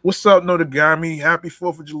 tracks. What's up, Notagami? Happy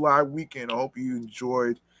 4th of July weekend. I hope you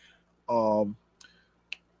enjoyed. Um,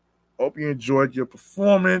 hope you enjoyed your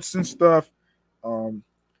performance and stuff. Um,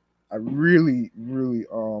 I really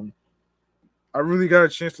got a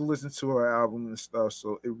chance to listen to her album and stuff.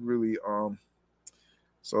 So it really,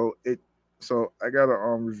 so it, so I gotta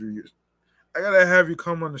review you. I gotta have you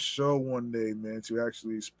come on the show one day, man, to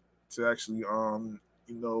actually, you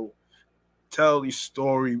know, tell the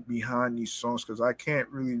story behind these songs because I can't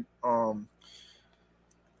really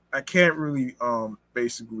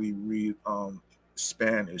basically read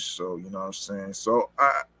Spanish, so you know what I'm saying. So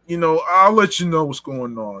I'll let you know what's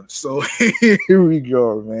going on. So here we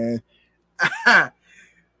go, man.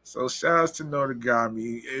 So shout outs to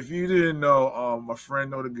Notagami. If you didn't know, my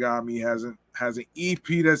friend Notagami has an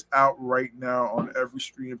EP that's out right now on every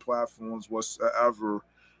streaming platforms whatsoever.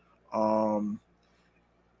 Um,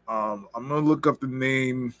 I'm gonna look up the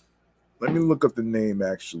name. Let me look up the name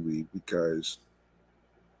actually because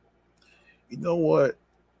you know what?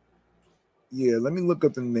 Yeah, let me look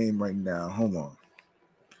up the name right now. Hold on.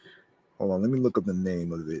 Let me look up the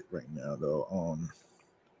name of it right now though.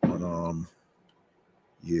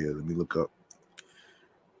 Yeah, let me look up.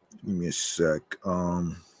 Give me a sec.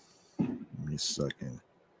 Give me a second.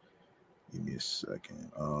 Give me a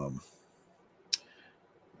second.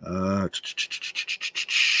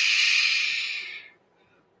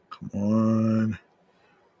 Come on.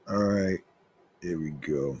 All right, here we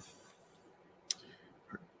go.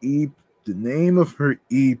 The name of her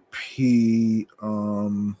EP. Hang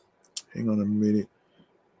on a minute.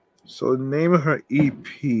 So the name of her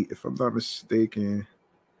EP, if I'm not mistaken,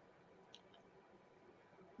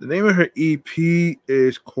 the name of her EP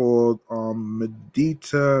is called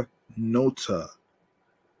Medita Nota.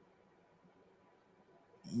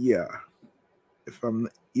 Yeah. If I'm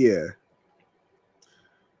yeah,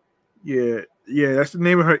 that's the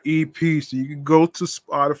name of her EP. So you can go to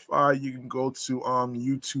Spotify, you can go to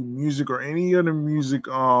YouTube Music or any other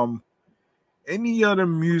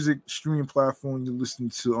music streaming platform you listen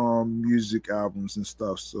to music albums and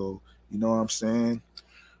stuff. So you know what I'm saying?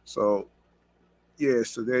 So yeah,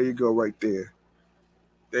 so there you go right there.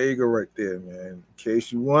 There you go right there, man. In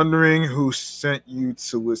case you're wondering who sent you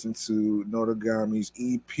to listen to Notagami's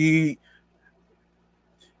EP,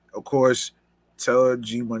 of course, tell her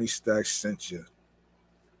G Money Stacks sent you.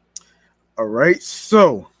 All right,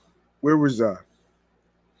 so where was I?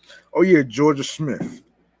 Oh yeah, Georgia Smith.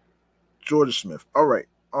 Georgia Smith. All right.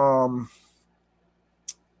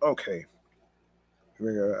 Okay.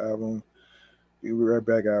 We got an album. We Right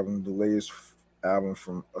Back album, the latest album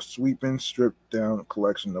from a sweeping, stripped down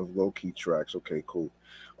collection of low key tracks. Okay, cool.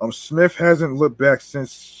 Smith hasn't looked back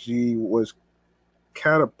since she was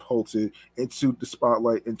catapulted into the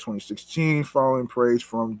spotlight in 2016 following praise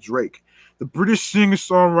from Drake. The British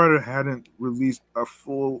singer-songwriter hadn't released a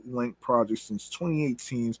full-length project since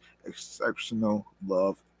 2018's exceptional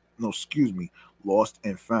Lost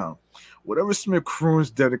and Found. Whatever Smith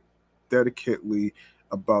croons dedicatedly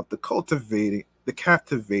about the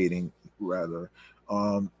captivating rather,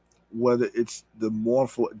 whether it's the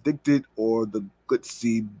mournful Addicted or the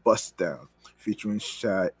glitzy Bust Down featuring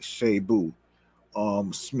Shay Boo,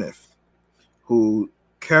 Smith, who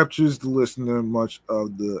captures the listener. Much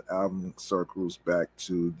of the album circles back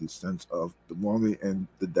to the sense of belonging and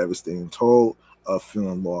the devastating toll of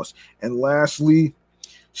feeling lost. And lastly,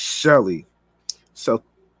 Shelly, self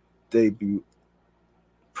debut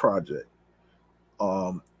project.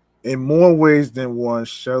 In more ways than one,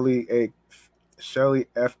 Shelly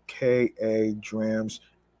FKA Dram's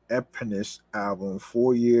Eponymous album,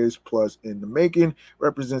 4 years plus in the making,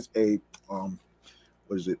 represents a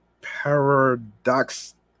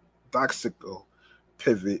paradoxical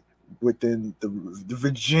pivot within the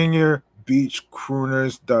Virginia Beach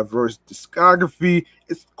crooner's diverse discography.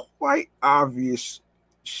 It's quite obvious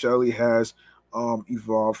Shelly has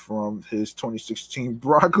evolved from his 2016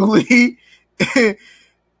 Broccoli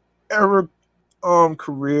era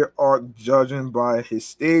career arc, judging by his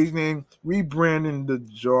stage name, rebranding the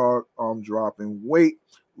jaw dropping Weight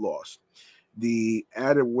Loss. The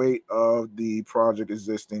added weight of the project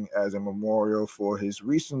existing as a memorial for his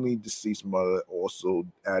recently deceased mother also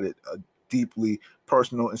added a deeply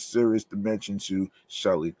personal and serious dimension to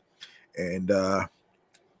Shelly. And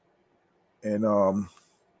and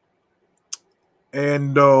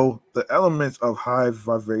and though the elements of high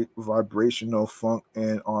vibrational funk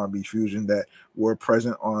and R&B fusion that were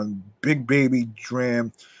present on Big Baby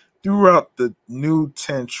Dram throughout the new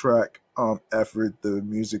 10-track effort, the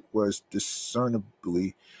music was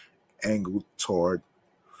discernibly angled toward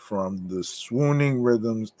from the swooning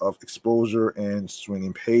rhythms of Exposure and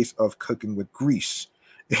swinging pace of Cooking with Grease.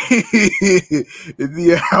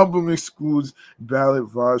 The album excludes ballad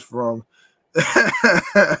vibes from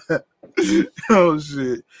oh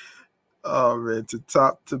shit. Oh man, to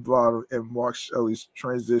top to bottom, and Mark Shelley's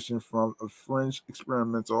transition from a French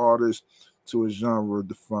experimental artist to a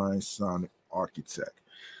genre-defined sonic architect.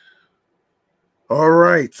 All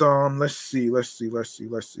right, let's see what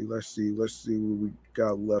we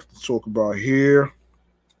got left to talk about here.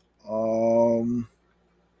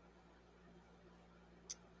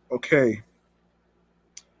 Okay,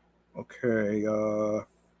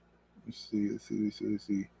 let's see.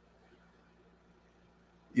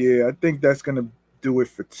 Yeah, I think that's gonna do it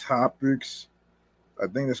for topics.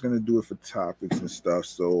 And stuff.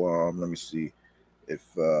 So let me see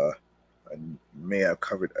if I may have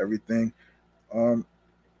covered everything. I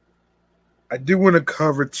do want to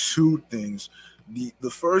cover two things. The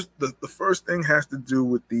first thing has to do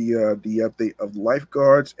with the update of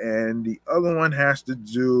lifeguards, and the other one has to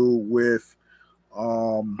do with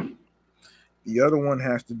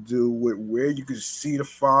where you can see the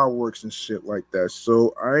fireworks and shit like that.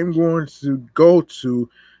 So I'm going to go to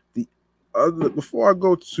the other before I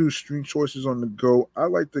go to stream choices on the go. I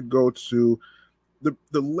like to go to the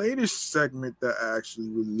latest segment that I actually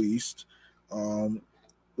released. The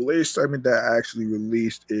latest segment that I actually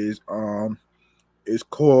released is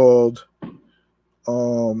called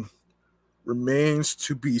Remains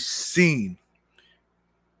to Be Seen.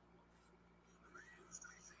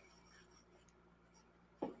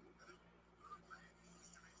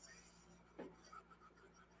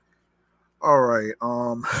 All right.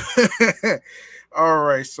 All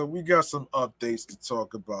right. So we got some updates to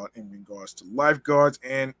talk about in regards to lifeguards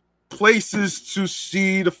and places to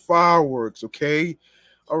see the fireworks. Okay.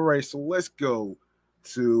 All right. So let's go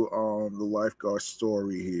to the lifeguard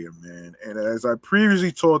story here, man. And as I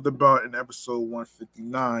previously talked about in episode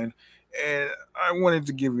 159, and I wanted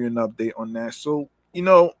to give you an update on that. So,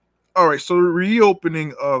 all right, so the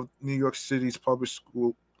reopening of New York City's public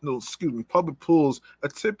pools, a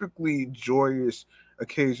typically joyous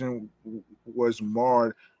occasion, was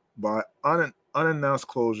marred by unannounced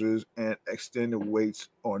closures and extended waits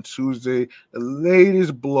on Tuesday, the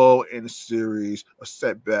latest blow in a series of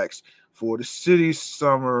setbacks for the city's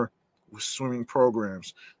summer swimming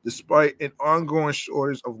programs. Despite an ongoing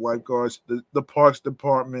shortage of lifeguards, the Parks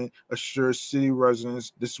Department assured city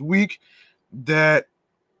residents this week that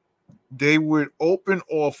they would open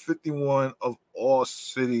all 51 of all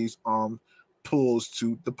cities pools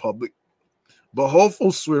to the public. But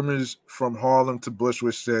hopeful swimmers from Harlem to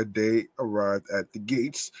Bushwick said they arrived at the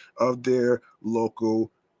gates of their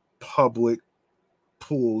local public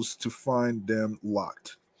pools to find them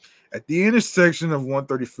locked. At the intersection of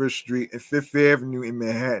 131st Street and Fifth Avenue in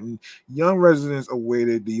Manhattan, young residents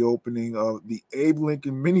awaited the opening of the Abe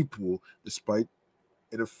Lincoln mini pool, despite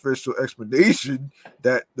an official explanation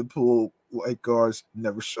that the pool lifeguards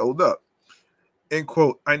never showed up. End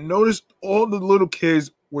quote. I noticed all the little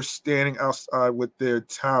kids were standing outside with their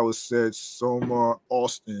towels, said Somar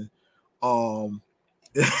Austin. Um,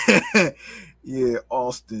 yeah,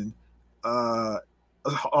 Austin. Uh,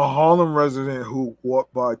 a Harlem resident who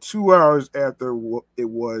walked by 2 hours after it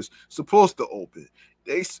was supposed to open.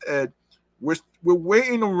 They said, we're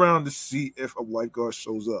waiting around to see if a lifeguard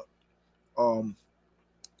shows up. Um,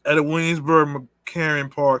 at a Williamsburg McCarran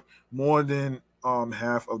Park, more than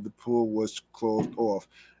half of the pool was closed off,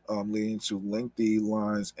 leading to lengthy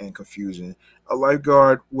lines and confusion. A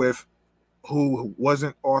lifeguard with who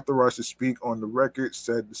wasn't authorized to speak on the record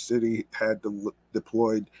said the city had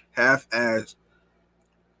deployed half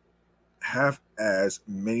as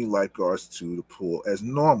many lifeguards to the pool as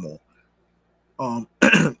normal. Um,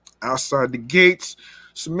 outside the gates,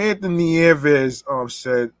 Samantha Nieves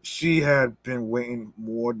said she had been waiting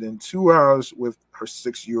more than 2 hours with her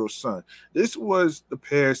 6-year-old son. This was the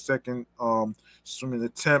pair's second swimming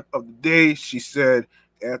attempt of the day. She said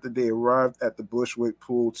after they arrived at the Bushwick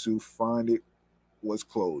pool to find it was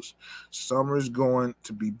closed. Summer's going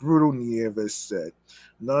to be brutal, Nieves said.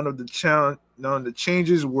 None of the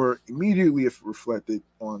changes were immediately reflected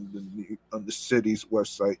on the city's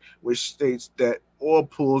website, which states that all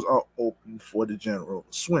pools are open for the general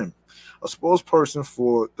swim. A spokesperson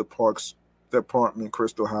for the parks department,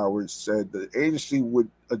 Crystal Howard, said the agency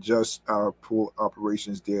would adjust our pool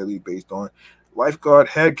operations daily based on lifeguard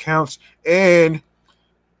head counts and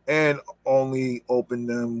only open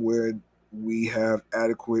them where we have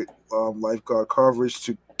adequate lifeguard coverage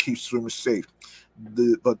to keep swimmers safe.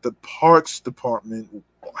 But the parks department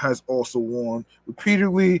has also warned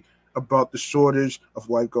repeatedly about the shortage of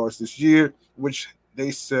lifeguards this year, which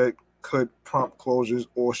they said could prompt closures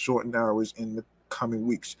or shorten hours in the coming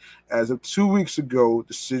weeks. As of 2 weeks ago,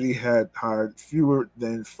 the city had hired fewer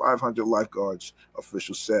than 500 lifeguards,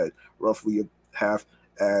 officials said, roughly half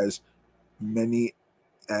as many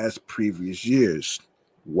as previous years.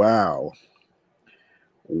 Wow.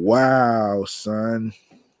 Wow, son.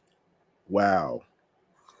 Wow.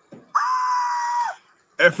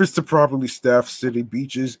 Efforts to properly staff city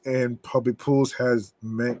beaches and public pools has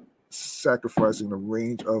meant sacrificing a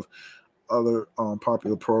range of other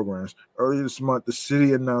popular programs. Earlier this month, the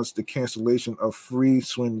city announced the cancellation of free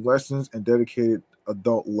swim lessons and dedicated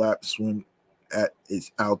adult lap swim at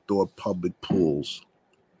its outdoor public pools.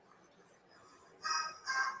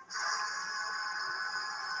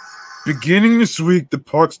 Beginning this week, the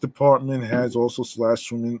Parks Department has also slashed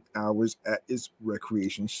swimming hours at its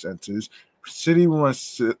recreation centers, city-run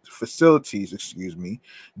facilities,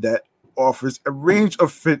 that offers a range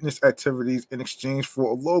of fitness activities in exchange for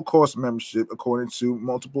a low-cost membership, according to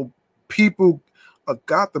multiple people a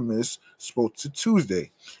Gothamist spoke to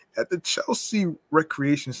Tuesday. At the Chelsea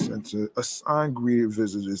Recreation Center, a sign greeted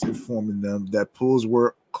visitors, informing them that pools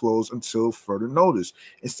were closed until further notice.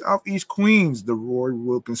 In Southeast Queens, the Roy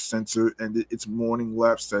Wilkins Center ended its morning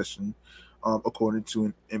lap session, according to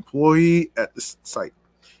an employee at the site.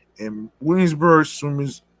 In Williamsburg,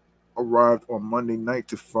 swimmers arrived on Monday night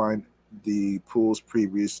to find the pool's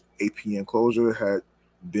previous 8 p.m. closure had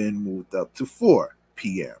been moved up to 4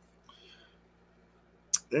 p.m.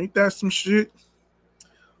 Ain't that some shit?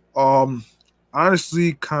 Um,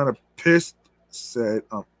 Honestly, kind of pissed, said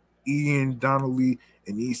Ian Donnelly,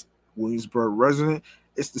 an East Williamsburg resident.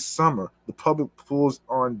 It's the summer. The public pools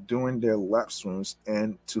aren't doing their lap swims,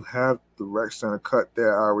 and to have the rec center cut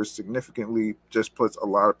their hours significantly just puts a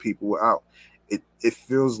lot of people out. It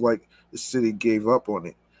feels like the city gave up on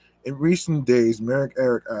it. In recent days, Mayor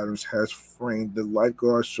Eric Adams has framed the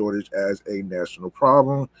lifeguard shortage as a national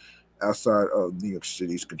problem outside of New York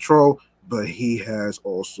City's control, but he has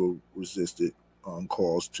also resisted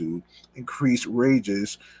calls to increase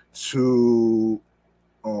wages to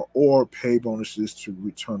or pay bonuses to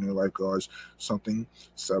returning lifeguards, something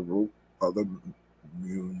several other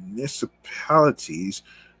municipalities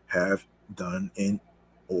have done in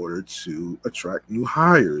order to attract new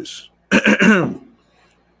hires.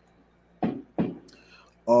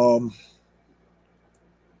 um.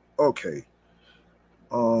 Okay.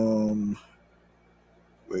 Um.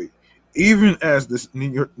 Wait. Even as this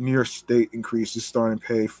New York State increases starting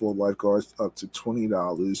pay for lifeguards up to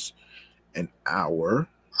 $20 an hour,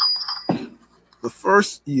 the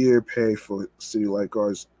first year pay for city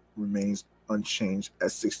lifeguards remains unchanged at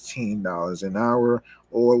 $16 an hour,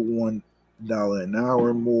 or $1 an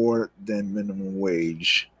hour more than minimum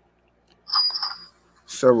wage.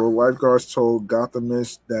 Several lifeguards told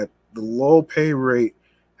Gothamists that the low pay rate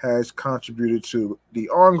has contributed to the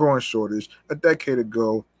ongoing shortage. A decade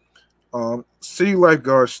ago, city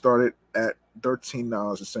lifeguards started at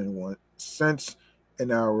 $13.71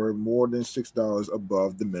 an hour, more than $6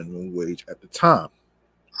 above the minimum wage at the time.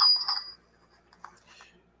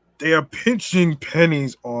 They are pinching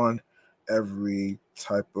pennies on every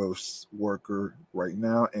type of worker right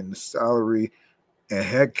now, and the salary and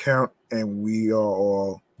headcount, and we are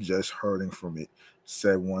all just hurting from it,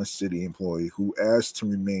 said one city employee who asked to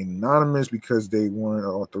remain anonymous because they weren't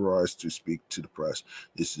authorized to speak to the press.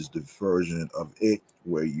 This is the version of it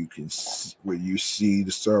where where you see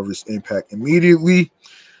the service impact immediately.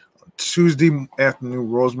 Tuesday afternoon,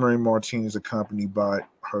 Rosemary Martinez, accompanied by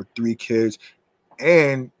her three kids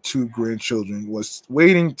and two grandchildren, was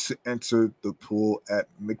waiting to enter the pool at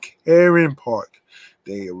McCarran Park.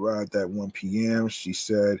 They arrived at 1 p.m., she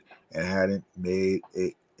said, and hadn't made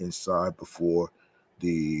it inside before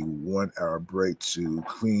the 1 hour break to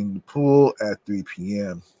clean the pool at 3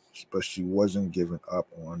 p.m. But she wasn't giving up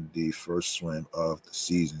on the first swim of the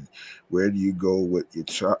season. Where do you go with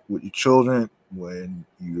with your children when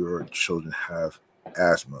your children have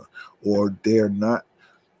asthma, or they're not,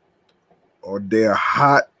 or they're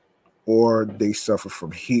hot, or they suffer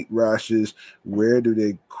from heat rashes? Where do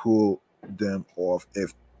they cool them off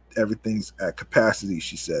if everything's at capacity?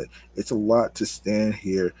 She said, it's a lot to stand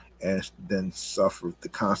here and then suffer the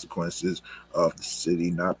consequences of the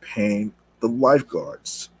city not paying the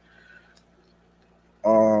lifeguards.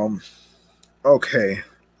 Um, okay.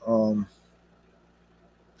 Um,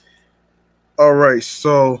 all right.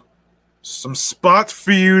 So, some spots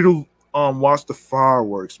for you to watch the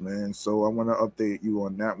fireworks, man. So I want to update you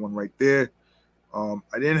on that one right there. I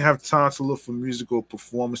didn't have time to look for musical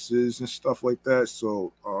performances and stuff like that,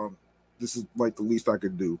 so this is like the least I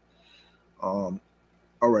could do. Um,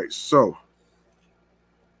 all right, so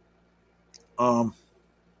um,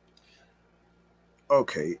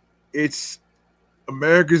 okay, it's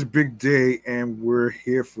America's big day, and we're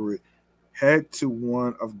here for it. Head to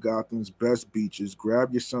one of Gotham's best beaches,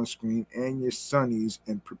 grab your sunscreen and your sunnies,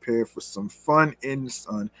 and prepare for some fun in the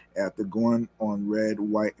sun. After going on red,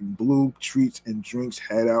 white, and blue treats and drinks,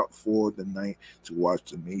 head out for the night to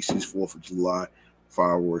watch the Macy's 4th of July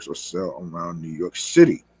fireworks or sale around New York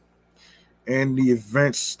City. And the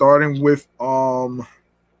event starting with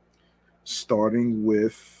starting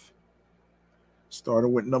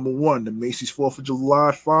with number one, the Macy's 4th of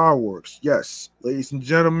July fireworks. Yes, ladies and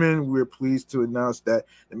gentlemen, we're pleased to announce that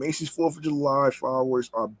the Macy's 4th of July fireworks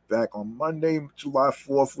are back on Monday, July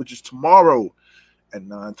 4th, which is tomorrow at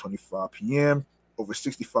 9:25 p.m. Over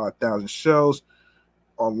 65,000 shells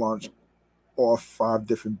are launched off 5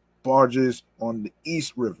 different barges on the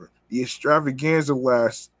East River. The extravaganza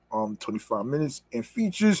lasts 25 minutes and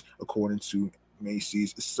features, according to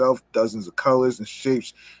Macy's itself, dozens of colors and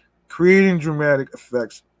shapes, creating dramatic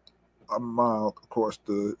effects a mile across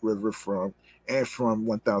the river from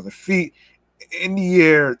 1,000 feet in the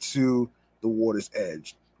air to the water's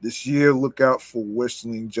edge. This year, look out for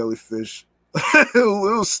whistling jellyfish,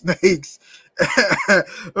 little snakes,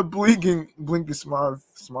 a blinking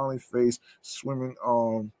smiling face, swimming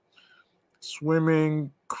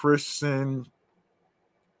chrysanthemums,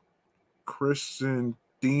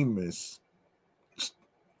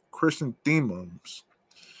 chrysanthemums,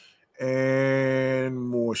 and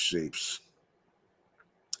more shapes.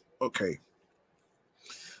 Okay,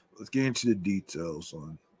 let's get into the details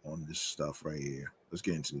on this stuff right here. Let's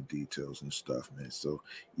get into the details and stuff, man. So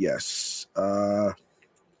yes, so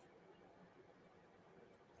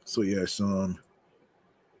yes,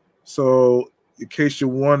 so in case you're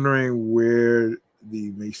wondering where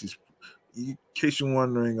the Macy's, in case you're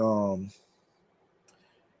wondering,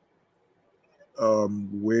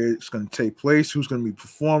 where it's going to take place, who's going to be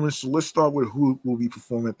performing. So let's start with who will be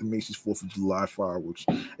performing at the Macy's 4th of July fireworks.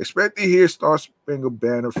 Expect to hear Star Spangled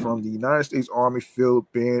Banner from the United States Army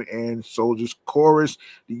Field Band and Soldiers Chorus,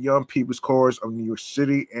 the Young People's Chorus of New York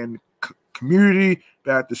City, and Community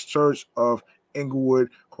Baptist Church of Englewood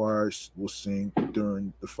choirs will sing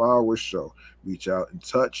during the fireworks show. Reach out and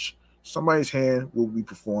touch somebody's hand will be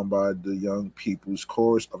performed by the Young People's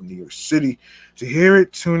Chorus of New York City. To hear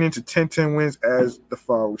it, tune into 1010 Wins as the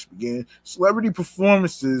fireworks begin. Celebrity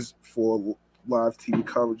performances for live TV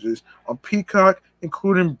coverages on Peacock,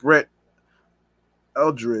 including Brett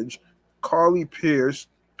Eldridge, Carly Pierce,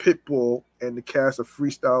 Pitbull, and the cast of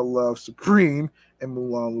Freestyle Love Supreme and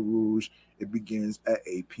Moulin Rouge. It begins at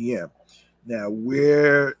 8 p.m. Now,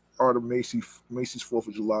 where are the Macy's 4th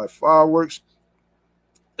of July fireworks?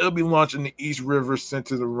 It'll be launched in the East River,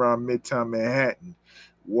 centered around Midtown Manhattan.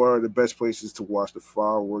 What are the best places to watch the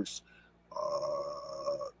fireworks?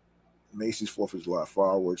 Macy's 4th of July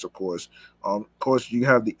fireworks, of course. Of course, you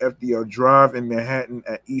have the FDR Drive in Manhattan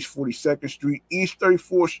at East 42nd Street, East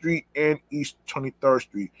 34th Street, and East 23rd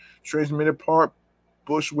Street. Transmitter Park,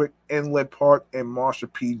 Bushwick Inlet Park, and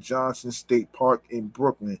Marsha P. Johnson State Park in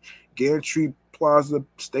Brooklyn. Gantry Plaza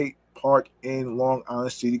State Park in Long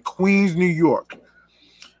Island City, Queens, New York.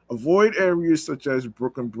 Avoid areas such as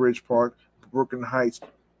Brooklyn Bridge Park, Brooklyn Heights,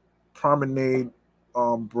 Promenade,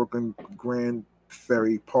 Brooklyn Grand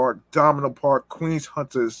Ferry Park, Domino Park, Queens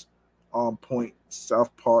Hunters Point,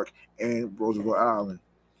 South Park, and Roosevelt Island.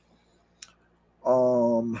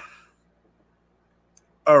 All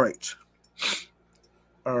right.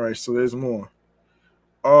 All right, so there's more.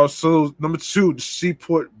 So number 2, the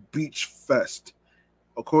Seaport Beach Fest.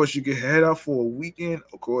 Of course, you can head out for a weekend.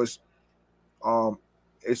 Of course,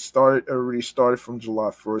 it already started from July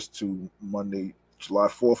 1st to Monday, July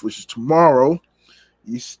 4th, which is tomorrow.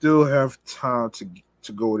 You still have time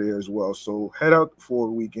to go there as well. So head out for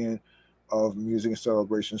a weekend of music and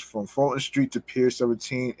celebrations from Fulton Street to Pier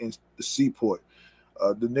 17 in the Seaport.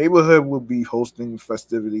 The neighborhood will be hosting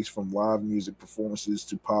festivities from live music performances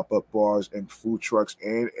to pop-up bars and food trucks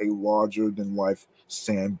and a larger-than-life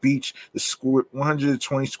sand beach. The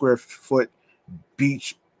 120 square foot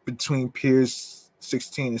beach between Piers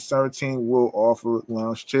 16 and 17 will offer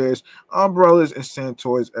lounge chairs, umbrellas, and sand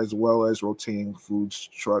toys, as well as rotating food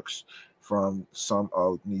trucks from some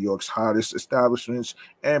of New York's hottest establishments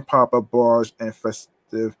and pop-up bars and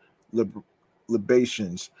festive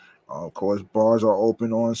libations. Of course, bars are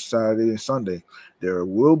open on Saturday and Sunday. There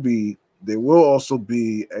will also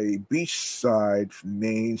be a beachside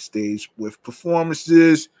main stage with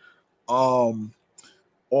performances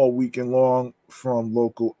all weekend long from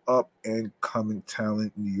local up and coming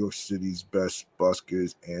talent, New York City's best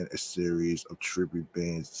buskers, and a series of tribute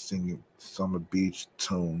bands singing summer beach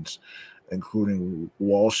tunes, including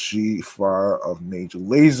Walshy, Fire of Major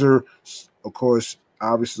Lazer. Of course,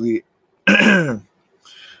 obviously,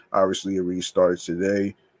 obviously it restarted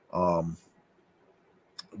today,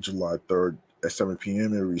 July 3rd at 7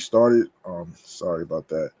 p.m. It restarted. Sorry about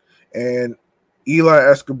that. And Eli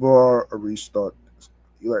Escobar restarted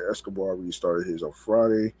his on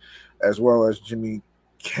Friday, as well as Jimmy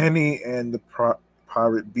Kenny and the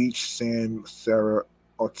Pirate Beach Sam Sarah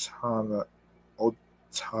Otaneda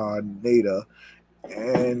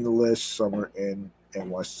and Les Summer in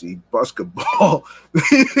NYC basketball.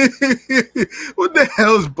 What the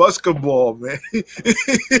hell is basketball, man?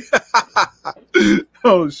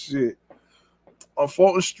 Oh shit. On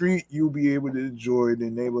Fulton Street, you'll be able to enjoy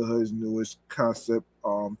the neighborhood's newest concept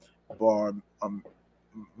bar,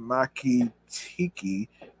 Maki Tiki,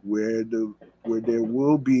 where there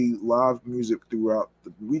will be live music throughout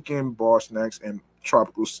the weekend, bar snacks, and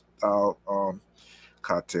tropical style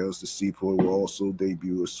cocktails. The Seaport will also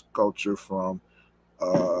debut a sculpture from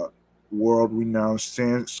world-renowned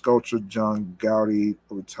sand sculptor John Gowdy,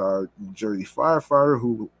 a retired New Jersey firefighter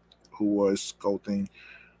who was sculpting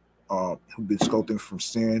who've been sculpting from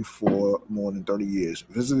sand for more than 30 years.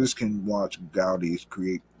 Visitors can watch Gowdy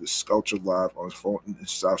create the sculpture live on Fulton and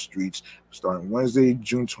South Streets starting Wednesday,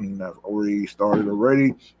 June 29th.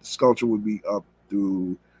 Already. The sculpture will be up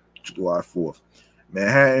through July 4th.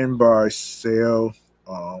 Manhattan by Sale.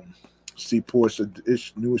 Seaport's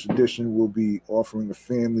newest edition will be offering a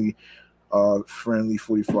family friendly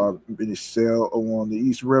 45-minute sail along the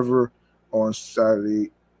East River on Saturday.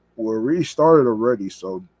 Well, it already started already,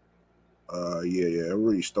 so it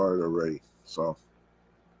already started already. So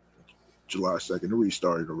July 2nd, it already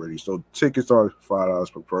started already. So tickets are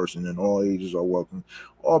 $5 per person, and all ages are welcome.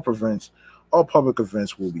 All public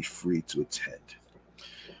events will be free to attend.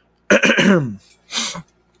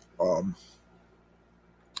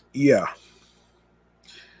 Yeah.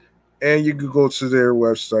 And you can go to their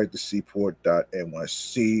website,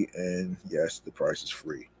 theseaport.nyc, and yes, the price is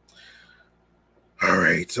free. All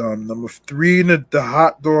right. Number 3, the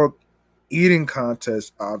hot dog eating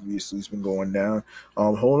contest obviously has been going down.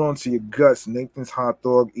 Hold on to your guts. Nathan's Hot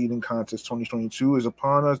Dog Eating Contest 2022 is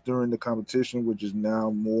upon us. During the competition, which is now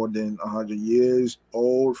more than 100 years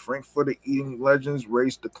old, Frankfurter eating legends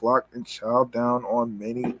race the clock and chow down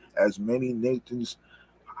on as many Nathan's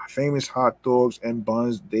famous hot dogs and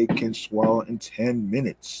buns they can swallow in 10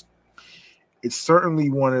 minutes. It's certainly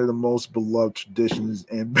one of the most beloved traditions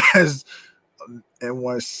and best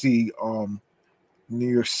NYC, New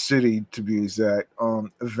York City to be exact,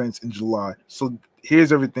 events in July. So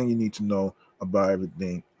here's everything you need to know about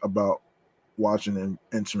everything about watching and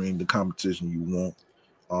entering the competition you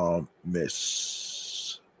won't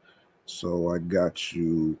miss. So I got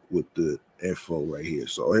you with the info right here.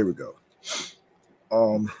 So here we go.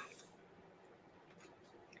 Um,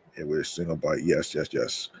 Here we're single bite. Yes, yes,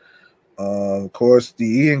 yes. Of course, the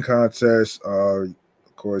eating contest. Of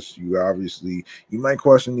course, you might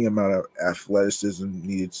question the amount of athleticism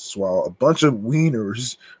needed to swallow a bunch of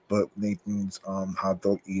wieners, but Nathan's hot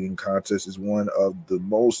dog eating contest is one of the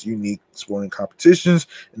most unique sporting competitions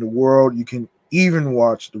in the world. You can even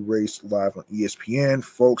watch the race live on ESPN.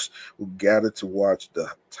 Folks will gather to watch the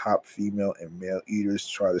top female and male eaters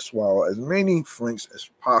try to swallow as many franks as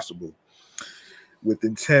possible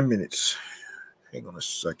within 10 minutes. Hang on a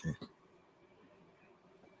second.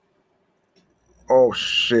 Oh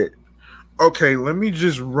shit. Okay, let me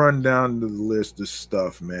just run down the list of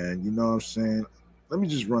stuff, man. You know what I'm saying? Let me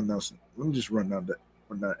just run down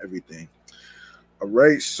everything. All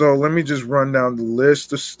right, so let me just run down the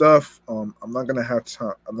list of stuff. I'm not gonna have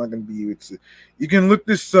time. I'm not gonna be able to. You can look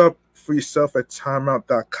this up for yourself at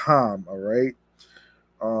timeout.com. All right.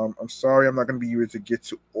 I'm sorry, I'm not gonna be able to get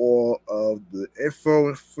to all of the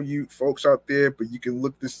info for you folks out there, but you can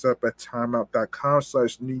look this up at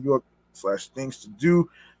timeout.com/New York/things to do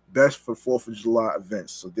best for 4th of July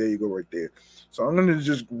events. So there you go, right there. So I'm gonna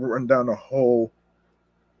just run down the whole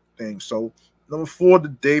thing. So number 4, the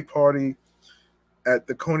day party at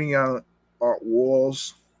the Coney Island Art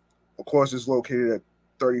Walls. Of course, it's located at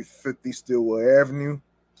 3050 Stillwell Avenue.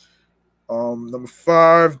 Number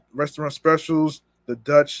 5, restaurant specials, the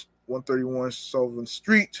Dutch, 131 Sullivan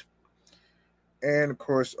Street, and of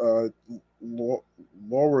course,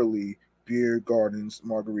 Laurelly Beer Gardens,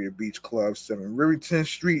 Margarita Beach Club, 7 Rivington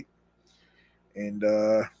Street, and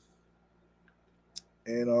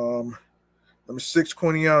number 6,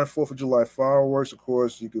 Coney Island 4th of July fireworks. Of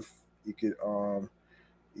course, you can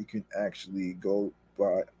actually go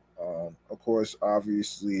by. Of course,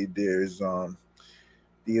 obviously, there's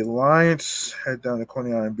the Alliance head down to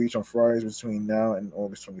Coney Island Beach on Fridays between now and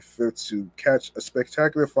August 25th to catch a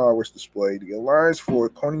spectacular fireworks display. The Alliance for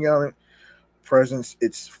Coney Island presents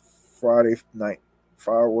its Friday night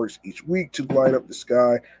fireworks each week to light up the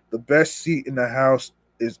sky. The best seat in the house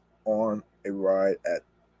is on a ride at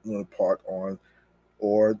Luna Park on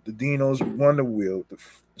or the Dino's Wonder Wheel.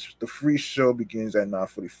 The free show begins at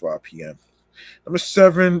 9:45 p.m. Number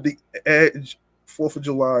 7, the Edge 4th of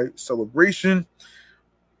July celebration.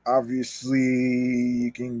 Obviously,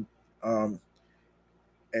 you can, and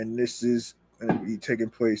this is going to be taking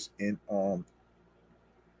place in,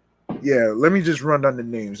 yeah, let me just run down the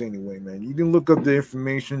names anyway, man. You can look up the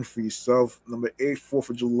information for yourself. Number 8, 4th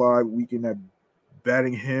of July weekend at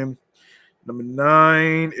Battingham. Number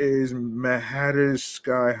 9 is Manhattan's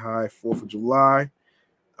Sky High 4th of July.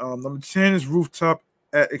 Number 10 is Rooftop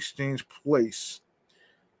at Exchange Place.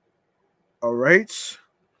 All right.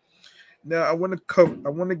 Now I want to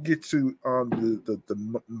get to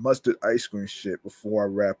the mustard ice cream shit before I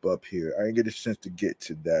wrap up here. I didn't get a chance to get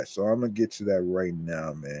to that, so I'm gonna get to that right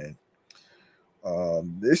now, man.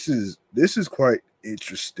 This is quite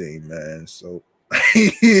interesting, man. So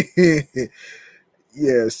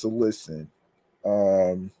yeah, so listen.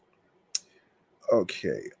 Um,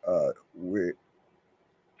 okay. Where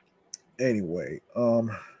anyway,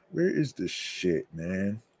 where is this shit,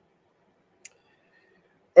 man?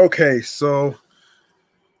 Okay, so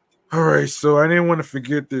all right, so I didn't want to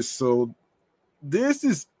forget this. So this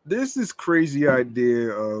is crazy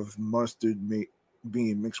idea of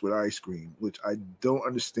being mixed with ice cream, which I don't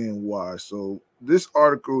understand why. So this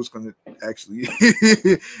article is going to actually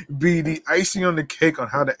be the icing on the cake on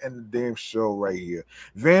how to end the damn show right here.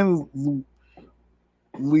 Van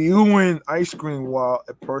Leeuwen ice cream, while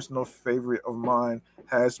a personal favorite of mine,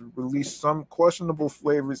 has released some questionable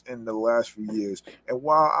flavors in the last few years. And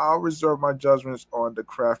while I'll reserve my judgments on the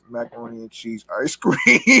Kraft macaroni and cheese ice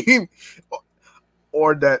cream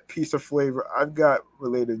or that piece of flavor, I've got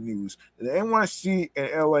related news. The NYC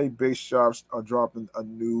and LA based shops are dropping a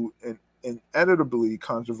new and inevitably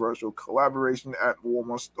controversial collaboration at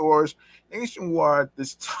Walmart stores nationwide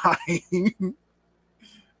this time.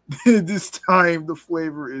 This time the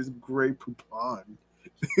flavor is Grey Poupon.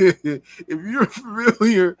 If you're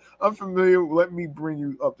unfamiliar, let me bring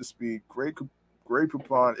you up to speed. Grey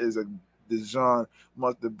Poupon is a Dijon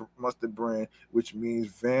mustard brand, which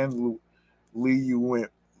means Leeuwen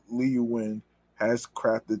has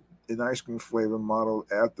crafted an ice cream flavor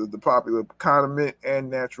modeled after the popular condiment, and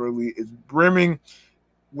naturally, it's brimming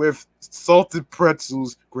with salted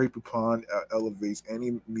pretzels, Grey Poupon elevates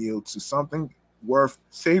any meal to something worth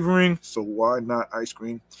savoring. So why not ice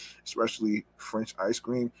cream, especially French ice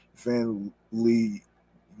cream? Van Lee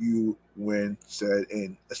Yu Wen said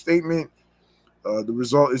in a statement. The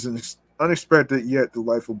result is an unexpected yet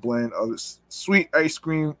delightful blend of sweet ice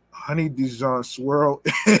cream, honey Dijon swirl,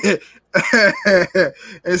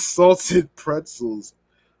 and salted pretzels.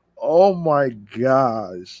 Oh my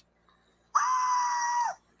gosh.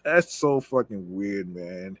 That's so fucking weird,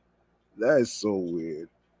 man. That is so weird.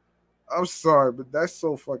 I'm sorry, but that's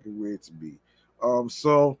so fucking weird to me.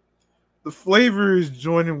 So the flavor is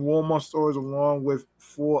joining Walmart stores along with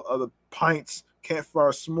 4 other pints,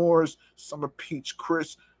 campfire s'mores, summer peach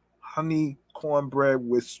crisp, honey cornbread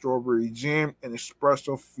with strawberry jam, and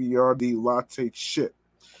espresso fiordi latte chip.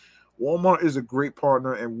 Walmart is a great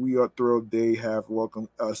partner, and we are thrilled they have welcomed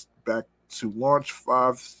us back to launch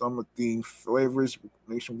 5 summer-themed flavors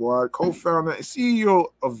nationwide. Co-founder and CEO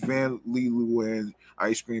of Van Leeuwen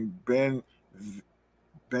Ice Cream, Ben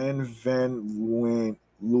Van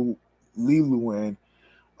Leeuwen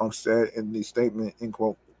said in the statement, in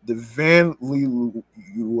quote, the Van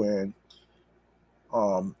Leeuwen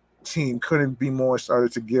team couldn't be more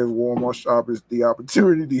excited to give Walmart shoppers the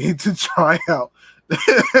opportunity to try out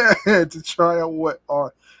what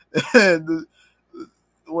are the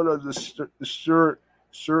what are the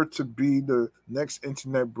sure to be the next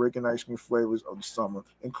internet breaking ice cream flavors of the summer,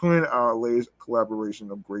 including our latest collaboration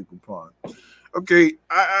of Grey Poupon. Okay,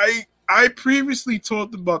 I previously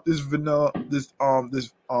talked about this vanilla, this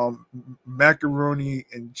macaroni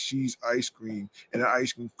and cheese ice cream and an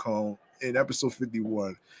ice cream cone in episode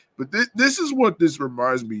 51. But this is what this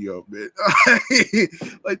reminds me of, man.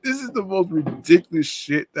 Like, this is the most ridiculous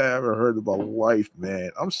shit that I ever heard in my life,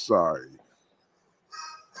 man. I'm sorry.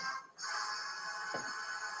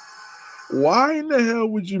 Why in the hell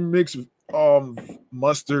would you mix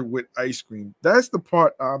mustard with ice cream? That's the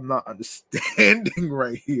part I'm not understanding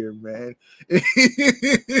right here, man.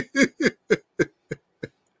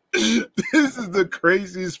 This is the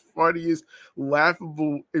craziest, funniest,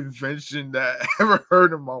 laughable invention that I ever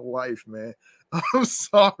heard in my life, man. I'm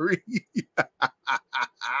sorry.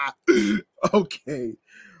 Okay.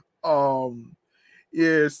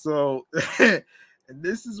 Yeah, so and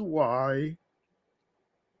this is why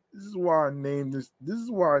I named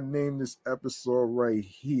this episode right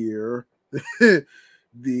here the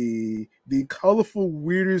colorful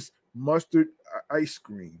weirdest mustard ice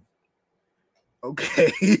cream.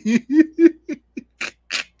 Okay.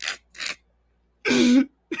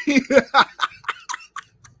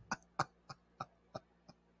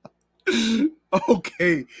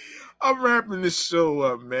 Okay. I'm wrapping this show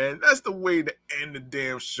up, man. That's the way to end the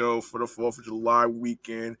damn show for the 4th of July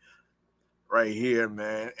weekend right here,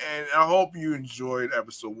 man. And I hope you enjoyed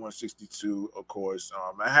episode 162, of course.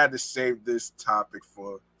 I had to save this topic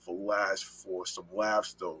for last for some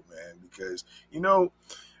laughs, though, man, because,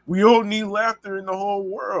 we all need laughter in the whole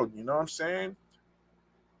world. You know what I'm saying?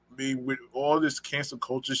 I mean, with all this cancel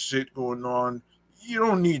culture shit going on, you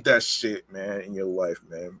don't need that shit, man, in your life,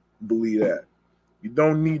 man. Believe that. You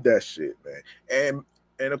don't need that shit, man.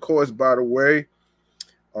 And of course, by the way,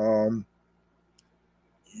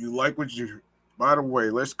 you like what you. By the way,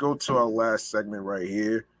 let's go to our last segment right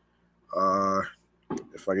here.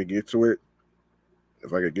 If I could get to it.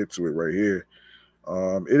 If I could get to it right here.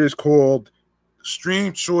 It is called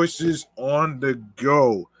Stream Choices on the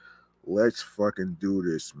Go. Let's fucking do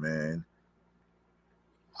this, man.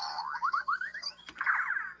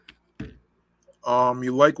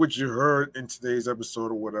 You like what you heard in today's episode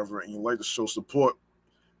or whatever, and you like to show support,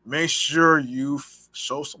 make sure you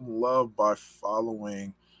show some love by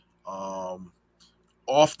following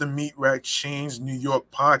Off the Meat Rack Chains New York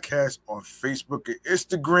podcast on Facebook and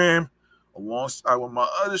Instagram, alongside with my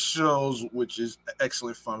other shows, which is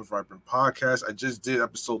Excellent Fun Vibrant Podcast. I just did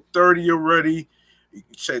episode 30 already. You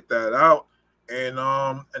can check that out. And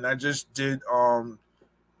I just did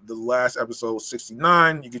the last episode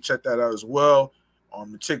 69. You can check that out as well on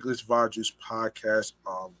Meticulous Vibe Juice Podcast.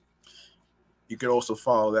 You can also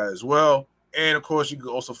follow that as well. And of course, you can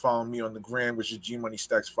also follow me on the gram, which is G Money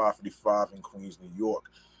Stacks 555 in Queens, New York.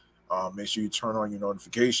 Make sure you turn on your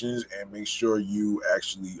notifications and make sure you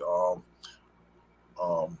actually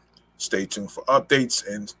stay tuned for updates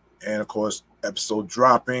and of course episode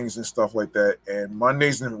droppings and stuff like that. And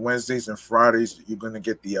Mondays and Wednesdays and Fridays, you're gonna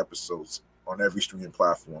get the episodes on every streaming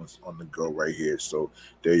platforms on the go right here. So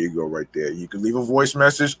there you go, right there. You can leave a voice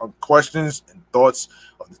message on questions and thoughts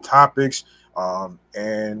of the topics.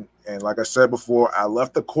 And like I said before, I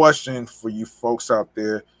left a question for you folks out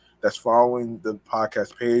there that's following the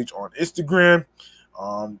podcast page on Instagram.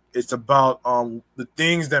 It's about the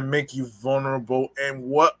things that make you vulnerable and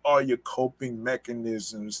what are your coping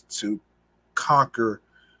mechanisms to conquer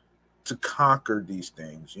these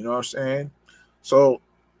things. You know what I'm saying? So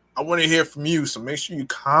I want to hear from you. So make sure you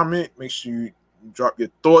comment, make sure you drop your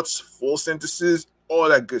thoughts, full sentences, all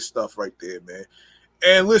that good stuff right there, man.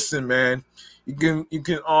 And listen, man, you can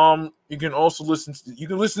also listen to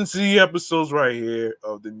the episodes right here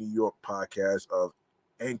of the New York podcast of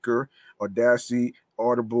Anchor, Audacity,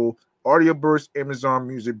 Audible, Audioburst, Amazon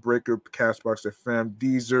Music, Breaker, Castbox FM,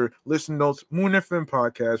 Deezer, Listen Notes, Moon FM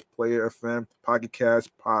Podcast, Player FM, Pocket Cast,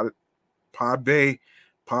 Podbay,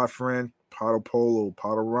 Podfriend, Podopolo,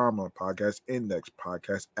 Podorama, Podcast Index,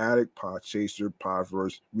 Podcast Addict, Podchaser,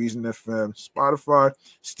 Podverse, Reason FM, Spotify,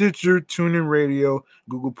 Stitcher, TuneIn Radio,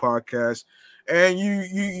 Google Podcasts, and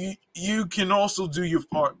you can also do your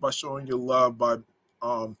part by showing your love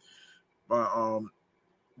um by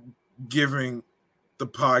giving the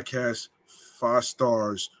podcast 5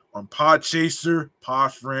 stars on Podchaser,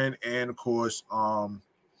 Podfriend, and of course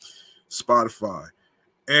Spotify.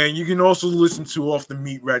 And you can also listen to Off the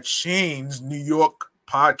Meat Rat Chain's New York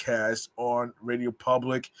podcast on Radio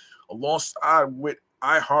Public alongside with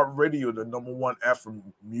iHeartRadio, the #1 app for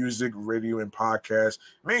music, radio, and podcast.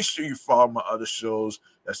 Make sure you follow my other shows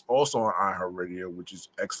that's also on iHeartRadio, which is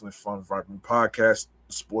Excellent Fun Vibrant Podcast,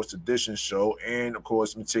 Sports Edition show, and of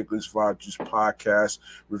course Meticulous Vibe Juice podcast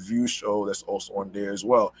review show that's also on there as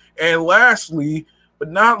well. And lastly, but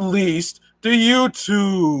not least, the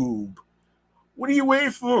YouTube. What are you waiting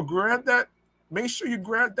for? Grab that. Make sure you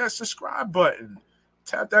grab that subscribe button.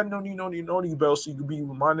 Tap that noti bell so you can be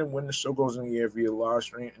reminded when the show goes in the air via live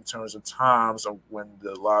stream in terms of times of when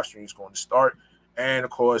the live stream is going to start. And of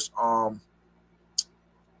course,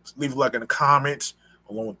 leave a like in the comments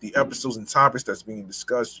along with the episodes and topics that's being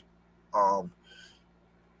discussed.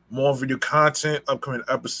 More video content, upcoming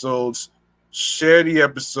episodes. Share the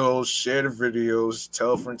episodes, share the videos,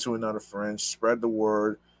 tell a friend to another friend, spread the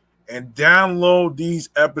word. And download these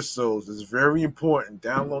episodes. It's very important.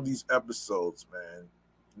 Download these episodes, man.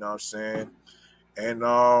 You know what I'm saying? And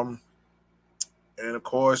of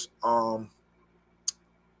course, don't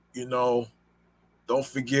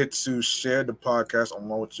forget to share the podcast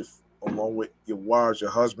along with your wives,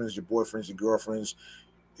 your husbands, your boyfriends, your girlfriends,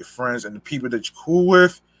 your friends, and the people that you're cool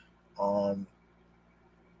with,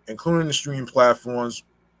 including the streaming platforms,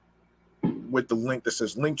 with the link that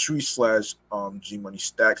says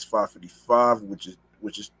Linktree/GMoneyStacks555,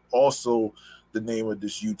 which is also the name of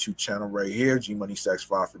this YouTube channel right here,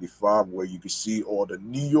 GMoneyStacks555, where you can see all the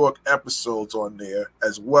New York episodes on there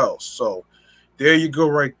as well. So there you go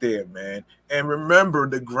right there, man. And remember,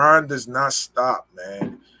 the grind does not stop,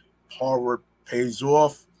 man. Hard work pays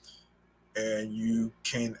off, and you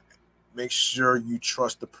can make sure you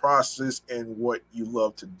trust the process and what you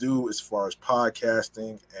love to do as far as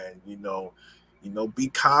podcasting, and be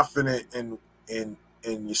confident in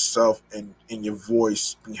yourself and in your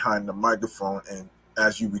voice behind the microphone, and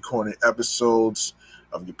as you recording episodes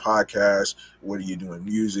of your podcast, whether you're doing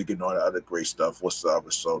music and all that other great stuff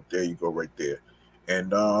whatsoever. So there you go right there. And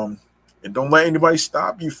don't let anybody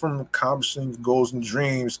stop you from accomplishing goals and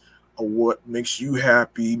dreams of what makes you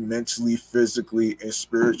happy mentally, physically, and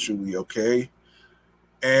spiritually, okay?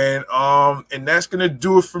 And that's gonna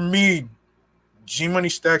do it for me. G Money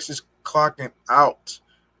Stacks is clocking out.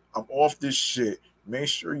 I'm off this shit. Make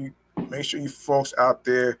sure you folks out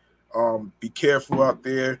there be careful out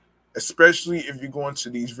there, especially if you're going to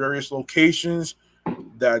these various locations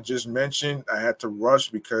that I just mentioned. I had to rush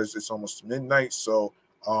because it's almost midnight. So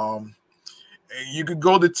you could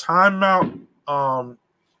go to Timeout.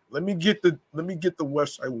 Let me get the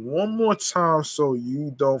website one more time so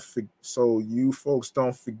you folks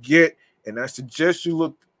don't forget. And I suggest you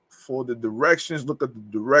look for the directions. Look at the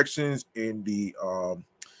directions in the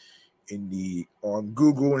on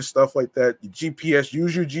Google and stuff like that. The GPS,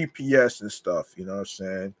 use your GPS and stuff. You know what I'm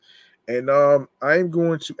saying? And I'm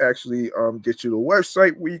going to actually get you the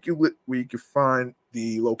website where you can find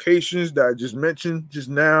the locations that I just mentioned just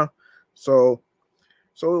now. So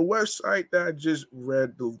the website that I just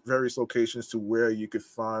read the various locations to where you could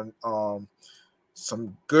find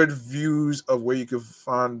some good views of where you can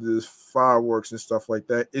find the fireworks and stuff like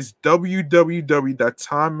that is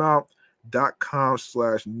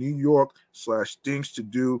www.timeout.com/New York/things to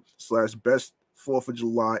do/best 4th of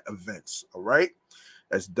July events. All right.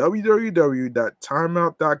 That's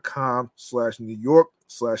www.timeout.com/New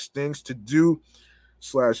York/things to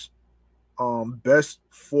do/best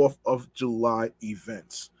 4th of July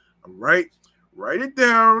events. All right. Write it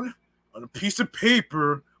down on a piece of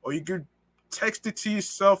paper, or you can text it to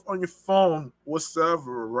yourself on your phone,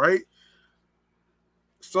 whatsoever, right?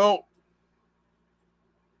 So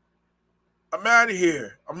I'm out of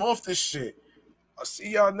here. I'm off this shit. I'll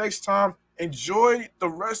see y'all next time. Enjoy the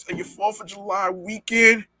rest of your 4th of July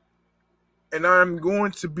weekend. And I'm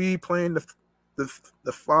going to be playing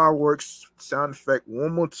the fireworks sound effect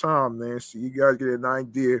one more time, man, so you guys get an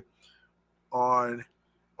idea on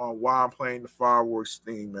why I'm playing the fireworks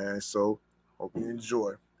theme, man. So hope you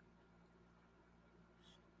enjoy.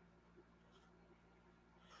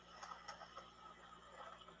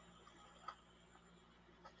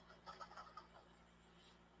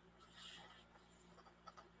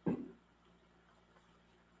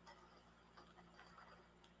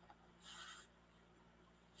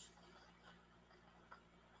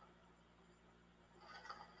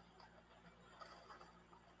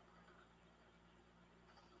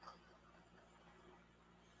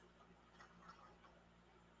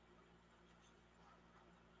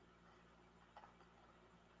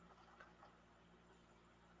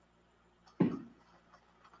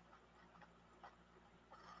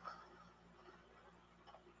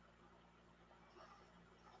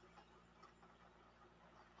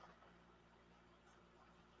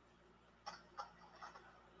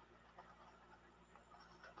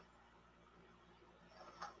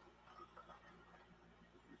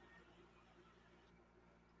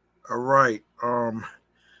 All right. I'm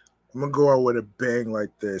gonna go out with a bang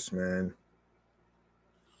like this, man.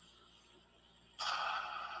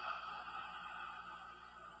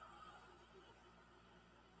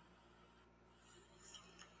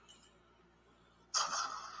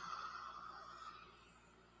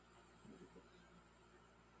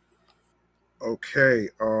 Okay.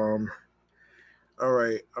 All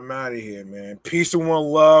right. I'm out of here, man. Peace and one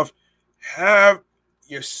love. Have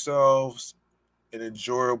yourselves an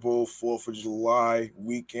enjoyable 4th of July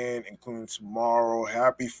weekend, including tomorrow.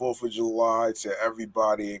 Happy 4th of July to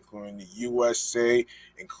everybody, including the USA,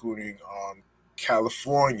 including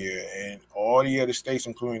California, and all the other states,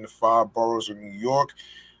 including the 5 boroughs of New York,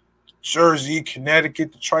 Jersey,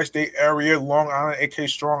 Connecticut, the tri-state area, Long Island, aka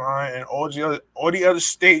Strong Island, and all the other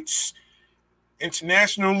states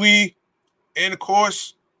internationally, and of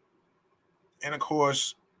course,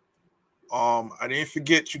 I didn't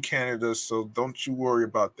forget you, Canada, so don't you worry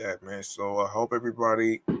about that, man. So I hope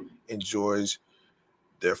everybody enjoys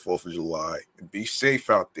their 4th of July and be safe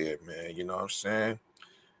out there, man. You know what I'm saying?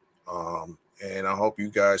 And I hope you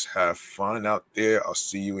guys have fun out there. I'll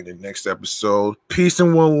see you in the next episode. Peace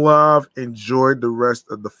and one love. Enjoy the rest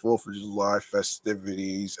of the 4th of July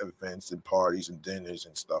festivities, events, and parties and dinners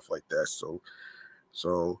and stuff like that. So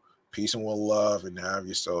peace and one love, and have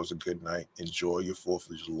yourselves a good night. Enjoy your 4th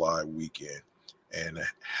of July weekend and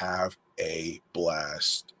have a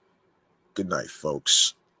blast. Good night,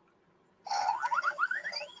 folks.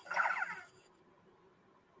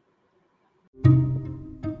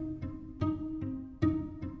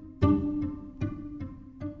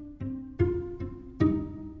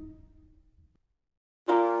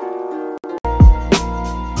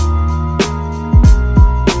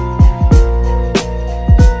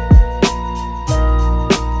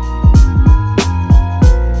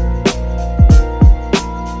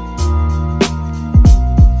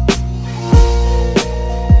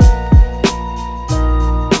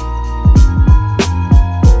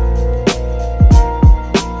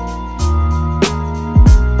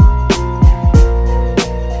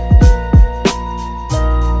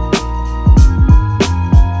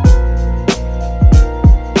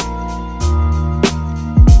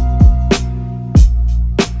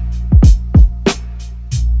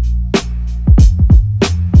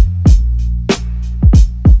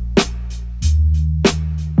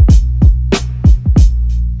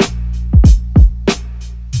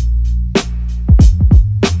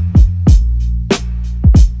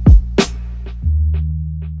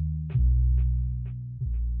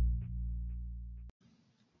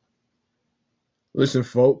 Listen,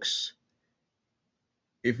 folks,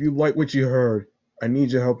 if you like what you heard, I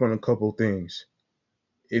need your help on a couple things.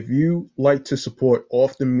 If you like to support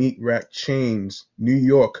Off the Meat Rack Chains New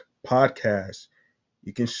York podcast,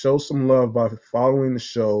 you can show some love by following the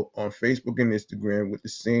show on Facebook and Instagram with the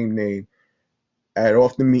same name at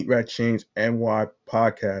Off the Meat Rack Chains NY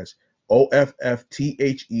podcast.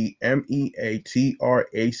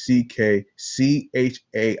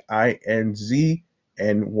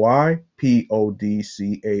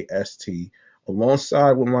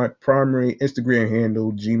 alongside with my primary Instagram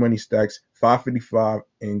handle, G Money Stacks 555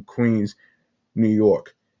 in Queens, New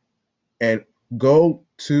York. And go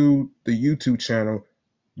to the YouTube channel,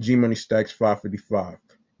 G Money Stacks 555.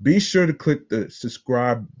 Be sure to click the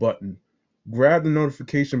subscribe button. Grab the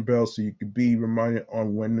notification bell so you can be reminded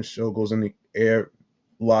on when the show goes in the air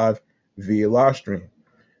live via live stream.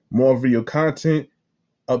 More video content,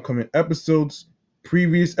 upcoming episodes,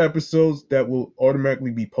 previous episodes that will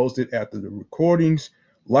automatically be posted after the recordings.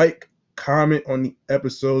 Like, comment on the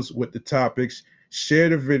episodes with the topics, share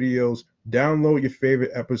the videos, download your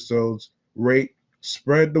favorite episodes, rate,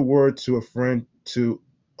 spread the word to a friend, to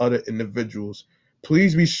other individuals.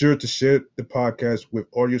 Please be sure to share the podcast with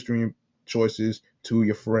audio streaming choices to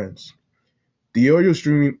your friends. The audio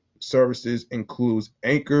streaming services includes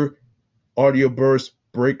Anchor, Audio Burst,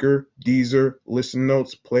 Breaker, Deezer, Listen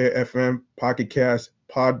Notes, Player FM, Pocket Cast,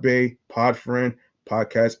 Podbay, Podfriend,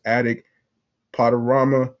 Podcast Addict,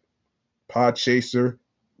 Podorama, Podchaser,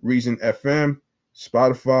 Reason FM,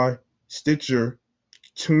 Spotify, Stitcher,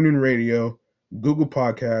 TuneIn Radio, Google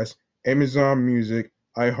Podcasts, Amazon Music,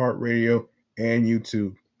 iHeartRadio, and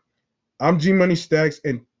YouTube. I'm G Money Stacks,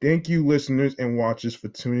 and thank you, listeners and watchers, for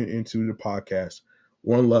tuning into the podcast.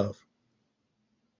 One love.